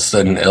 Jaina,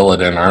 Falstad, and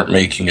Illidan aren't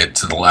making it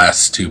to the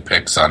last 2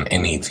 picks on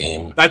any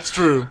team. That's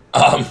true.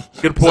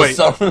 Good point.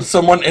 So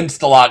someone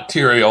insta lock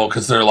Tyrael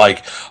because they're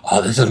like,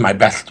 oh, this is my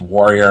best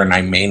warrior, and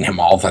I main him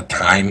all the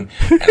time,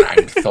 and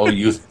I'm so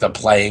used to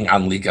playing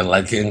on League of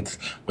Legends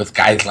with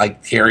guys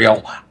like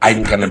Tyrael.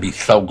 I'm gonna be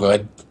so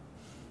good.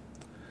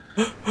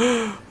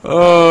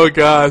 Oh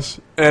gosh,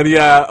 and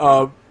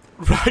yeah,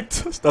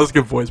 Raktus, that was a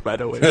good voice, by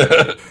the way.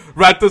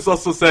 Raktus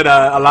also said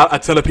a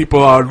ton of people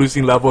are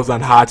losing levels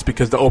on HOTS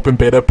because the open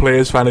beta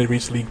players finally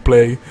reach league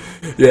play.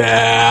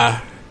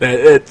 Yeah,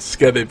 it's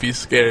gonna be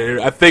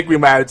scary. I think we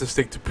might have to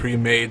stick to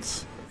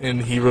pre-mates in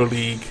Hero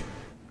League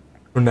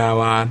from now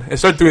on and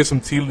start doing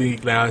some T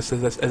League now as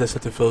I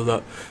start to fill it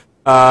up.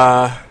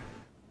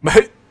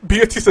 My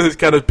BOT says his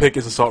kind of pick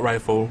is assault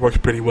rifle. Works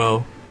pretty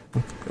well.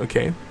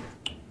 Okay.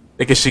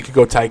 I guess she could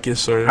go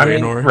Tychus or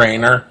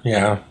Raynor,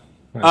 yeah.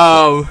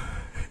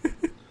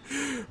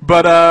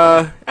 But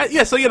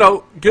yeah,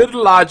 so good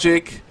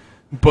logic,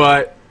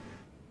 but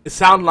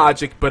sound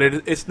logic, but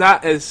it's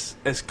not as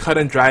cut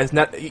and dry. It's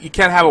not. You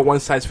can't have a one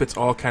size fits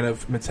all kind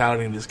of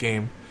mentality in this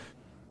game.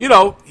 You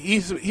know,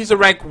 he's a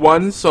rank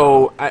 1,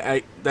 so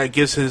I that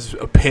gives his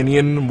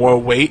opinion more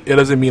weight. It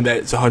doesn't mean that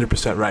it's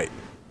 100% right,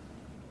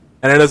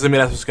 and it doesn't mean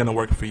that's what's going to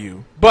work for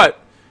you. But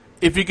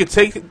if you could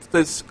take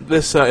this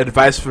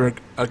advice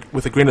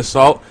with a grain of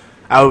salt,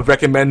 I would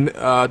recommend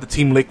the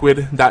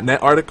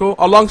TeamLiquid.net article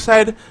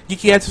alongside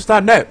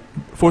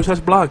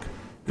GeekyAnswers.net/blog.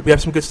 We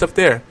have some good stuff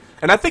there,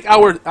 and I think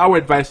our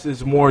advice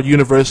is more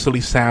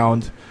universally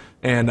sound.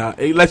 And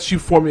it lets you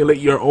formulate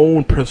your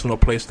own personal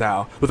play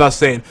style without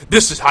saying,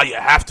 this is how you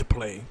have to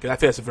play. Because I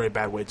think that's a very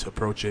bad way to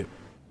approach it.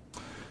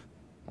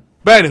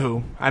 But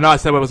anywho, I know I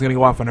said I was going to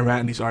go off on a rant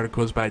in these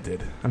articles, but I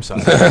did. I'm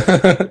sorry.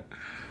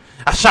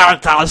 I'm sorry,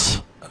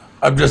 Thomas.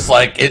 I'm just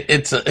like,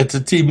 it's a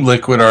Team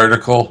Liquid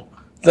article.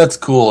 That's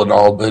cool and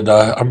all, but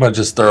I'm going to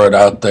just throw it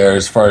out there.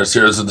 As far as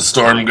Heroes of the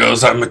Storm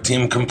goes, I'm a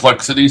Team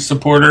Complexity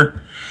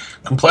supporter.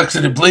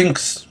 Complexity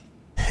blinks.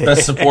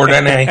 Best support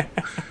NA.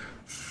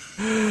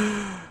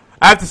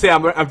 I have to say,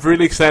 I'm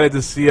really excited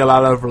to see a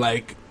lot of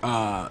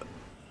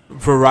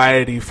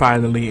variety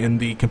finally in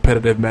the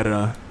competitive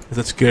meta.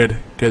 That's good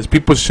because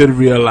people should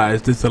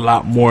realize there's a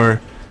lot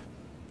more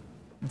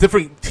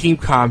different team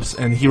comps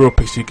and hero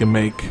picks you can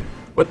make.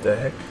 What the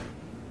heck?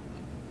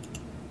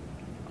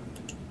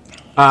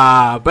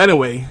 But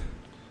anyway,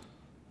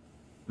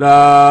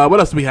 what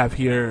else do we have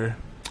here?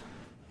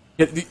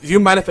 Do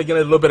you mind if I get a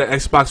little bit of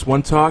Xbox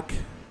One talk?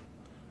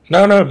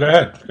 No, go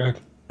ahead.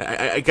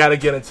 I gotta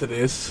get into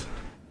this.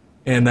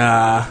 And,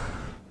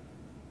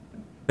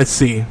 let's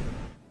see.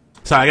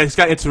 Sorry, I just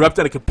got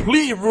interrupted. I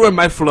completely ruined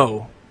my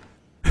flow.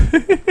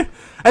 I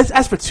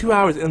asked for 2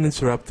 hours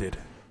uninterrupted.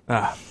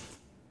 But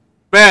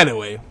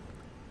anyway,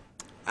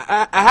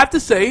 I have to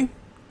say,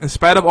 in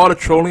spite of all the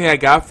trolling I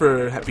got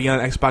for being on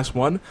Xbox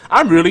One,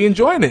 I'm really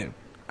enjoying it.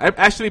 I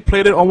actually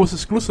played it almost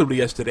exclusively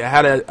yesterday. I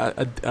had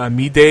a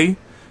me day.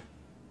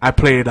 I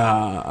played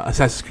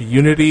Assassin's Creed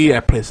Unity.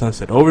 I played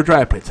Sunset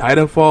Overdrive. I played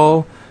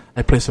Titanfall.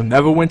 I played some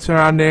Neverwinter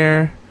on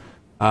there.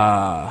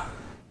 I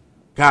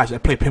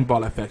play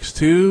Pinball FX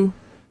too.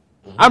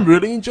 I'm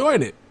really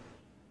enjoying it.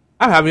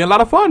 I'm having a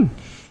lot of fun.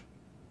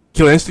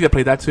 Killer Instinct, I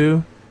played that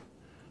too.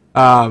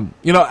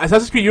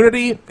 Assassin's Creed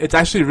Unity, it's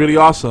actually really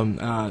awesome.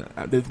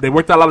 They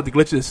worked out a lot of the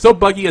glitches. It's still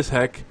buggy as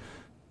heck,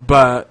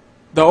 but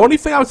the only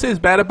thing I would say is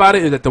bad about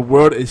it is that the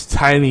world is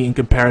tiny in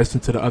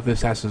comparison to the other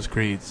Assassin's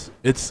Creeds.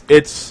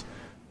 It's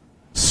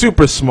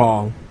super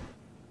small,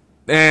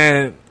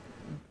 and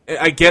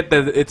I get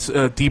that it's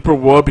a deeper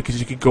world because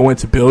you could go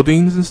into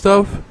buildings and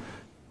stuff,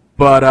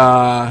 but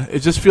it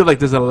just feels like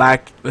there's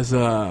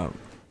a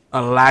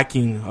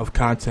lacking of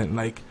content.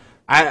 Like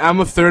I'm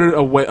a third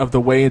of the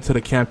way into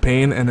the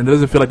campaign, and it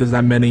doesn't feel like there's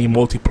that many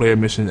multiplayer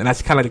missions, and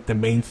that's kind of like the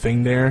main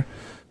thing there.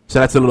 So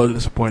that's a little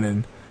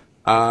disappointing.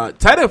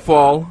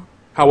 Titanfall,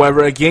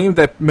 however, a game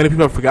that many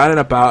people have forgotten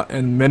about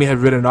and many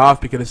have written off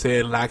because they say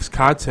it lacks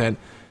content.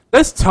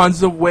 There's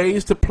tons of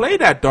ways to play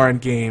that darn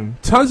game.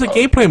 Tons of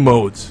gameplay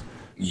modes.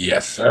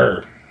 Yes,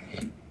 sir.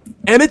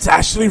 And it's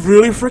actually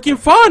really freaking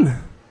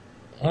fun.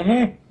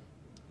 Mm-hmm.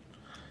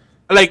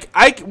 Like,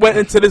 I went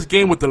into this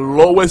game with the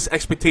lowest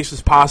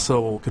expectations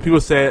possible. Because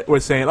people were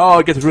saying, oh,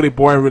 it gets really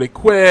boring really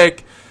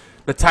quick.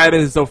 The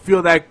Titans don't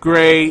feel that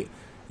great.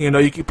 You know,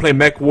 you can play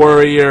Mech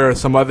Warrior or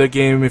some other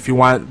game if you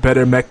want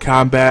better mech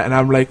combat. And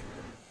I'm like,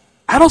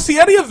 I don't see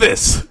any of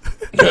this.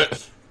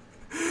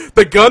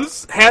 The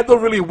guns handle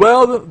really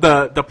well.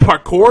 The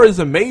parkour is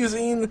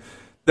amazing.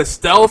 The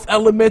stealth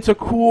elements are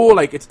cool.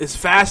 Like, it's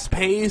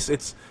fast-paced.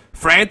 It's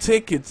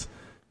frantic.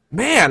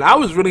 Man, I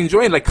was really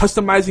enjoying, like,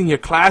 customizing your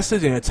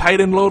classes and your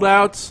Titan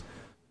loadouts.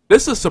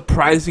 There's a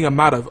surprising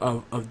amount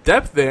of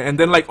depth there. And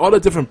then, like, all the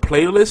different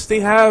playlists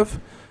they have.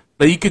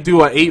 Like, you could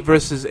do a 8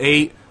 versus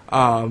 8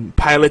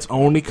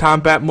 pilots-only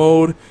combat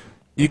mode.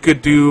 You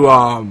could do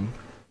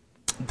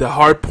the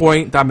hard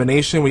point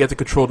domination, where you have to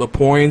control the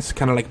points,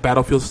 kind of like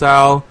Battlefield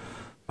style.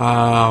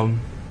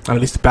 At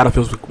least the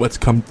Battlefield's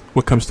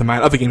what comes to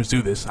mind. Other games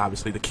do this,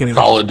 obviously. The King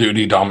Call of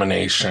Duty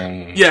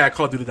Domination. Yeah,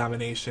 Call of Duty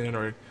Domination,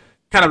 or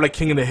kind of like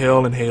King of the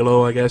Hill and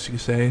Halo, I guess you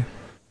could say.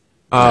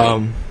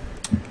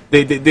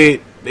 There's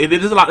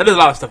a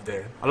lot of stuff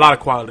there. A lot of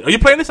quality. Are you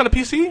playing this on the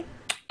PC?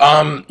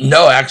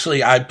 No,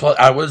 actually,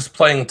 I was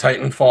playing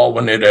Titanfall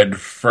when it had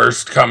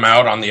first come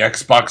out on the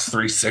Xbox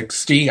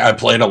 360. I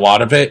played a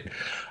lot of it.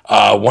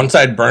 Once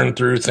I'd burned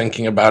through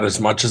thinking about as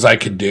much as I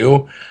could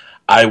do,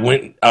 I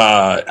went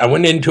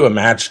into a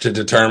match to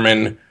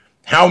determine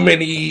how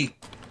many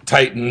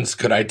Titans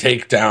could I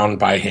take down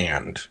by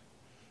hand.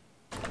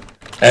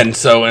 And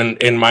so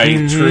in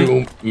my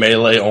true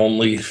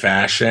melee-only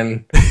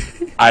fashion,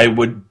 I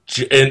would...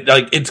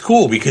 it's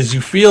cool because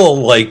you feel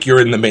like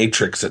you're in the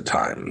Matrix at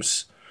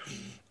times.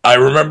 I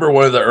remember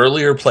one of the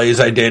earlier plays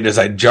I did is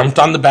I jumped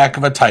on the back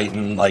of a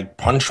Titan, like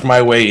punched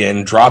my way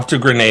in, dropped a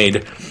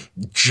grenade,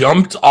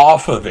 jumped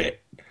off of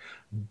it,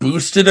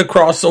 boosted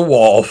across a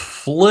wall,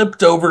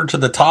 flipped over to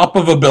the top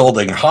of a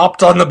building,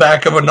 hopped on the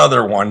back of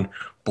another one,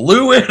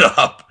 blew it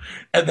up,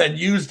 and then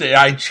used it.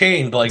 I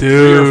chained like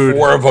Dude.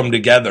 3 or 4 of them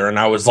together, and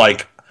I was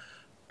like,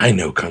 I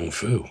know Kung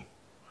Fu.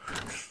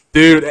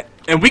 Dude,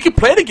 and we could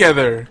play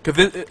together,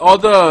 because all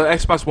the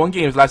Xbox One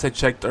games, last I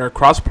checked, are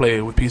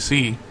cross-play with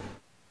PC.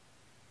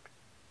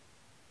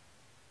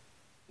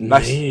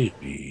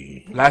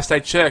 Maybe. Last I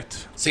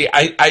checked. See,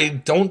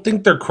 I don't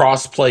think they're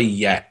crossplay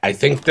yet. I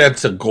think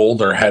that's a goal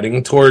they're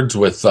heading towards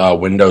with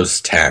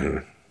Windows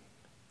 10.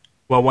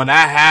 Well, when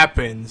that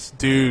happens,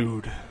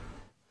 dude,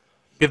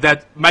 if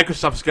that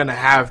Microsoft's gonna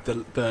have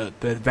the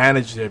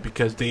advantage there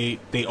because they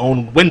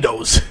own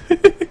Windows.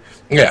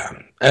 Yeah,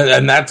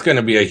 and that's going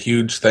to be a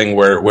huge thing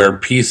where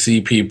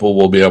PC people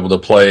will be able to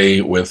play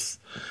with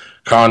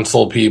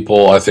console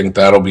people. I think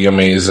that'll be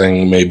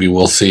amazing. Maybe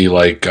we'll see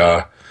like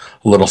a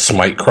little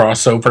Smite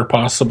crossover,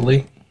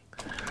 possibly.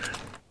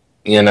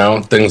 You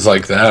know, things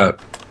like that.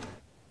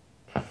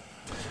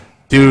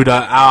 Dude,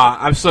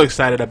 I'm so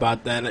excited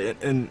about that.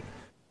 And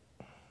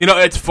you know,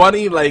 it's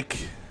funny. Like,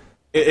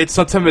 it's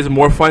sometimes it's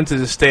more fun to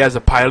just stay as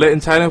a pilot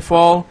in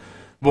Titanfall.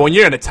 But when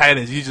you're in the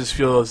Titans, you just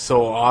feel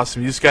so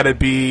awesome. You just got to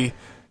be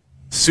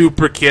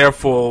super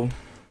careful,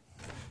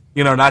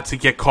 you know, not to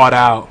get caught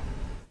out.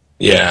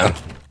 Yeah.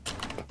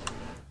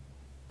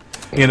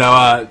 You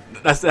know,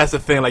 that's the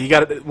thing. Like, you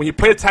got to, when you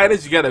play the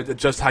Titans, you got to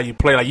adjust how you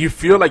play. Like, you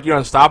feel like you're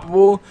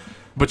unstoppable,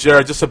 but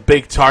you're just a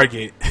big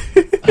target.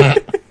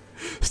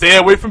 Stay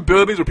away from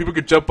buildings where people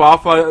could jump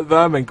off of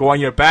them and go on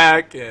your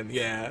back. And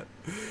yeah,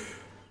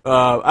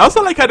 I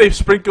also like how they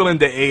sprinkle in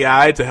the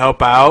AI to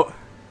help out.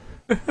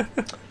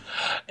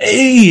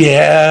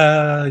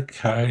 Yeah,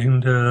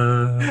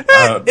 kinda.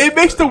 It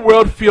makes the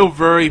world feel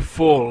very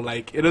full.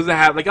 Like, it doesn't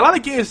have, like, a lot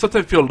of games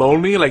sometimes feel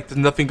lonely. Like, there's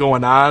nothing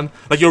going on.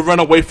 Like, you'll run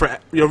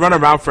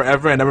around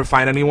forever and never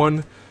find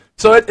anyone.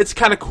 So it's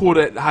kind of cool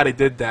how they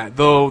did that.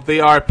 Though they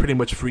are pretty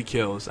much free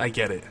kills. I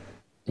get it.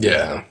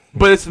 Yeah.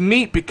 But it's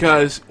neat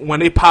because when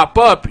they pop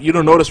up, you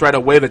don't notice right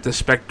away that they're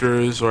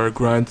specters or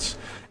grunts,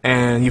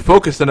 and you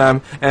focus on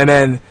them, and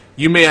then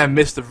you may have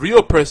missed the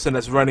real person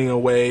that's running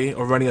away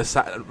or running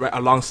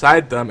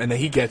alongside them, and then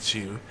he gets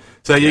you.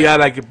 So you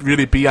gotta like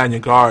really be on your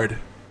guard.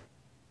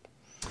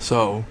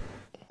 So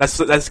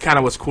that's kind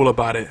of what's cool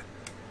about it.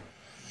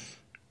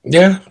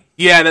 Yeah.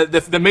 Yeah,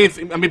 the main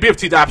thing, I mean,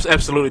 BFT,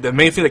 absolutely. The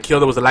main thing that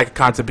killed it was the lack of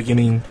content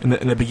in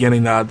the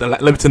beginning, the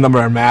limited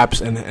number of maps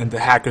and the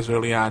hackers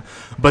early on.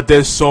 But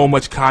there's so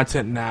much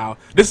content now.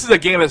 This is a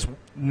game that's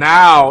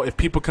now, if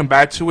people come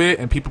back to it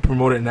and people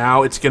promote it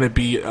now, it's going to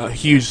be a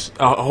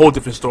whole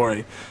different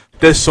story.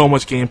 There's so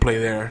much gameplay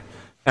there.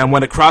 And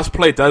when the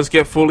crossplay does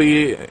get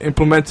fully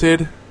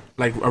implemented,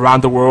 like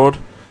around the world,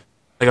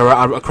 like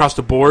across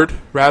the board,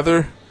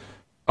 rather,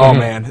 oh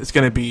man, it's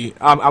gonna be.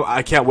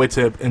 I can't wait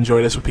to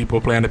enjoy this with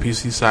people playing on the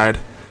PC side.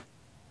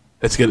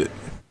 It's good.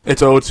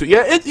 It's O2.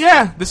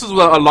 Yeah. This is a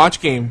launch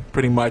game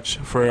pretty much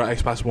for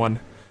Xbox One.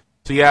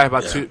 So yeah,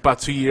 about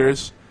 2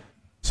 years.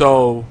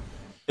 So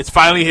it's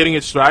finally hitting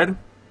its stride,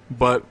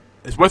 but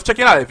it's worth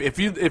checking out. If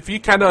you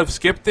kind of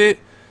skipped it,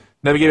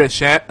 never gave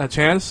it a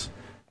chance,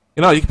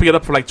 you know, you can pick it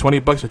up for like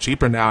 $20 or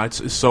cheaper now.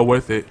 It's so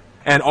worth it.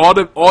 And all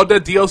the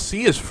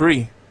DLC is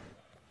free.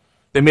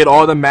 They made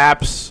all the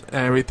maps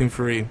and everything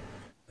free.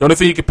 The only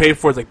thing you can pay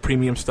for is like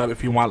premium stuff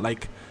if you want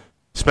like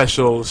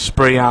special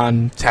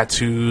spray-on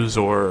tattoos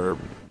or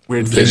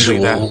weird things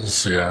like that.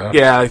 Visuals,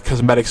 yeah, like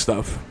cosmetic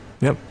stuff.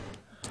 Yep.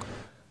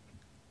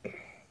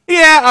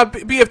 Yeah,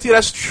 BFT,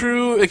 that's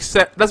true.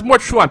 Except that's more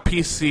true on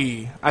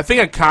PC. I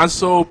think on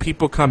console,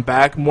 people come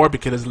back more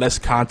because there's less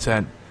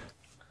content.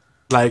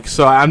 Like,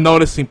 so I'm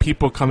noticing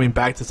people coming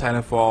back to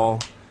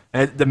Titanfall,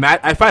 and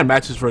I find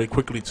matches very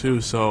quickly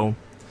too. So.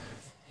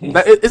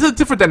 It's a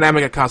different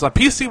dynamic at console. On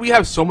PC, we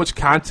have so much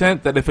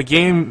content that if a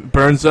game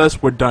burns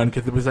us, we're done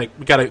because it was like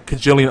we got a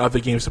cajillion other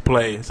games to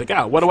play. It's like,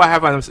 what do I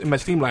have in my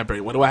Steam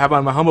library? What do I have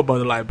on my Humble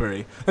Bundle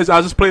library?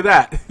 I'll just play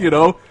that, you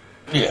know?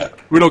 Yeah.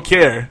 We don't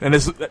care. And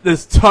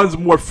there's tons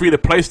more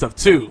free-to-play stuff,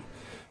 too.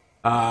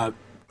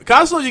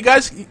 Console, you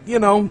guys, you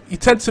know, you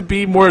tend to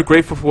be more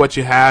grateful for what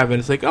you have, and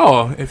it's like,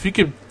 if you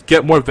could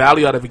get more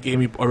value out of a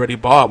game you already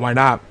bought, why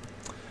not?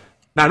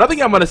 Now, another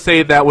thing I'm going to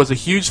say that was a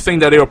huge thing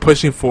that they were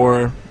pushing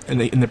for in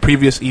the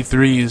previous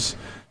E3s,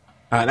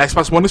 an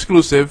Xbox One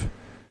exclusive,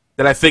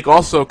 that I think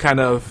also kind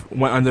of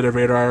went under the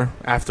radar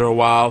after a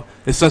while,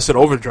 is Sunset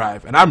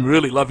Overdrive. And I'm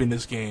really loving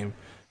this game.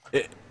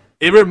 It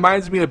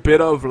reminds me a bit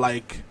of,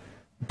 like,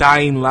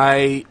 Dying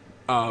Light,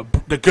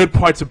 the good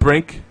parts of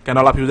Brink. I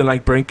know a lot of people didn't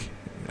like Brink.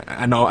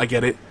 I know, I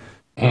get it.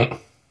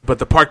 But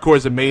the parkour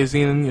is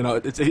amazing. You know,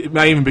 it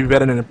might even be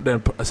better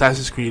than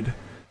Assassin's Creed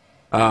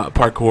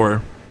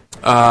parkour.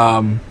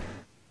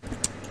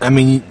 I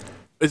mean,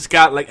 it's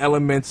got like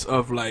elements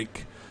of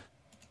like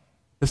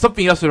there's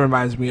something else it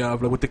reminds me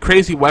of, like with the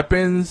crazy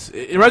weapons.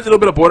 It reminds me a little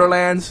bit of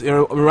Borderlands. It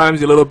reminds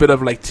me a little bit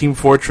of like Team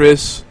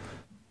Fortress.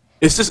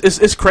 It's just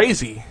it's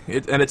crazy,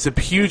 and it's a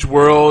huge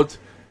world.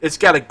 It's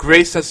got a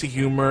great sense of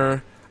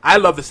humor. I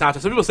love the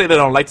soundtrack. Some people say they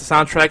don't like the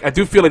soundtrack. I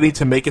do feel they need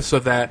to make it so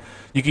that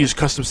you can use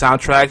custom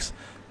soundtracks.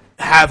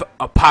 Have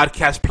a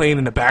podcast playing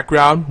in the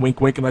background. Wink,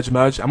 wink, and nudge,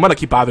 nudge. I'm gonna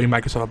keep bothering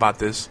Microsoft about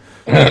this.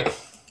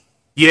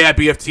 Yeah,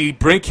 BFT.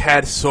 Brink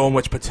had so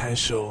much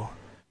potential.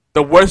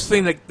 The worst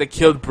thing that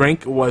killed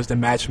Brink was the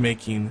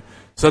matchmaking.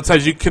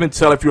 Sometimes you couldn't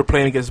tell if you were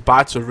playing against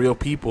bots or real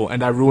people,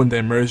 and that ruined the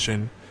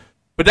immersion.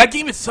 But that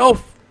game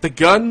itself, the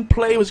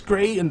gunplay was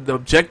great, and the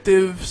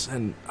objectives,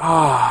 and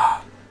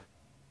I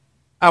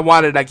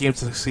wanted that game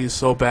to succeed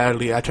so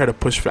badly. I tried to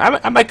push for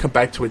it. I might come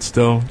back to it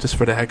still, just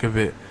for the heck of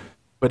it.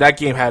 But that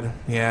game had,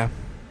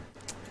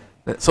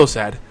 that's so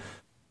sad.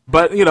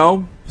 But,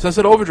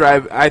 Sunset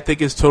Overdrive, I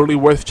think, is totally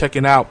worth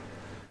checking out.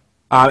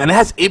 And it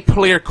has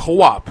 8-player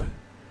co-op.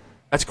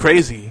 That's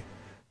crazy.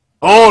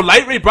 Oh,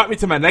 Light Ray brought me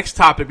to my next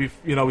topic,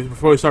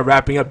 before we start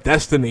wrapping up,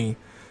 Destiny.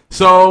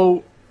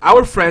 So,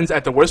 our friends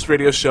at the Worst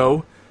Radio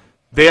Show,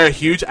 they are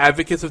huge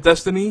advocates of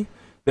Destiny.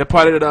 They're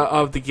part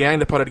of the gang.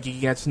 They're part of the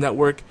Geeky Ants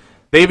Network.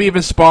 They've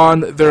even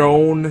spawned their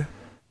own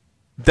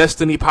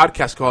Destiny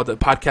podcast called the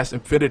Podcast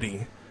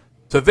Infinity.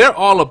 So they're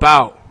all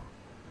about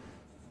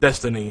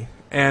Destiny.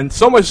 And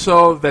so much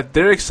so that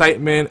their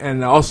excitement,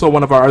 and also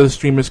one of our other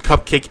streamers,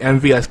 Cupcake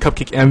Envy, that's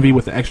Cupcake Envy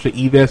with the extra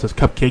E there, so it's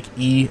Cupcake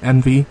E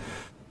Envy.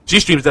 She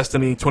streams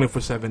Destiny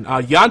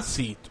 24/7.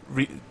 Yancy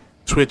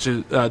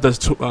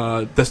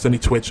does Destiny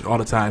Twitch all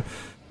the time.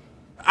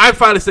 I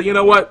finally said, you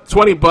know what,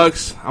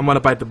 $20, I'm going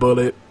to bite the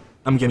bullet.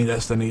 I'm getting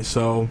Destiny,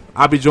 so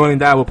I'll be joining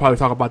that. We'll probably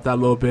talk about that a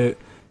little bit.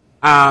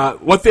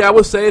 One thing I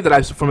will say that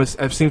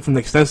I've seen from the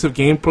extensive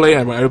gameplay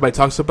and what everybody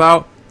talks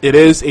about, it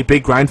is a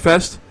big grind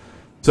fest.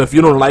 So if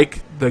you don't like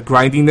the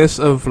grindiness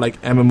of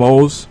like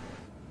MMOs,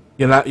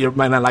 you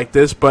might not like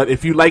this. But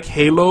if you like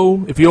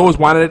Halo, if you always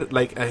wanted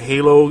like a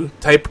Halo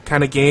type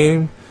kind of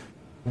game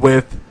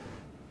with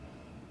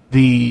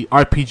the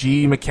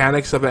RPG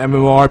mechanics of an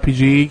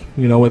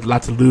MMORPG, with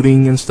lots of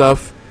looting and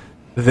stuff,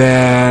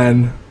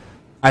 then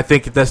I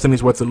think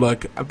Destiny's worth a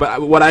look.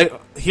 But what I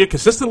hear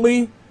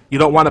consistently, you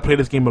don't want to play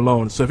this game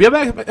alone. So if you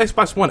have an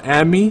Xbox One,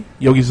 add me,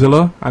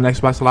 Yogizilla, on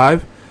Xbox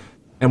Live,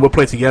 and we'll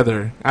play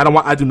together.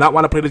 I do not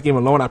want to play this game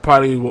alone. I'll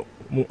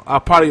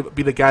probably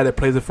be the guy that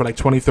plays it for like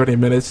 20, 30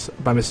 minutes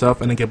by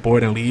myself and then get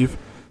bored and leave.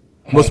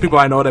 Most people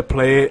I know that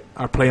play it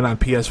are playing on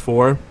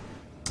PS4,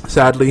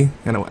 sadly,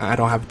 and I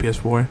don't have a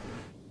PS4.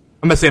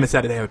 I'm not saying it's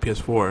sad that they have a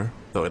PS4,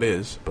 though it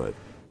is, but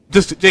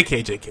just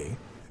JK.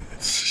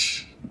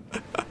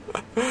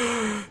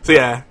 So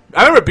yeah,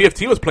 I remember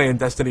BFT was playing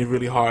Destiny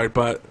really hard,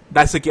 but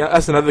that's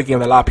another game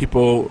that a lot of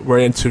people were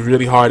into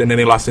really hard, and then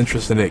they lost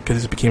interest in it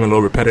because it became a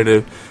little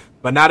repetitive.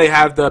 But now they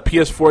have the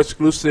PS4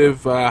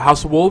 exclusive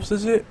House of Wolves,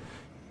 is it?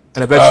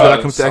 And eventually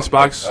that comes to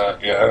Xbox.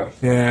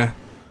 Yeah.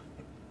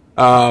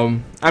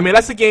 I mean,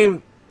 that's a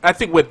game. I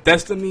think with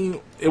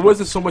Destiny, it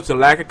wasn't so much a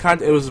lack of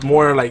content. It was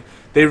more like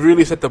they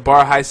really set the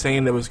bar high,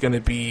 saying there was going to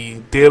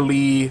be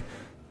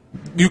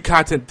new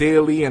content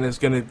daily, and it's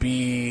going to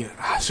be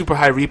super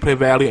high replay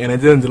value, and it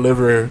didn't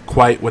deliver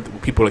quite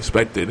what people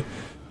expected.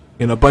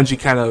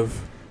 Bungie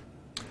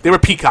they were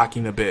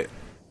peacocking a bit,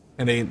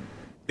 and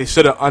they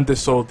should have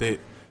undersold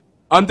it.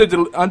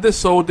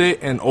 Undersold it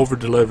and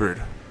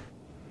over-delivered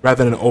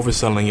rather than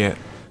overselling it.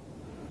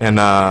 And,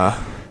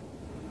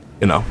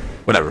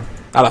 whatever.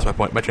 I lost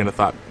my train of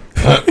thought.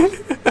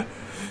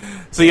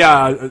 So,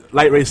 yeah,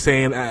 Light Ray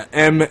saying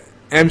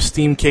M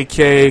Steam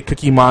KK,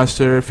 Cookie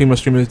Monster, female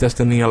streamers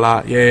Destiny a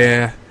lot.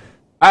 Yeah.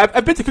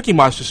 I've been to Cookie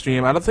Monster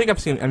stream. I don't think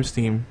I've seen M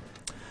Steam.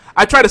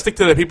 I try to stick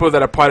to the people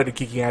that are part of the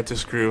Geeky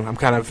Antis crew. I'm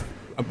kind of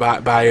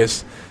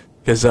biased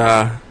because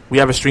we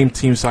have a stream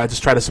team, so I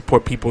just try to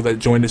support people that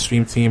join the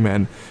stream team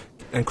and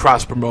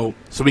cross promote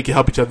so we can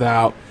help each other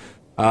out.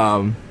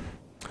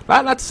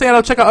 Not to say I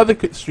don't check out other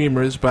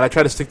streamers, but I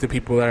try to stick to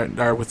people that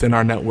are within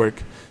our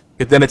network.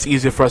 Because then it's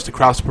easier for us to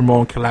cross promote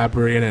and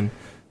collaborate, and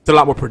it's a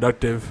lot more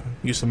productive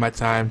use of my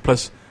time.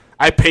 Plus,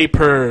 I pay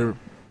for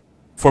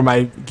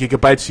my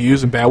gigabytes to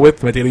use and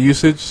bandwidth, my data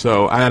usage,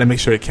 so I gotta make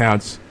sure it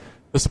counts.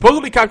 But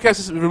supposedly Comcast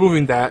is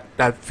removing that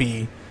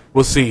fee.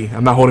 We'll see.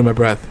 I'm not holding my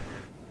breath.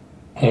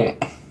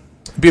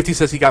 BFT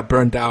says he got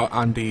burned out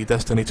on the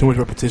Destiny. Too much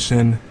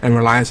repetition and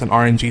reliance on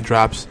RNG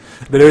drops.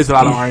 There is a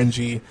lot of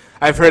RNG.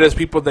 I've heard there's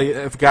people that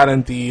have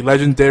gotten the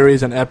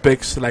legendaries and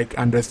epics like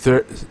on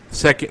their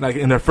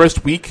in their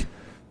first week,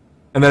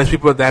 and then there's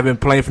people that have been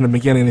playing from the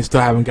beginning and they still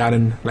haven't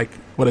gotten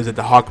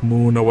the Hawk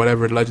Moon or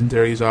whatever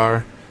legendaries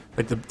are,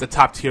 like the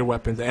top tier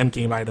weapons, the end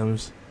game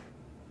items.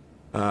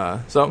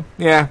 So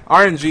yeah,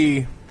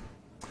 RNG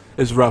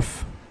is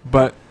rough,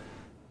 but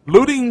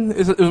looting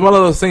is one of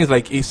those things,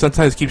 like, it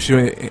sometimes keeps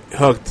you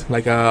hooked,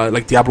 like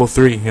Diablo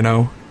 3,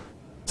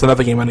 It's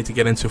another game I need to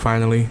get into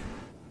finally.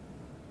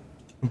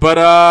 But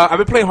I've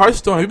been playing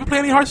Hearthstone. Have you been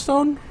playing any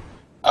Hearthstone?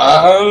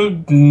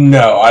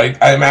 No.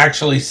 I'm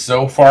actually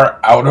so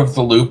far out of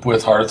the loop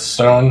with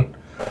Hearthstone,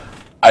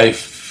 I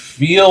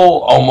feel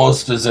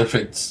almost as if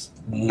it's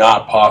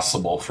not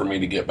possible for me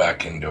to get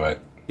back into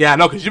it. Yeah, I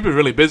know, because you've been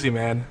really busy,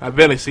 man. I've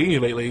barely seen you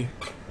lately.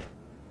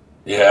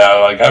 Yeah,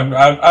 like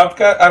I've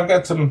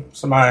got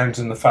some irons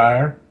in the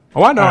fire.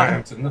 Oh, I know.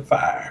 Irons in the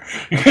fire.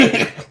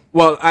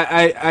 Well,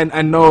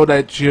 I know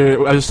that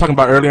I was talking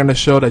about earlier in the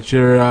show that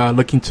you're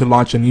looking to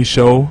launch a new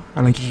show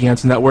on the Geeky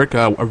Ants Network,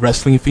 a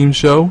wrestling themed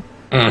show.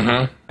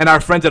 Mm-hmm. And our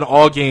friends at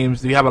All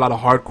Games, we have a lot of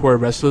hardcore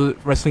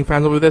wrestling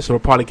fans over there, so we'll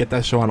probably get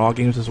that show on All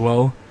Games as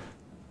well.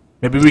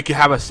 Maybe we could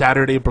have a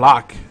Saturday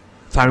block,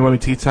 Timey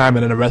Wimey Tea Time,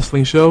 and then a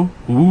wrestling show.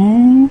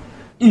 Ooh.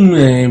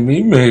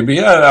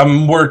 Maybe.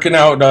 I'm working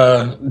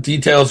out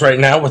details right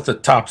now with the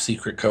top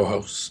secret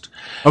co-host.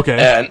 Okay.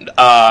 And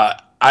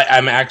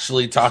I'm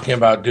actually talking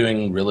about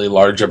doing really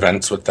large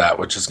events with that,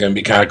 which is going to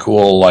be kind of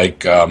cool,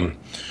 like,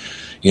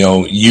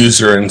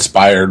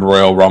 user-inspired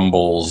Royal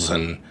Rumbles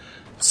and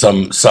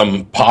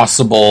some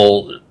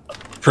possible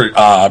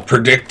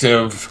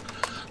predictive.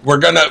 We're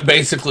going to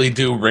basically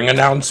do ring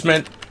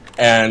announcement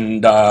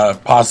and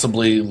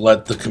possibly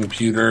let the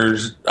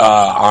computers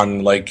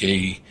on like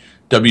a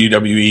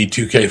WWE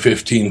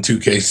 2K15,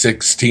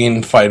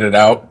 2K16 fight it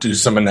out, do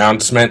some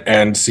announcement,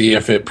 and see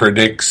if it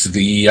predicts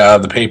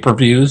the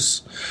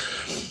pay-per-views.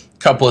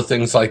 Couple of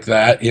things like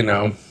that, you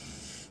know.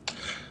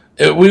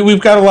 We've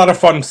got a lot of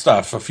fun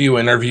stuff. A few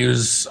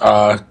interviews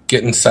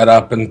getting set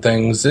up and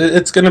things.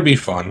 It's going to be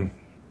fun.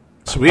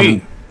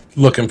 Sweet. I'm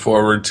looking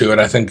forward to it.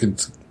 I think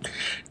it's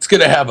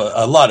going to have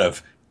a lot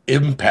of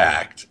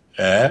impact.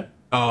 I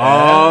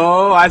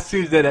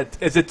see that.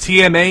 Is it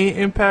TNA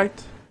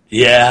Impact?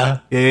 Yeah.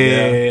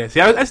 See,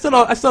 I still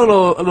know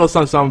a little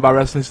something about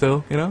wrestling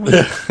still, you know?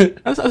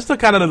 I'm still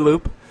kind of in the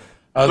loop.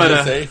 I was going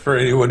to say, for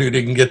anyone who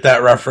didn't get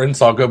that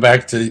reference, I'll go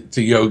back to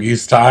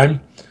Yogi's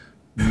time.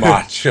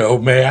 Macho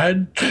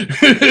Man.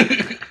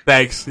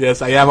 Thanks.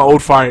 Yes, I am an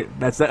old fart.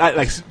 That's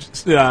like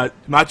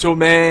Macho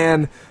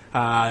Man,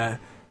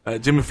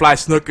 Jimmy Fly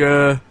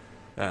Snooker,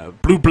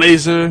 Blue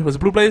Blazer. Was it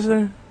Blue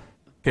Blazer?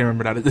 Can't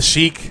remember that. The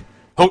Sheik,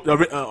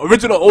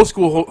 original old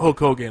school Hulk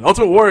Hogan,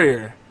 Ultimate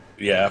Warrior.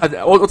 Yeah,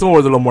 Ultimate Warrior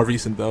is a little more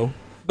recent though.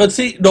 But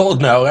see,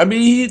 no. I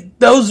mean,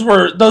 those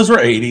were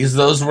 80s.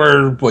 Those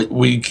were what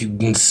we could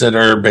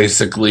consider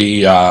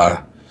basically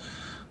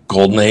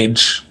golden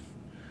age.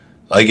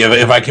 Like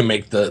if I can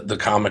make the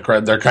comic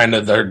right, they're kind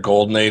of their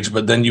golden age.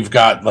 But then you've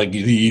got like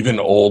even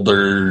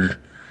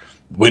older.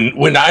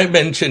 When I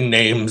mention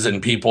names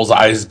and people's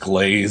eyes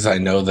glaze, I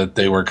know that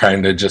they were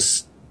kind of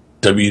just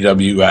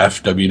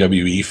WWF,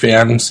 WWE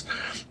fans.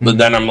 But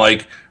then I'm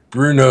like,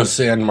 Bruno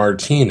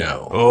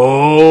Sammartino.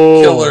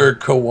 Oh. Killer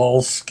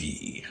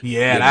Kowalski.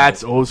 Yeah,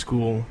 that's old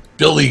school.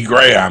 Billy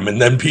Graham. And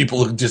then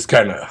people just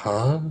kind of,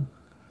 huh?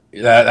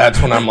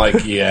 That's when I'm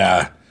like,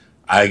 yeah,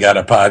 I got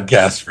a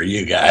podcast for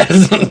you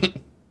guys.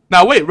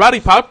 Now, wait, Rowdy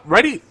Piper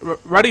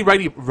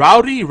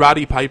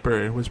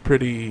was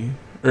pretty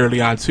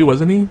early on, too,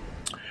 wasn't he?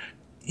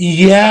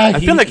 Yeah. I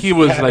feel like he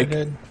was like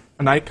an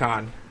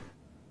icon.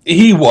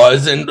 He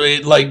was, and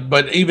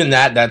but even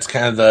that's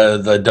kind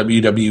of the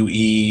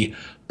WWE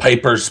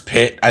Piper's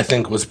Pit, I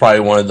think, was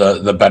probably one of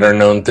the better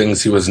known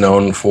things he was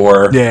known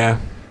for. Yeah.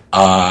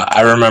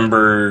 I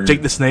remember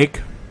Jake the Snake.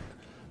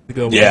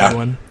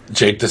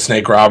 Jake the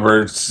Snake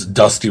Roberts,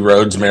 Dusty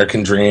Rhodes,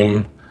 American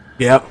Dream.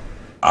 Yep.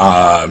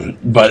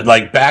 But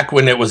like back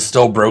when it was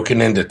still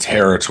broken into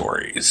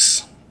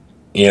territories,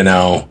 you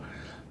know,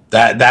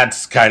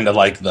 that's kind of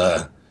like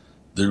the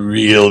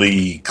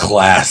really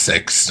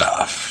classic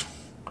stuff.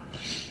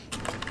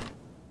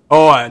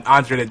 Oh, and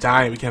Andre the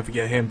Giant, we can't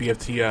forget him.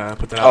 BFT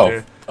put that out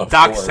there.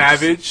 Doc course.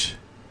 Savage.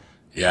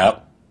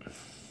 Yep.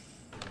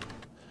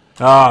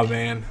 Oh,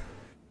 man.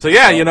 So,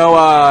 yeah, you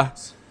know,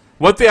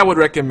 one thing I would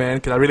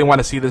recommend, because I really want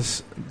to see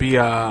this be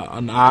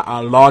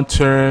a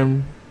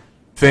long-term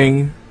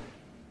thing,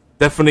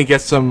 definitely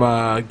get some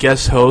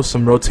guest hosts,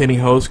 some rotating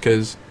hosts,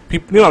 because,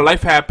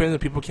 life happens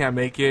and people can't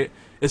make it.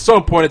 It's so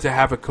important to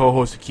have a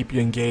co-host to keep you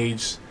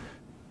engaged.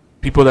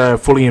 People that are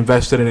fully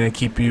invested in it and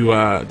keep you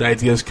the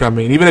ideas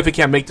coming. Even if they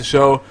can't make the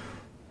show,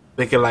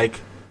 they can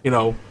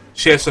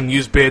share some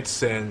news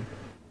bits and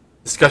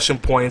discussion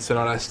points and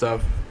all that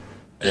stuff.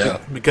 Yeah.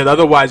 Because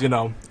otherwise,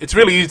 it's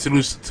really easy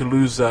to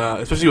lose,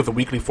 especially with a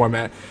weekly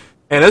format.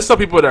 And there's some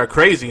people that are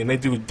crazy and they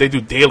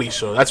do daily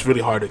show. That's really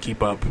hard to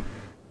keep up.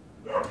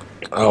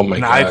 Oh my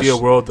gosh. In the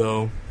ideal world,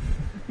 though.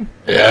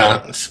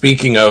 Yeah.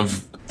 Speaking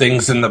of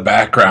things in the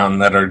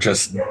background that are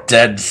just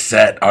dead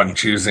set on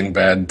choosing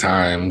bad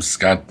times.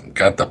 Got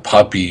the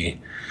puppy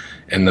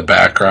in the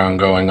background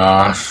going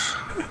off.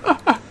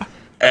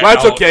 Well,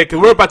 it's okay, because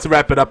we're about to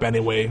wrap it up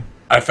anyway.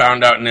 I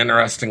found out an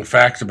interesting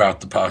fact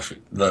about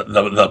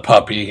the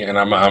puppy, and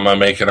I'm gonna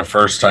make it a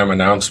first-time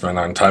announcement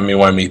on Timey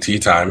Wimey Tea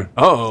Time.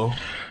 Uh-oh.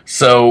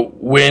 So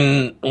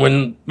when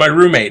my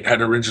roommate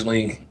had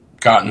originally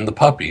gotten the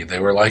puppy, they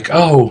were like,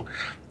 "Oh,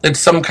 it's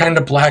some kind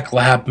of black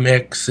lab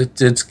mix.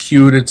 It's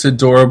cute. It's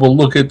adorable.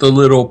 Look at the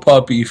little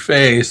puppy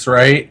face,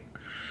 right?"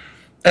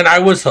 And I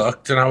was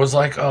hooked, and I was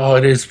like, "Oh,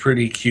 it is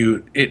pretty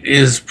cute. It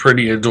is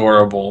pretty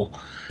adorable."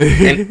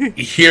 And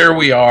here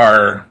we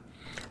are,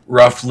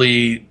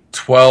 roughly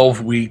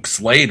 12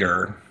 weeks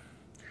later,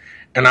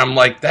 and I'm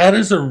like, that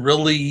is a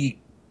really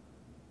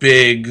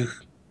big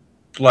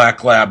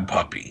black lab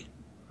puppy.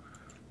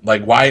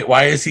 Like,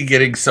 why is he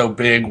getting so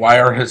big?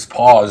 Why are his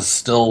paws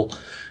still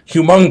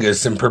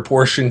humongous in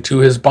proportion to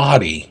his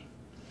body?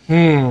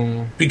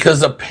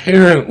 Because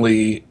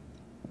apparently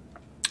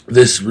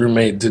this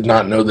roommate did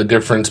not know the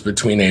difference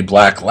between a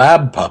black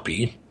lab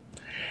puppy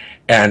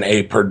and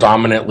a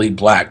predominantly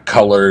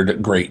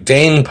black-colored Great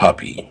Dane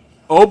puppy.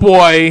 Oh,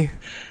 boy.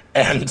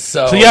 And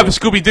so you have a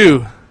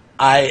Scooby-Doo.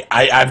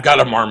 I've got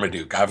a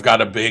Marmaduke. I've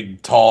got a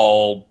big,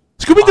 tall...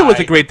 Scooby-Doo was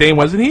a Great Dane,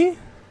 wasn't he?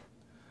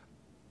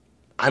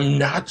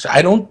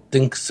 I don't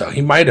think so.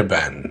 He might have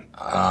been.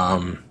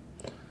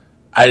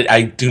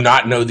 I do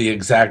not know the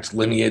exact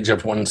lineage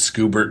of one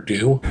Scoobert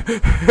Doo,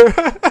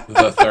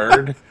 the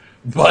third,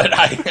 but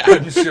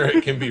I'm sure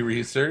it can be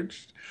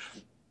researched.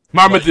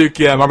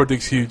 Marmaduke,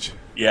 Marmaduke's huge.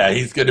 Yeah,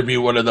 he's going to be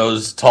one of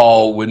those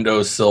tall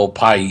windowsill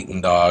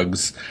pie-eating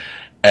dogs,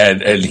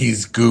 and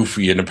he's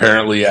goofy, and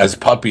apparently as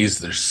puppies,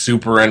 they're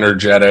super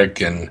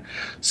energetic and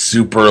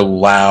super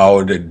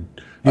loud, and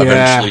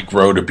eventually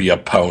grow to be a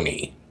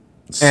pony.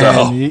 So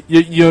and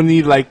you'll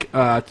need like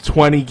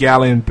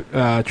 20-gallon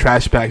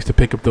trash bags to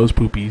pick up those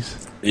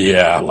poopies.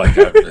 Yeah, like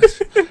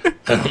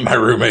my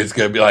roommate's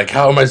gonna be like,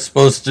 "How am I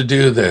supposed to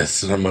do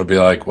this?" And I'm gonna be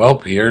like, "Well,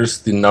 here's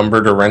the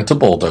number to rent a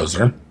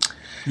bulldozer."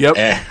 Yep,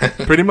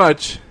 pretty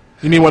much.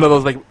 You need one of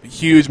those like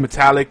huge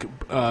metallic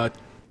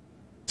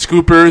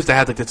scoopers that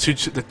has like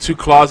the two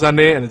claws on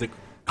it, and it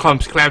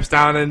clamps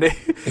down, and and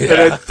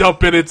then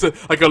dump it into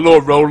like a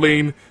little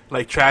rolling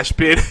like trash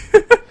bin.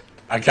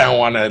 I kind of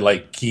want to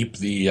like keep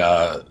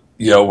the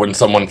when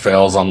someone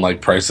fails on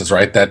like Price is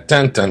Right, that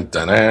dun dun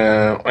dun.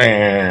 I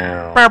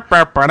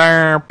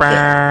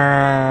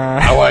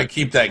want to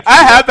keep that.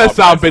 I have that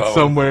sound bit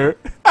somewhere.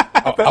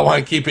 I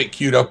want to keep it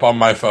queued up on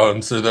my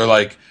phone, so they're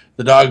like,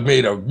 the dog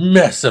made a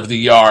mess of the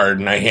yard,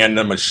 and I hand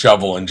them a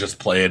shovel and just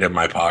play it in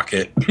my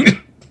pocket.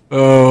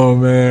 Oh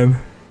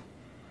man.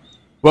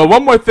 Well,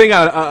 one more thing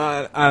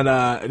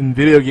in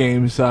video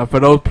games for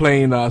those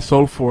playing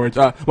Soulforge.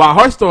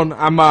 Hearthstone,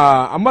 I'm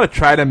gonna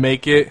try to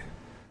make it.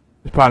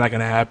 It's probably not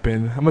gonna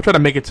happen. I'm gonna try to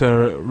make it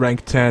to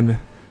rank 10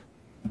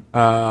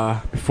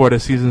 before the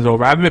season's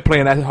over. I haven't been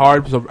playing that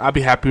hard, so I'll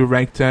be happy with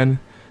rank 10.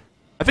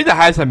 I think the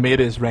highest I made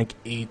it is rank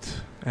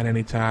 8 at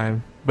any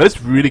time, but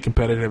it's really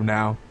competitive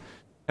now.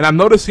 And I'm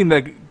noticing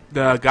that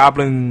the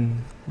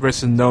Goblin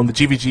versus Gnome, the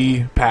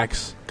GVG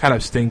packs, kind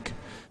of stink.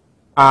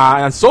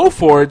 On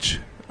Soulforge.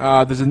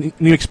 There's a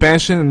new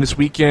expansion, and this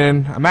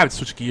weekend I might have to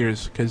switch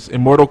gears because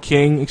Immortal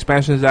King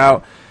expansion is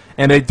out,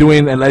 and they're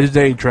doing a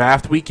legendary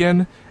draft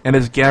weekend, and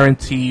it's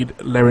guaranteed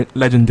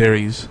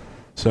legendaries.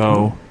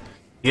 So,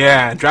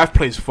 yeah, draft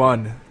play is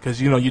fun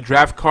because you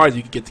draft cards,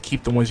 you get to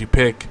keep the ones you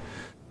pick.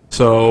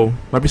 So,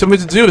 might be something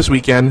to do this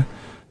weekend.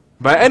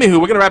 But anywho,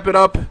 we're gonna wrap it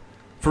up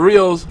for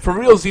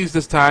realsies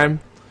this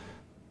time.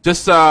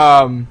 Just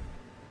a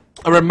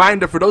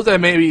reminder for those that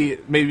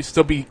maybe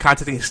still be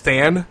contacting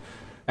Stan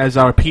as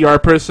our PR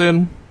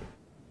person.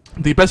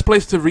 The best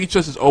place to reach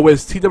us is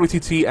always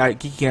TWTT at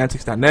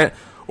geekyantics.net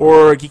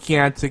or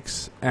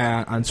geekyantics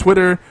on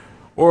Twitter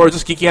or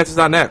just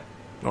geekyantics.net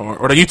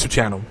or the YouTube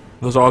channel.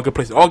 Those are all good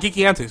places. All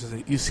Geeky Antics.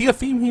 You see a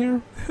theme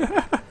here?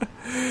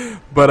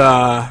 But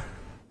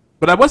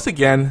once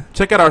again,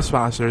 check out our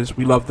sponsors.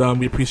 We love them.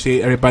 We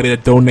appreciate everybody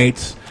that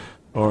donates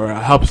or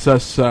helps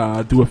us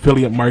do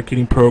affiliate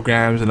marketing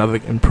programs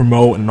and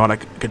promote and all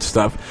that good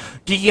stuff.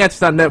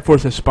 geekyantics.net for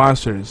some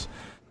sponsors.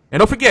 And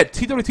don't forget,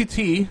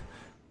 TWTT,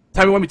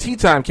 Time You Want Me Tea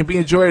Time, can be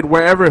enjoyed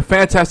wherever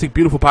fantastic,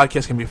 beautiful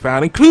podcasts can be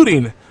found,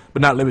 including,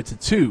 but not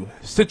limited to,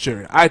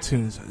 Stitcher,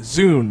 iTunes,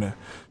 Zune,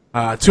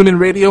 TuneIn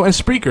Radio, and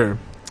Spreaker.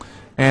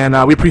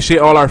 And we appreciate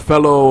all our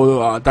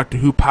fellow Doctor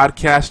Who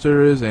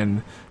podcasters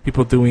and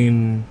people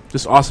doing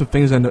just awesome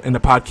things in the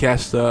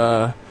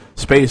podcast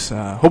space.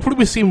 Hopefully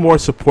we see more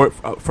support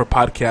for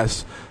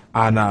podcasts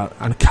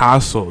on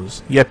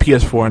consoles. Yeah,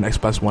 PS4 and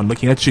Xbox One,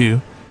 looking at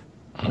you.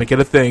 Make it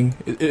a thing.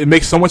 It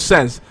makes so much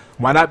sense.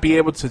 Why not be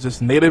able to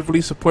just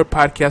natively support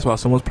podcasts while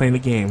someone's playing the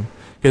game?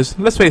 Because,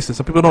 let's face it,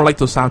 some people don't like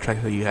those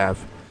soundtracks that you have.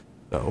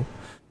 So,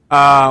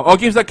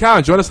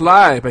 allgames.com. Join us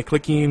live by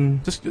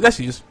clicking.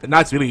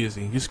 It's really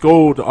easy. Just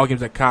go to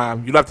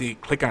allgames.com. You don't have to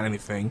click on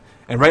anything.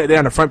 And right there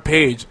on the front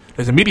page,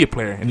 there's a media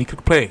player, and you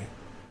click play. You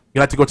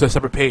don't have to go to a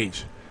separate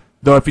page.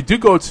 Though, if you do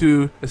go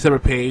to a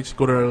separate page,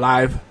 go to the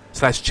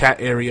live/chat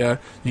area,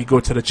 you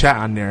go to the chat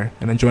on there,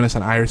 and then join us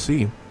on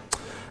IRC.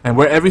 And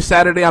we're every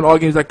Saturday on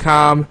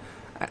allgames.com.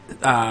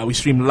 We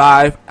stream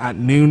live at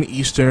noon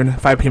Eastern,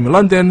 5 p.m. in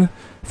London,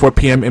 4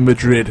 p.m. in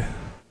Madrid.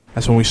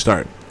 That's when we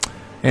start.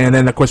 And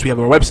then, of course, we have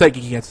our website,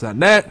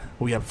 geekyantics.net.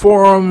 We have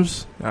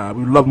forums. We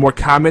would love more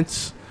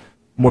comments,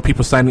 more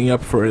people signing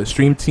up for the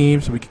stream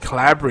team so we can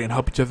collaborate and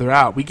help each other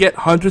out. We get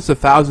hundreds of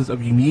thousands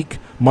of unique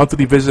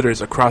monthly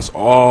visitors across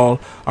all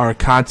our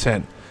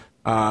content.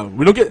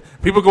 We don't get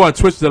people go on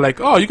Twitch. They're like,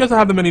 "Oh, you guys don't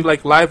have that many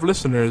like live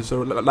listeners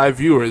or live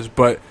viewers,"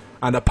 but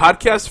on the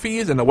podcast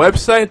feeds and the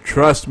website,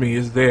 trust me,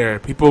 is there.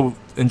 People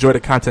enjoy the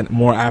content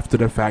more after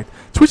the fact.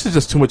 Twitch is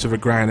just too much of a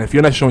grind. If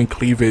you're not showing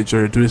cleavage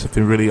or doing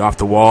something really off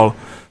the wall,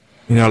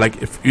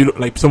 like if you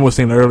like someone was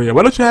saying earlier,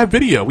 why don't you have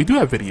video? We do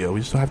have video.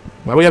 We just don't have.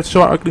 Why do we have to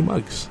show our ugly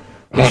mugs?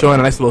 We're showing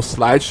a nice little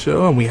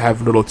slideshow, and we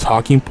have little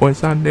talking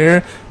points on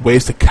there,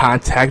 ways to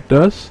contact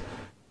us.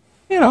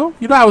 You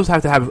don't always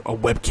have to have a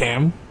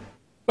webcam,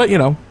 but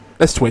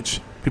that's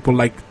Twitch. People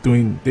like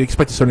they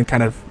expect a certain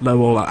kind of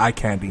level of eye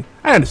candy.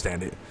 I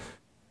understand it.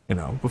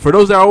 But for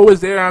those that are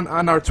always there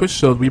on our Twitch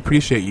shows, we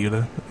appreciate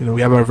you.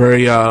 We have a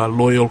very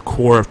loyal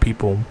core of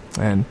people,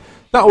 and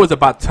it's not always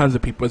about tons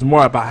of people. It's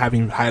more about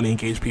having highly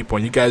engaged people,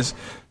 and you guys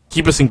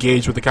keep us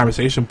engaged with the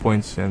conversation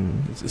points,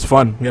 and it's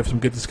fun. We have some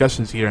good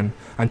discussions here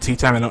on Tea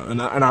Time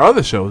and our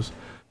other shows.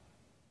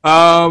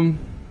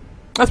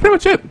 That's pretty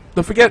much it.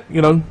 Don't forget,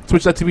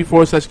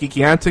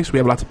 twitch.tv/Geeky Antics. We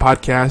have lots of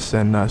podcasts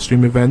and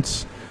stream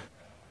events.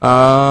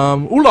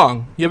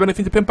 Oolong, you have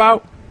anything to pimp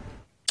out?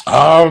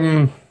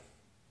 No,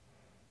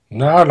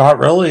 not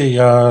really.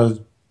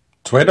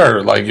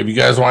 Twitter, like if you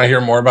guys want to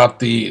hear more about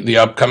the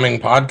upcoming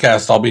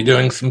podcast, I'll be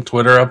doing some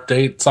Twitter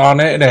updates on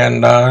it,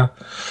 and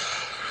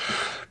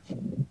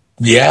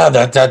yeah,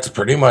 that's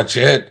pretty much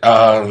it.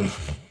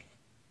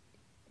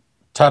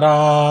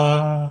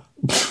 Ta-da!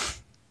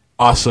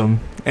 Awesome.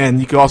 And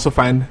you can also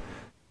find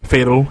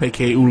Fatal,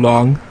 aka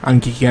Oolong, on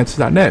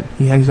geekyantics.net.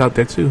 He hangs out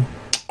there too.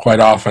 Quite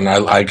often,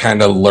 I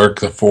kind of lurk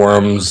the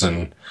forums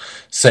and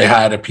say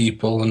hi to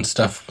people and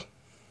stuff.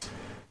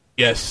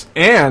 Yes,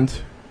 and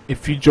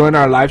if you join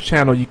our live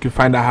channel, you can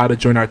find out how to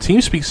join our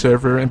TeamSpeak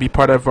server and be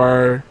part of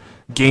our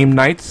game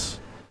nights.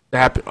 They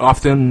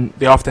often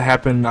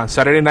happen on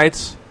Saturday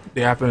nights.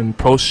 They happen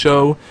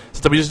post-show.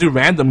 So we just do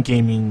random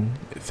gaming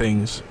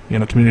things,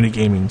 community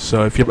gaming.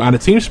 So if you're on a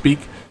TeamSpeak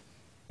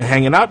and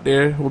hanging out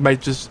there, we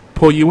might just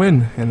pull you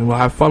in, and we'll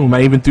have fun. We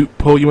might even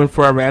pull you in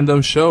for a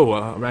random show,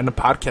 a random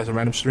podcast, a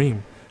random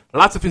stream.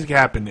 Lots of things can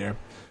happen there.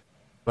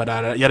 But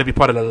you got to be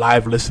part of the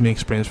live listening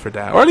experience for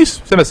that. Or at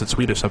least send us a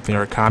tweet or something,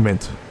 or a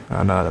comment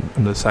on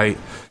the site.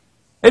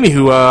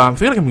 Anywho, I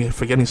feel like I'm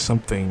forgetting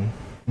something.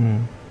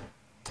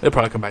 It'll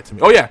probably come back to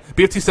me. Oh, yeah.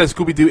 BFT says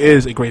Scooby-Doo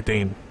is a Great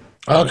Dane.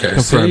 Okay,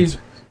 confirmed. See?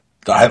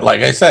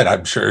 Like I said,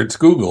 I'm sure it's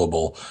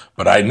Googleable,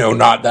 but I know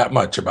not that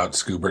much about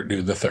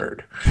Scooby-Doo the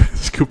Third.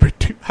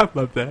 Scooby-Doo. I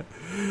love that.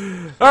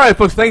 All right,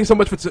 folks. Thank you so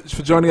much for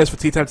joining us for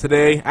Tea Time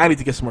today. I need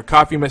to get some more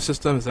coffee in my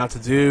system. There's a lot to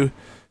do.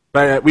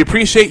 But we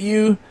appreciate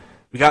you.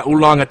 We got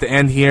Oolong at the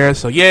end here,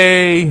 so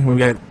yay! We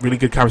got a really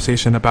good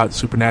conversation about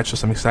Supernatural,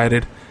 so I'm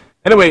excited.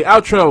 Anyway,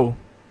 outro.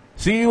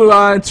 See you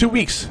in 2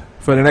 weeks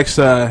for the next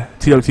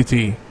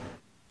TWTT.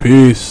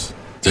 Peace.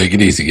 Take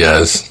it easy,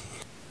 guys.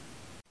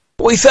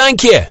 We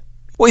thank you.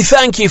 We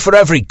thank you for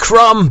every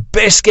crumb,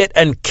 biscuit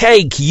and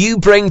cake you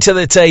bring to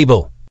the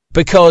table.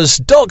 Because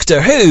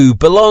Doctor Who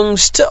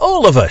belongs to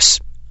all of us.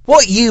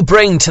 What you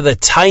bring to the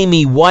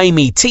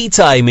timey-wimey tea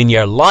time in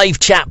your live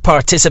chat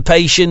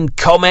participation,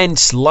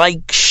 comments,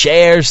 likes,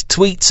 shares,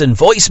 tweets and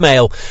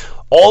voicemail,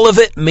 all of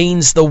it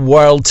means the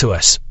world to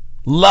us.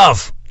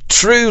 Love,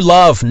 true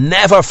love,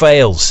 never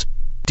fails.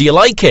 Do you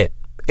like it?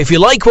 If you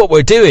like what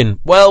we're doing,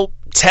 well,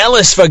 tell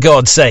us for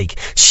God's sake.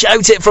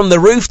 Shout it from the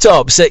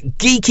rooftops at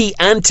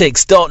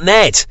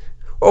geekyantics.net.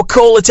 Or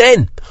call it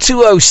in,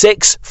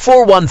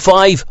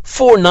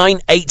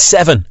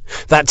 206-415-4987.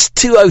 That's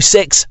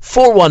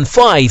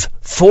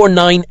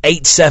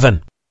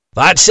 206-415-4987.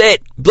 That's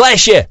it.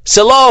 Bless you.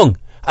 So long.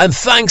 And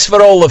thanks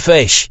for all the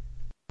fish.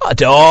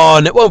 Hold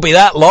on, it won't be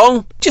that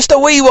long. Just a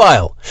wee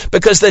while.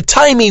 Because the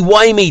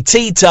timey-wimey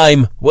tea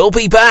time will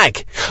be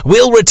back.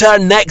 We'll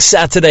return next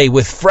Saturday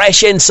with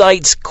fresh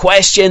insights,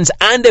 questions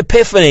and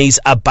epiphanies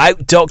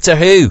about Doctor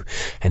Who.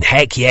 And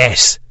heck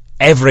yes,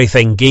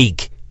 everything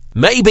geek.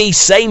 Maybe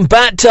same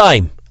bat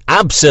time.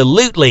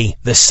 Absolutely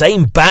the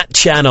same bat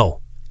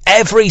channel.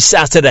 Every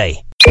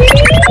Saturday.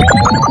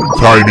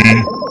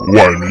 Tiny,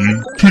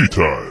 whiny tea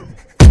time.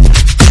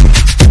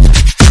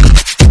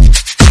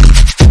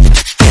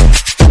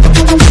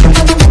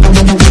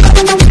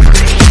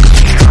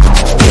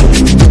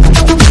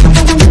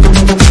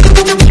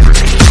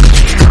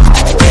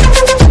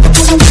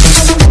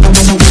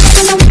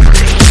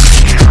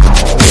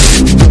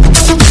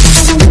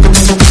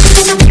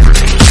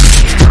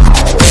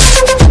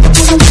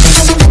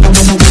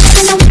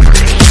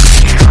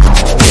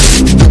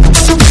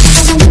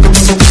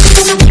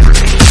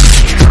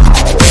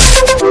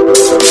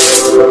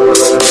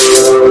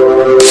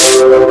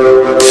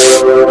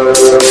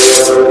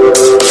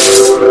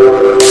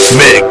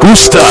 Me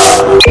gusta.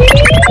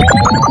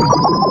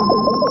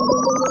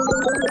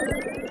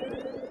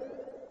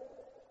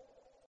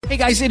 Hey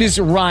guys, it is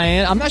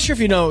Ryan. I'm not sure if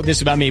you know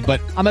this about me, but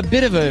I'm a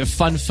bit of a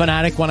fun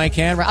fanatic when I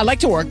can. I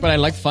like to work, but I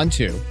like fun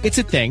too. It's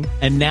a thing.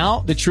 And now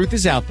the truth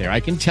is out there. I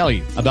can tell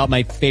you about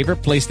my favorite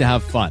place to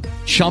have fun.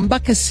 Chumba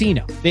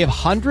Casino. They have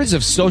hundreds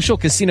of social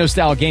casino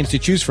style games to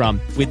choose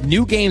from with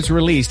new games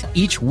released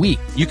each week.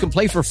 You can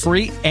play for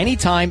free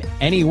anytime,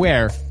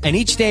 anywhere. And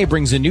each day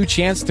brings a new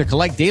chance to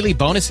collect daily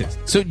bonuses.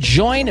 So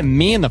join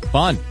me in the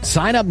fun.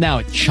 Sign up now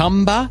at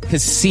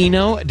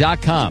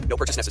ChumbaCasino.com. No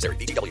purchase necessary.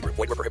 VGW Group.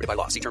 Void where prohibited by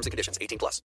law. See terms and conditions. 18+.